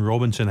 Stephen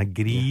Robinson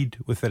agreed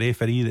with the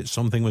referee that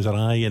something was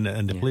awry, and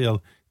the player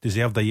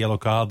deserved a yellow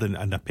card,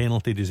 and a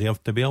penalty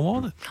deserved to be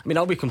awarded. I mean,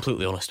 I'll be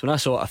completely honest. When I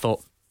saw it, I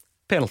thought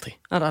penalty.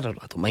 I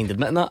don't mind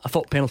admitting that. I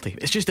thought penalty.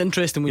 It's just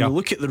interesting when you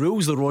look at the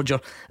rules though, Roger.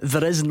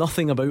 There is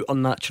nothing about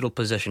unnatural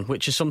position,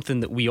 which is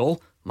something that we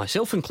all,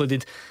 myself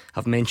included,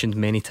 have mentioned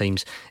many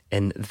times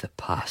in the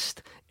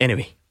past.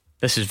 Anyway,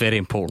 this is very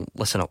important.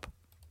 Listen up.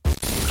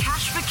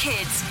 Cash for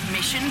Kids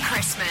Mission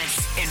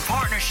Christmas in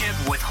partnership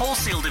with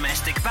Wholesale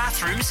Domestic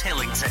Bathrooms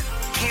Hillington,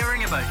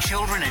 caring about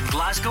children in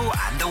Glasgow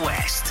and the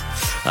West.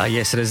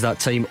 Yes, it is that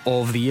time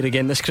of the year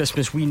again. This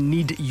Christmas we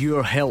need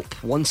your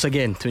help once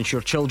again to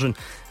ensure children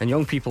and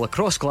young people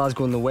across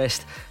Glasgow and the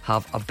West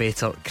have a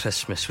better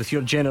Christmas. With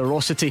your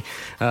generosity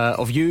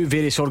of you,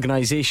 various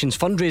organisations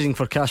fundraising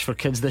for Cash for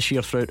Kids this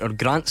year throughout our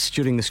grants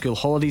during the school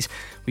holidays,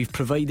 we've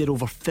provided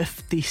over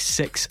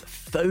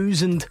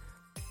 56,000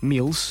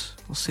 meals.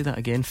 I'll say that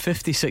again,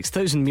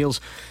 56,000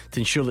 meals to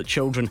ensure that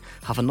children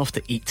have enough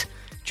to eat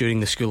during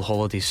the school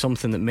holidays,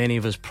 something that many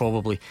of us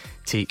probably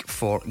take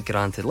for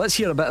granted. Let's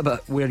hear a bit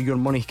about where your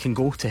money can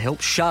go to help.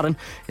 Sharon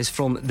is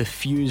from the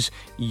Fuse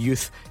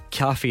Youth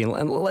Cafe,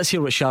 and let's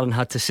hear what Sharon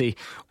had to say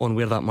on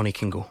where that money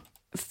can go.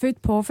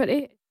 Food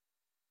poverty,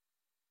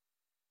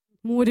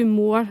 more and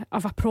more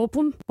of a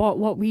problem, but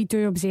what we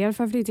do observe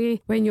every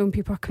day when young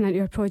people are coming into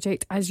our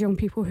project is young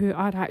people who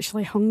are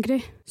actually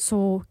hungry.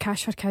 So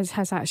Cash for Kids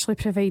has actually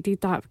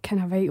provided that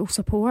kind of vital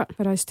support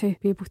for us to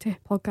be able to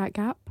plug that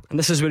gap. And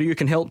this is where you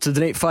can help. To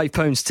donate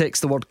 £5,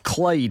 text the word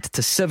Clyde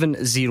to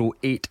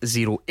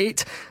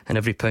 70808, and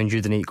every pound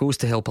you donate goes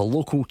to help a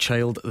local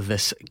child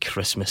this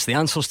Christmas. The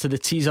answers to the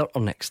teaser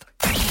are next.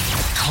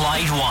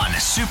 Clyde One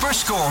Super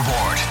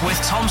Scoreboard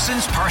with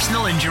Thompson's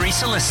Personal Injury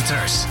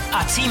Solicitors,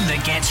 a team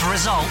that gets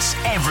results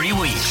every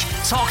week.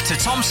 Talk to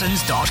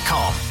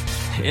Thompsons.com.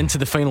 Into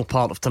the final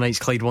part of tonight's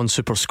Clyde One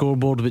Super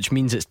Scoreboard, which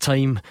means it's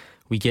time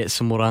we get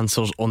some more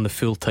answers on the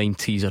full-time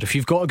teaser. If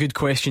you've got a good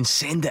question,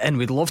 send it in.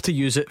 We'd love to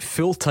use it.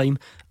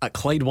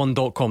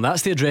 fulltime@Clyde1.com.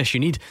 That's the address you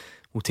need.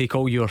 We'll take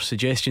all your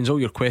suggestions, all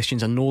your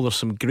questions. I know there's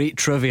some great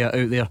trivia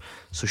out there,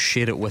 so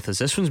share it with us.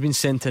 This one's been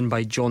sent in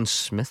by John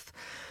Smith,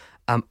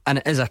 and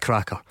it is a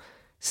cracker.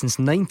 Since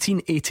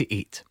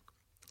 1988,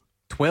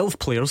 12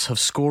 players have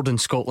scored in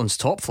Scotland's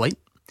top flight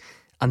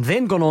and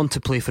then gone on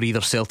to play for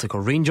either Celtic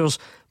or Rangers,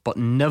 but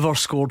never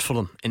scored for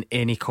them in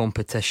any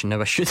competition.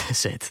 Now, I should have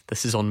said,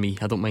 this is on me,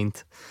 I don't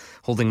mind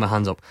holding my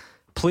hands up.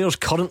 Players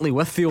currently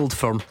with the old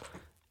firm,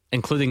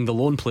 including the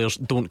loan players,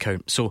 don't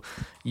count. So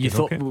we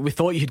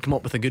thought you'd come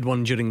up with a good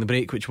one during the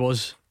break, which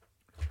was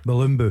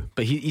Malumbu.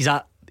 But he's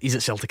at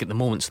Celtic at the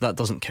moment, so that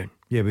doesn't count.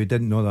 Yeah, we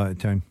didn't know that at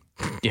the time.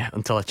 Yeah,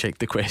 until I checked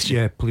the question.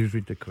 Yeah, please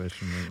read the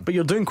question. Right. But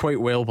you're doing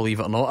quite well, believe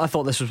it or not. I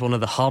thought this was one of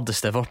the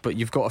hardest ever, but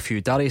you've got a few.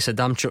 Darius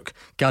Adamchuk,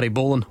 Gary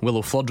Bolan,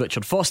 Willow Flood,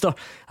 Richard Foster,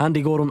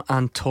 Andy Gorham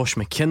and Tosh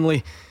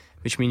McKinley,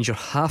 which means you're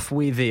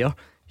halfway there.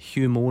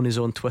 Hugh Moan is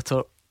on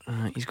Twitter.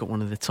 He's got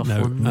one of the tough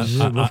ones.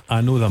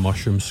 I know the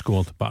Mushrooms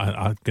scored, but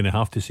I'm going to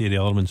have to say the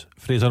other ones.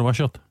 Fraser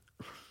Wishart.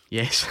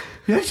 Yes.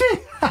 Yes,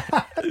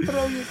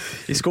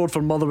 he scored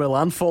for Motherwell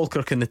and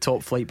Falkirk in the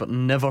top flight, but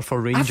never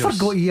for Rangers. I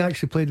forgot he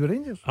actually played with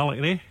Rangers.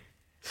 Alec Ray.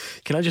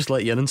 Can I just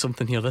let you in on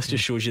something here? This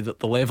just shows you that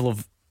the level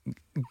of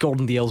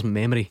Gordon Dalziel's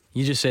memory.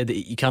 You just said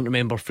that you can't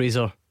remember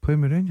Fraser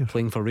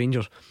playing for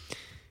Rangers.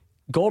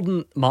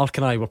 Gordon, Mark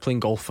and I were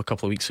playing golf a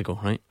couple of weeks ago,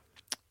 right?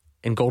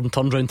 And Gordon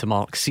turned round to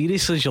Mark,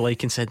 seriously as you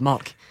like, and said,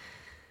 Mark,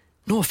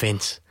 no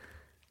offence,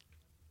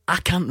 I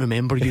can't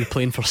remember you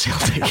playing for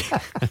Celtic.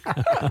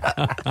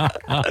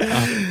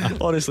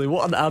 Honestly,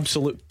 what an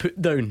absolute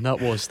put down that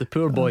was. The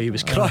poor boy, he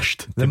was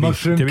crushed. The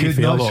Mushroom could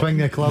not swing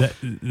the club.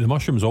 The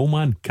Mushroom's old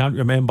man can't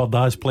remember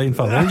Daz playing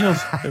for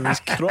Rangers. It was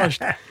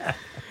crushed.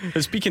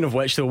 Speaking of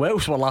which, though,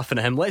 whilst we're laughing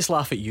at him, let's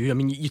laugh at you. I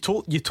mean, you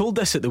told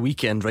this at the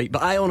weekend, right?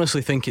 But I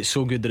honestly think it's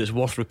so good that it's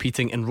worth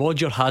repeating, and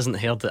Roger hasn't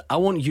heard it. I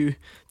want you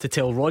to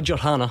tell Roger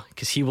Hannah,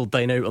 because he will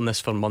dine out on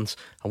this for months,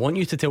 I want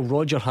you to tell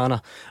Roger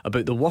Hannah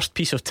about the worst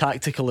piece of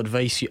tactical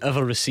advice you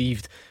ever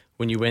received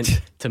when you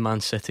went to Man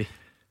City.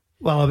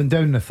 Well, I've been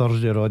down the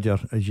Thursday, Roger,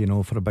 as you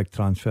know, for a big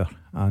transfer,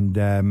 and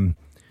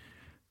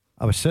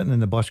I was sitting in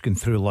the bus going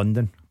through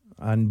London,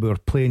 and we were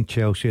playing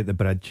Chelsea at the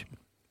Bridge,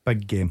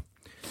 big game,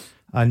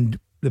 and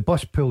the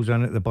bus pulls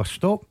in at the bus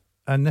stop,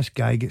 and this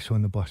guy gets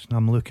on the bus, and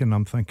I'm looking and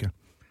I'm thinking,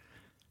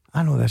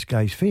 I know this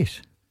guy's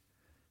face.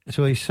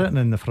 So he's sitting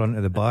in the front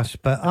of the bus,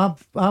 but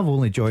I've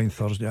only joined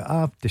Thursday.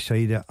 I've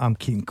decided I'm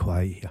keeping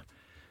quiet here.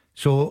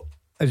 So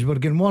as we're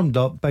getting warmed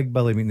up, Big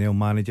Billy McNeil,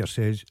 manager,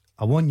 says,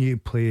 I want you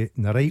to play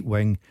in the right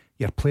wing.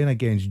 You're playing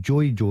against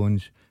Joey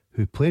Jones,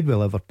 who played with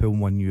Liverpool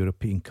and won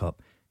European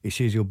Cup. He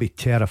says you'll be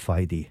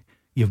terrified of you.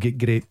 You've got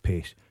great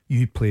pace.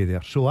 You play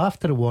there. So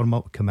after the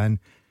warm-up come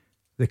in,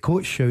 the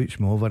coach shouts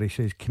me over. He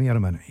says, come here a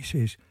minute. He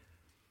says,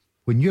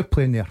 when you're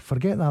playing there,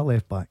 forget that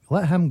left back,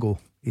 let him go.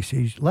 He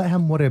says, let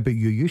him worry about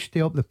you. You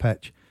stay up the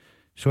pitch.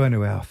 So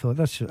anyway, I thought,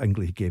 this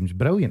English game's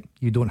brilliant.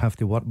 You don't have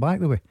to work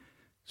back the way.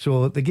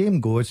 So the game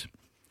goes,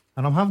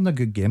 and I'm having a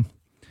good game,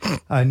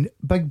 and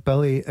Big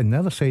Billy on the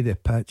other side of the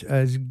pitch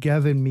is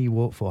giving me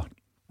what for.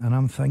 And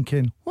I'm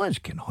thinking, what's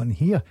going on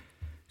here?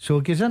 So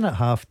it goes in at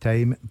half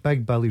time.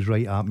 Big Billy's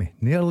right at me,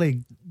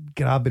 nearly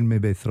grabbing me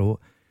by the throat.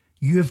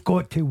 You've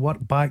got to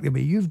work back the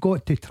way. You've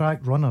got to track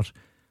runners.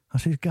 I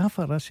says,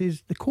 Gaffer, I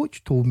says, the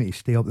coach told me to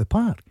stay up the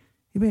park.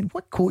 He went,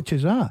 what coach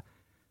is that?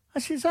 I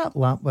says,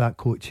 that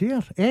coach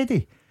here,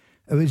 Eddie.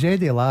 It was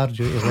Eddie Laird,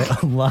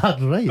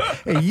 Laird, right?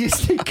 He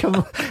used to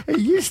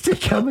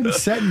come and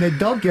sit in the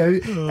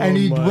dugout, and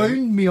he'd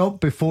wound me up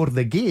before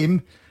the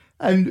game.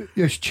 And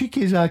as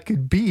cheeky as I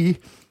could be,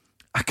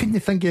 I couldn't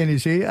think of any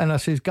say. And I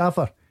says,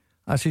 Gaffer,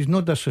 I says,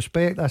 no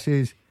disrespect. I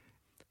says,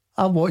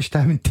 I watched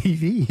him on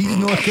TV. He's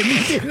not a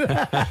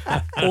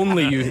comedian.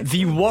 Only you.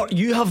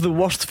 You have the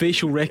worst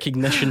facial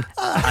recognition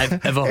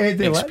I've ever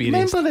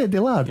experienced. Remember Eddie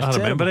Laird? I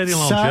remember Eddie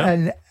Laird. Sat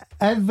in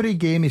every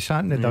game he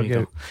sat in the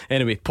dugout.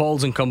 Anyway,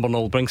 Paul's in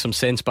Cumbernauld. Bring some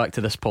sense back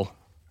to this, Paul.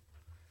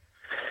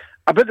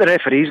 About the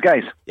referees,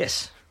 guys.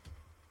 Yes.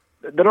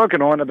 They're all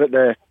going on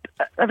about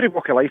every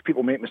walk of life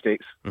people make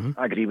mistakes.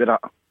 I agree with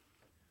that.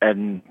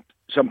 And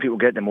some people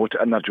get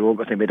demoted in their job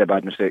if they made a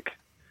bad mistake.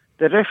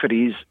 The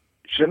referees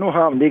should know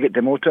how when they get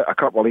demoted a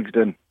couple of leagues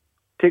down,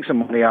 take some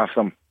money off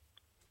them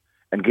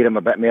and give them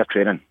a bit more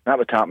training. That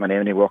would happen in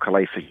any walk of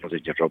life if you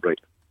did your job right.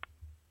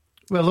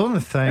 Well, the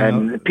only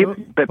thing...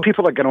 But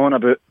people are going on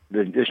about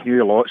this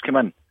new law that's come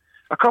in.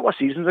 A couple of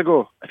seasons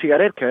ago, if you got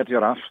a red card,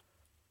 you're off.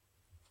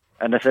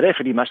 And if the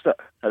referee missed it,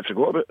 I'd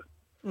forgot about it.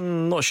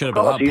 Not sure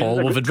about that,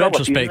 Paul. We've had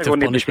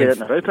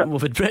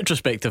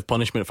retrospective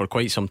punishment for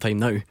quite some time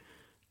now.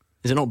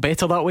 Is it not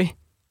better that way?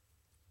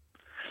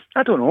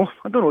 I don't know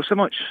so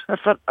much. If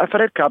a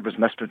red card was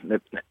missed in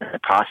the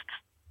past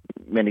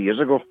many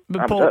years ago,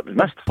 but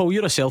Paul,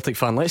 you're a Celtic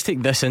fan. Let's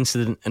take this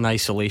incident in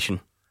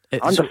isolation. I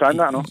understand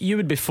that, no? You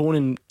would be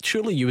phoning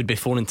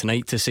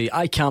tonight to say,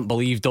 I can't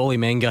believe Dolly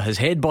Menga has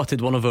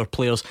headbutted one of our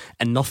players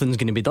and nothing's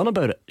going to be done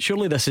about it.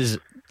 Surely this is,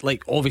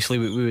 like, obviously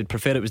we would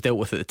prefer it was dealt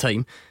with at the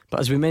time,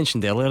 but as we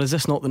mentioned earlier, is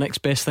this not the next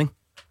best thing?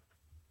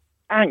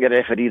 I think the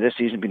referee this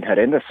season has been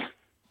horrendous.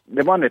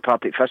 The one with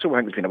Partick Thistle, I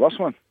think, has been the worst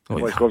one.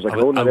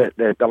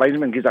 The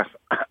linesman gives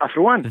a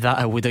throw in. That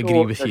I would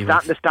agree with you.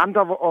 The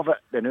standard of it,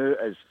 the new,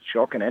 is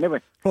shocking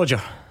anyway.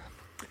 Roger.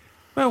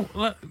 Well,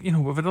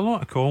 we've had a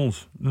lot of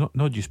calls,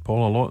 not just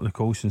Paul, a lot of the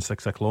calls since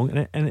 6 o'clock,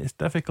 and it's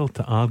difficult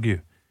to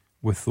argue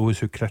with those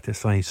who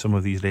criticise some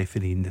of these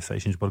refereeing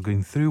decisions. We're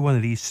going through one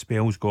of these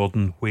spells,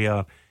 Gordon, where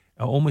it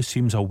almost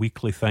seems a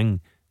weekly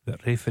thing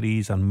that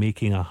referees are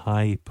making a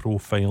high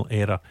profile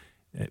error.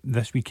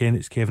 This weekend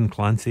it's Kevin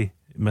Clancy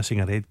missing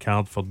a red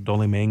card for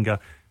Dolly Menga.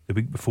 The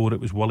week before it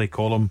was Willie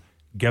Collum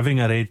giving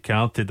a red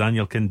card to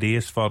Daniel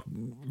Candeias for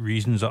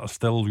reasons that are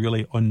still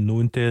really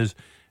unknown to us.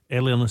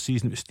 Earlier in the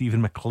season it was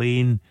Stephen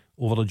McLean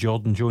over a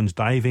Jordan Jones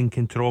diving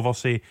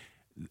controversy.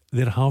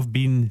 There have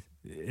been,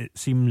 it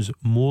seems,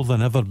 more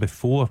than ever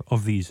before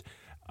of these.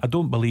 I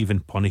don't believe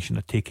in punishing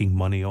or taking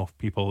money off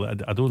people.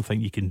 I don't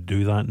think you can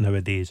do that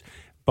nowadays.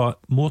 But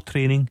more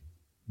training,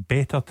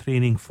 better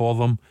training for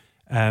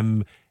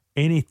them,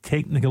 any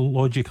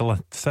technological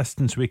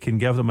assistance we can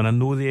give them, and I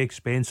know the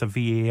expense of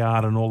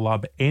VAR and all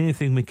that, but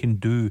anything we can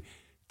do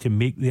to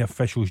make the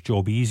officials'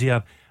 job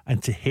easier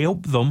and to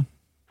help them.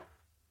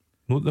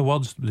 Note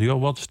your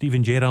words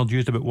Stephen Gerrard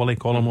used about Willie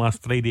Collum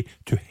last Friday,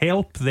 to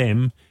help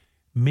them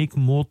make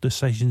more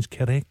decisions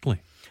correctly.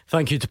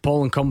 Thank you to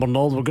Paul and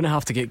Cumbernauld. We're going to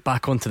have to get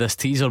back onto this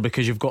teaser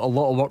because you've got a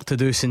lot of work to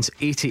do. Since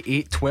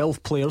 88,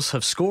 12 players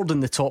have scored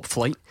in the top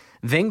flight,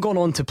 then gone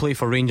on to play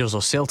for Rangers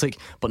or Celtic,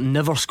 but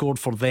never scored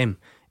for them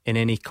in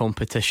any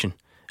competition.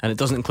 And it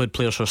doesn't include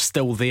players who are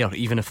still there,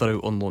 even if they're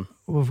out on loan.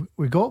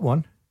 We got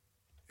one.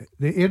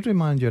 The Airdrie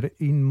manager,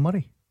 Ian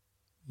Murray.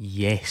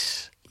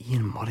 Yes,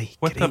 Ian Murray.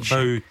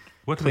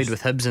 What played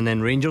with Hibs and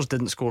then Rangers.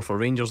 Didn't score for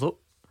Rangers though.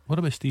 What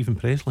about Stephen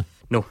Presley?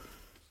 No.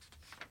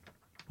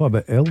 What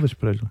about Elvis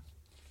Presley?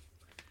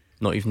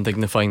 Not even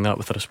dignifying that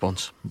with a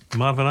response.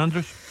 Marvin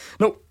Andrews?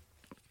 No.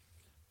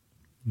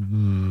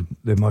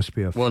 There must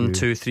be a few. 1,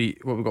 2, 3.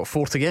 What, we've got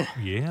 4 to get?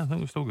 Yeah, I think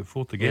we've still got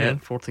 4 to get. Yeah,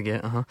 4 to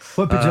get.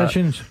 What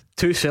positions?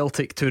 2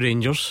 Celtic, 2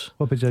 Rangers.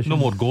 What positions? No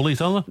more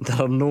goalies, are there?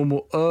 There are no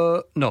more.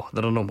 No,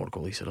 there are no more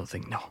goalies. I don't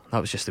think. No,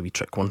 that was just a wee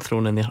trick one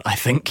thrown in there, I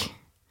think.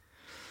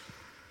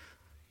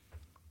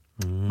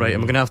 Right,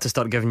 I'm going to have to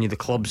start giving you the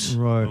clubs.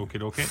 Right.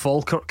 Okay.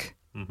 Falkirk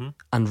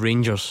and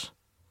Rangers.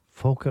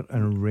 Falkirk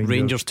and Rangers.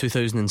 Rangers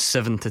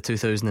 2007 to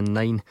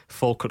 2009.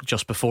 Falkirk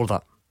just before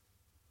that.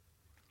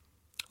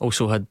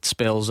 Also had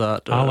spells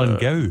at Alan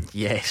Gow.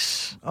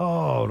 Yes.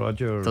 Oh,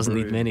 Roger. Doesn't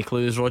need many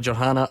clues. Roger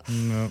Hannah.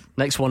 No.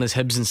 Next one is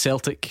Hibs and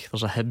Celtic.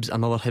 There's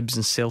another Hibs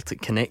and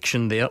Celtic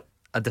connection there.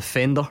 A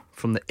defender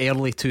from the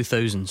early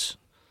 2000s.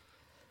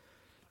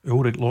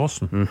 Ulrich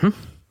Lawson.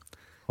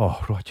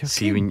 Oh, Roger.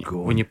 See,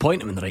 when you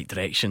point him in the right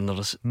direction,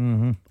 there's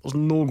no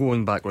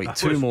going back. Right,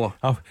 2 more.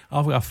 I've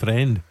got a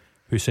friend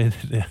who said,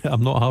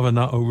 I'm not having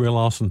that Ulrich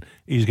Lawson.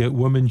 He's got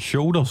women's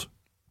shoulders.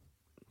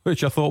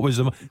 Which I thought was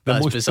the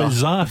most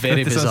bizarre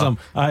criticism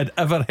I had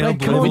ever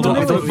heard. We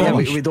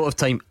don't have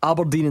time.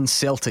 Aberdeen and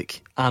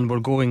Celtic, and we're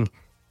going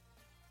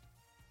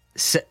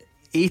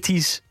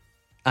 80s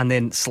and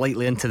then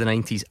slightly into the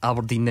 90s.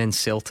 Aberdeen then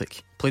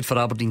Celtic. Played for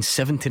Aberdeen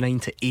 79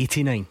 to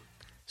 89.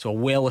 So a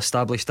well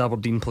established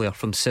Aberdeen player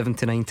from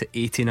 79 to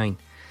 89.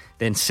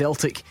 Then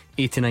Celtic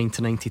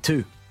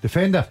 89-92.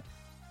 Defender.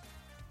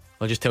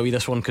 I'll just tell you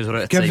this one because we're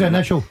out of Give time. the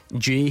initial.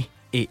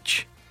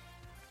 JH.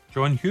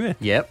 John Hewitt.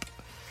 Yep.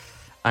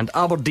 And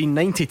Aberdeen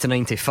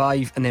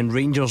 90-95, and then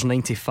Rangers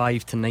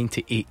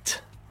 95-98.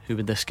 Who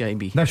would this guy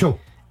be?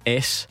 Initial.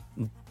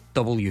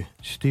 SW.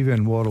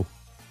 Stephen Worrell.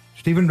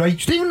 Stephen Wright.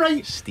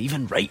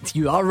 Stephen Wright.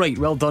 You are right.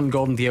 Well done,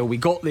 Gordon Dalziel. We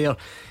got there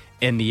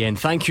in the end.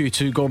 Thank you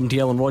to Gordon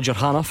Dalziel and Roger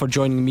Hanna for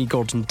joining me,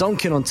 Gordon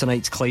Duncan, on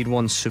tonight's Clyde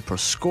One Super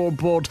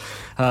Scoreboard.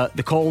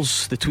 The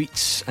calls, the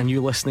tweets, and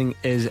you listening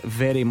is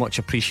very much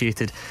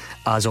appreciated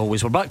as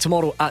always. We're back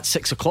tomorrow at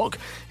 6 o'clock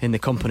in the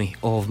company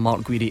of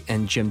Mark Guidi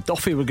and Jim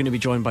Duffy. We're going to be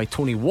joined by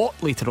Tony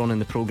Watt later on in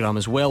the programme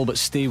as well, but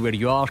stay where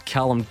you are.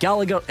 Callum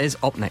Gallagher is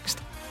up next.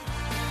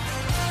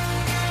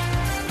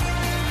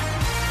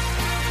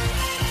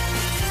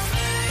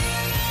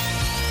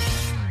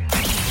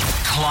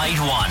 Clyde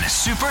One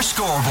Super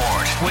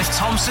Scoreboard with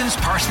Thompson's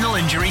Personal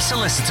Injury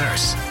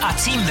Solicitors. A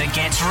team that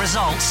gets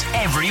results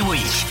every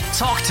week.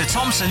 Talk to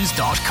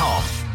Thompsons.com.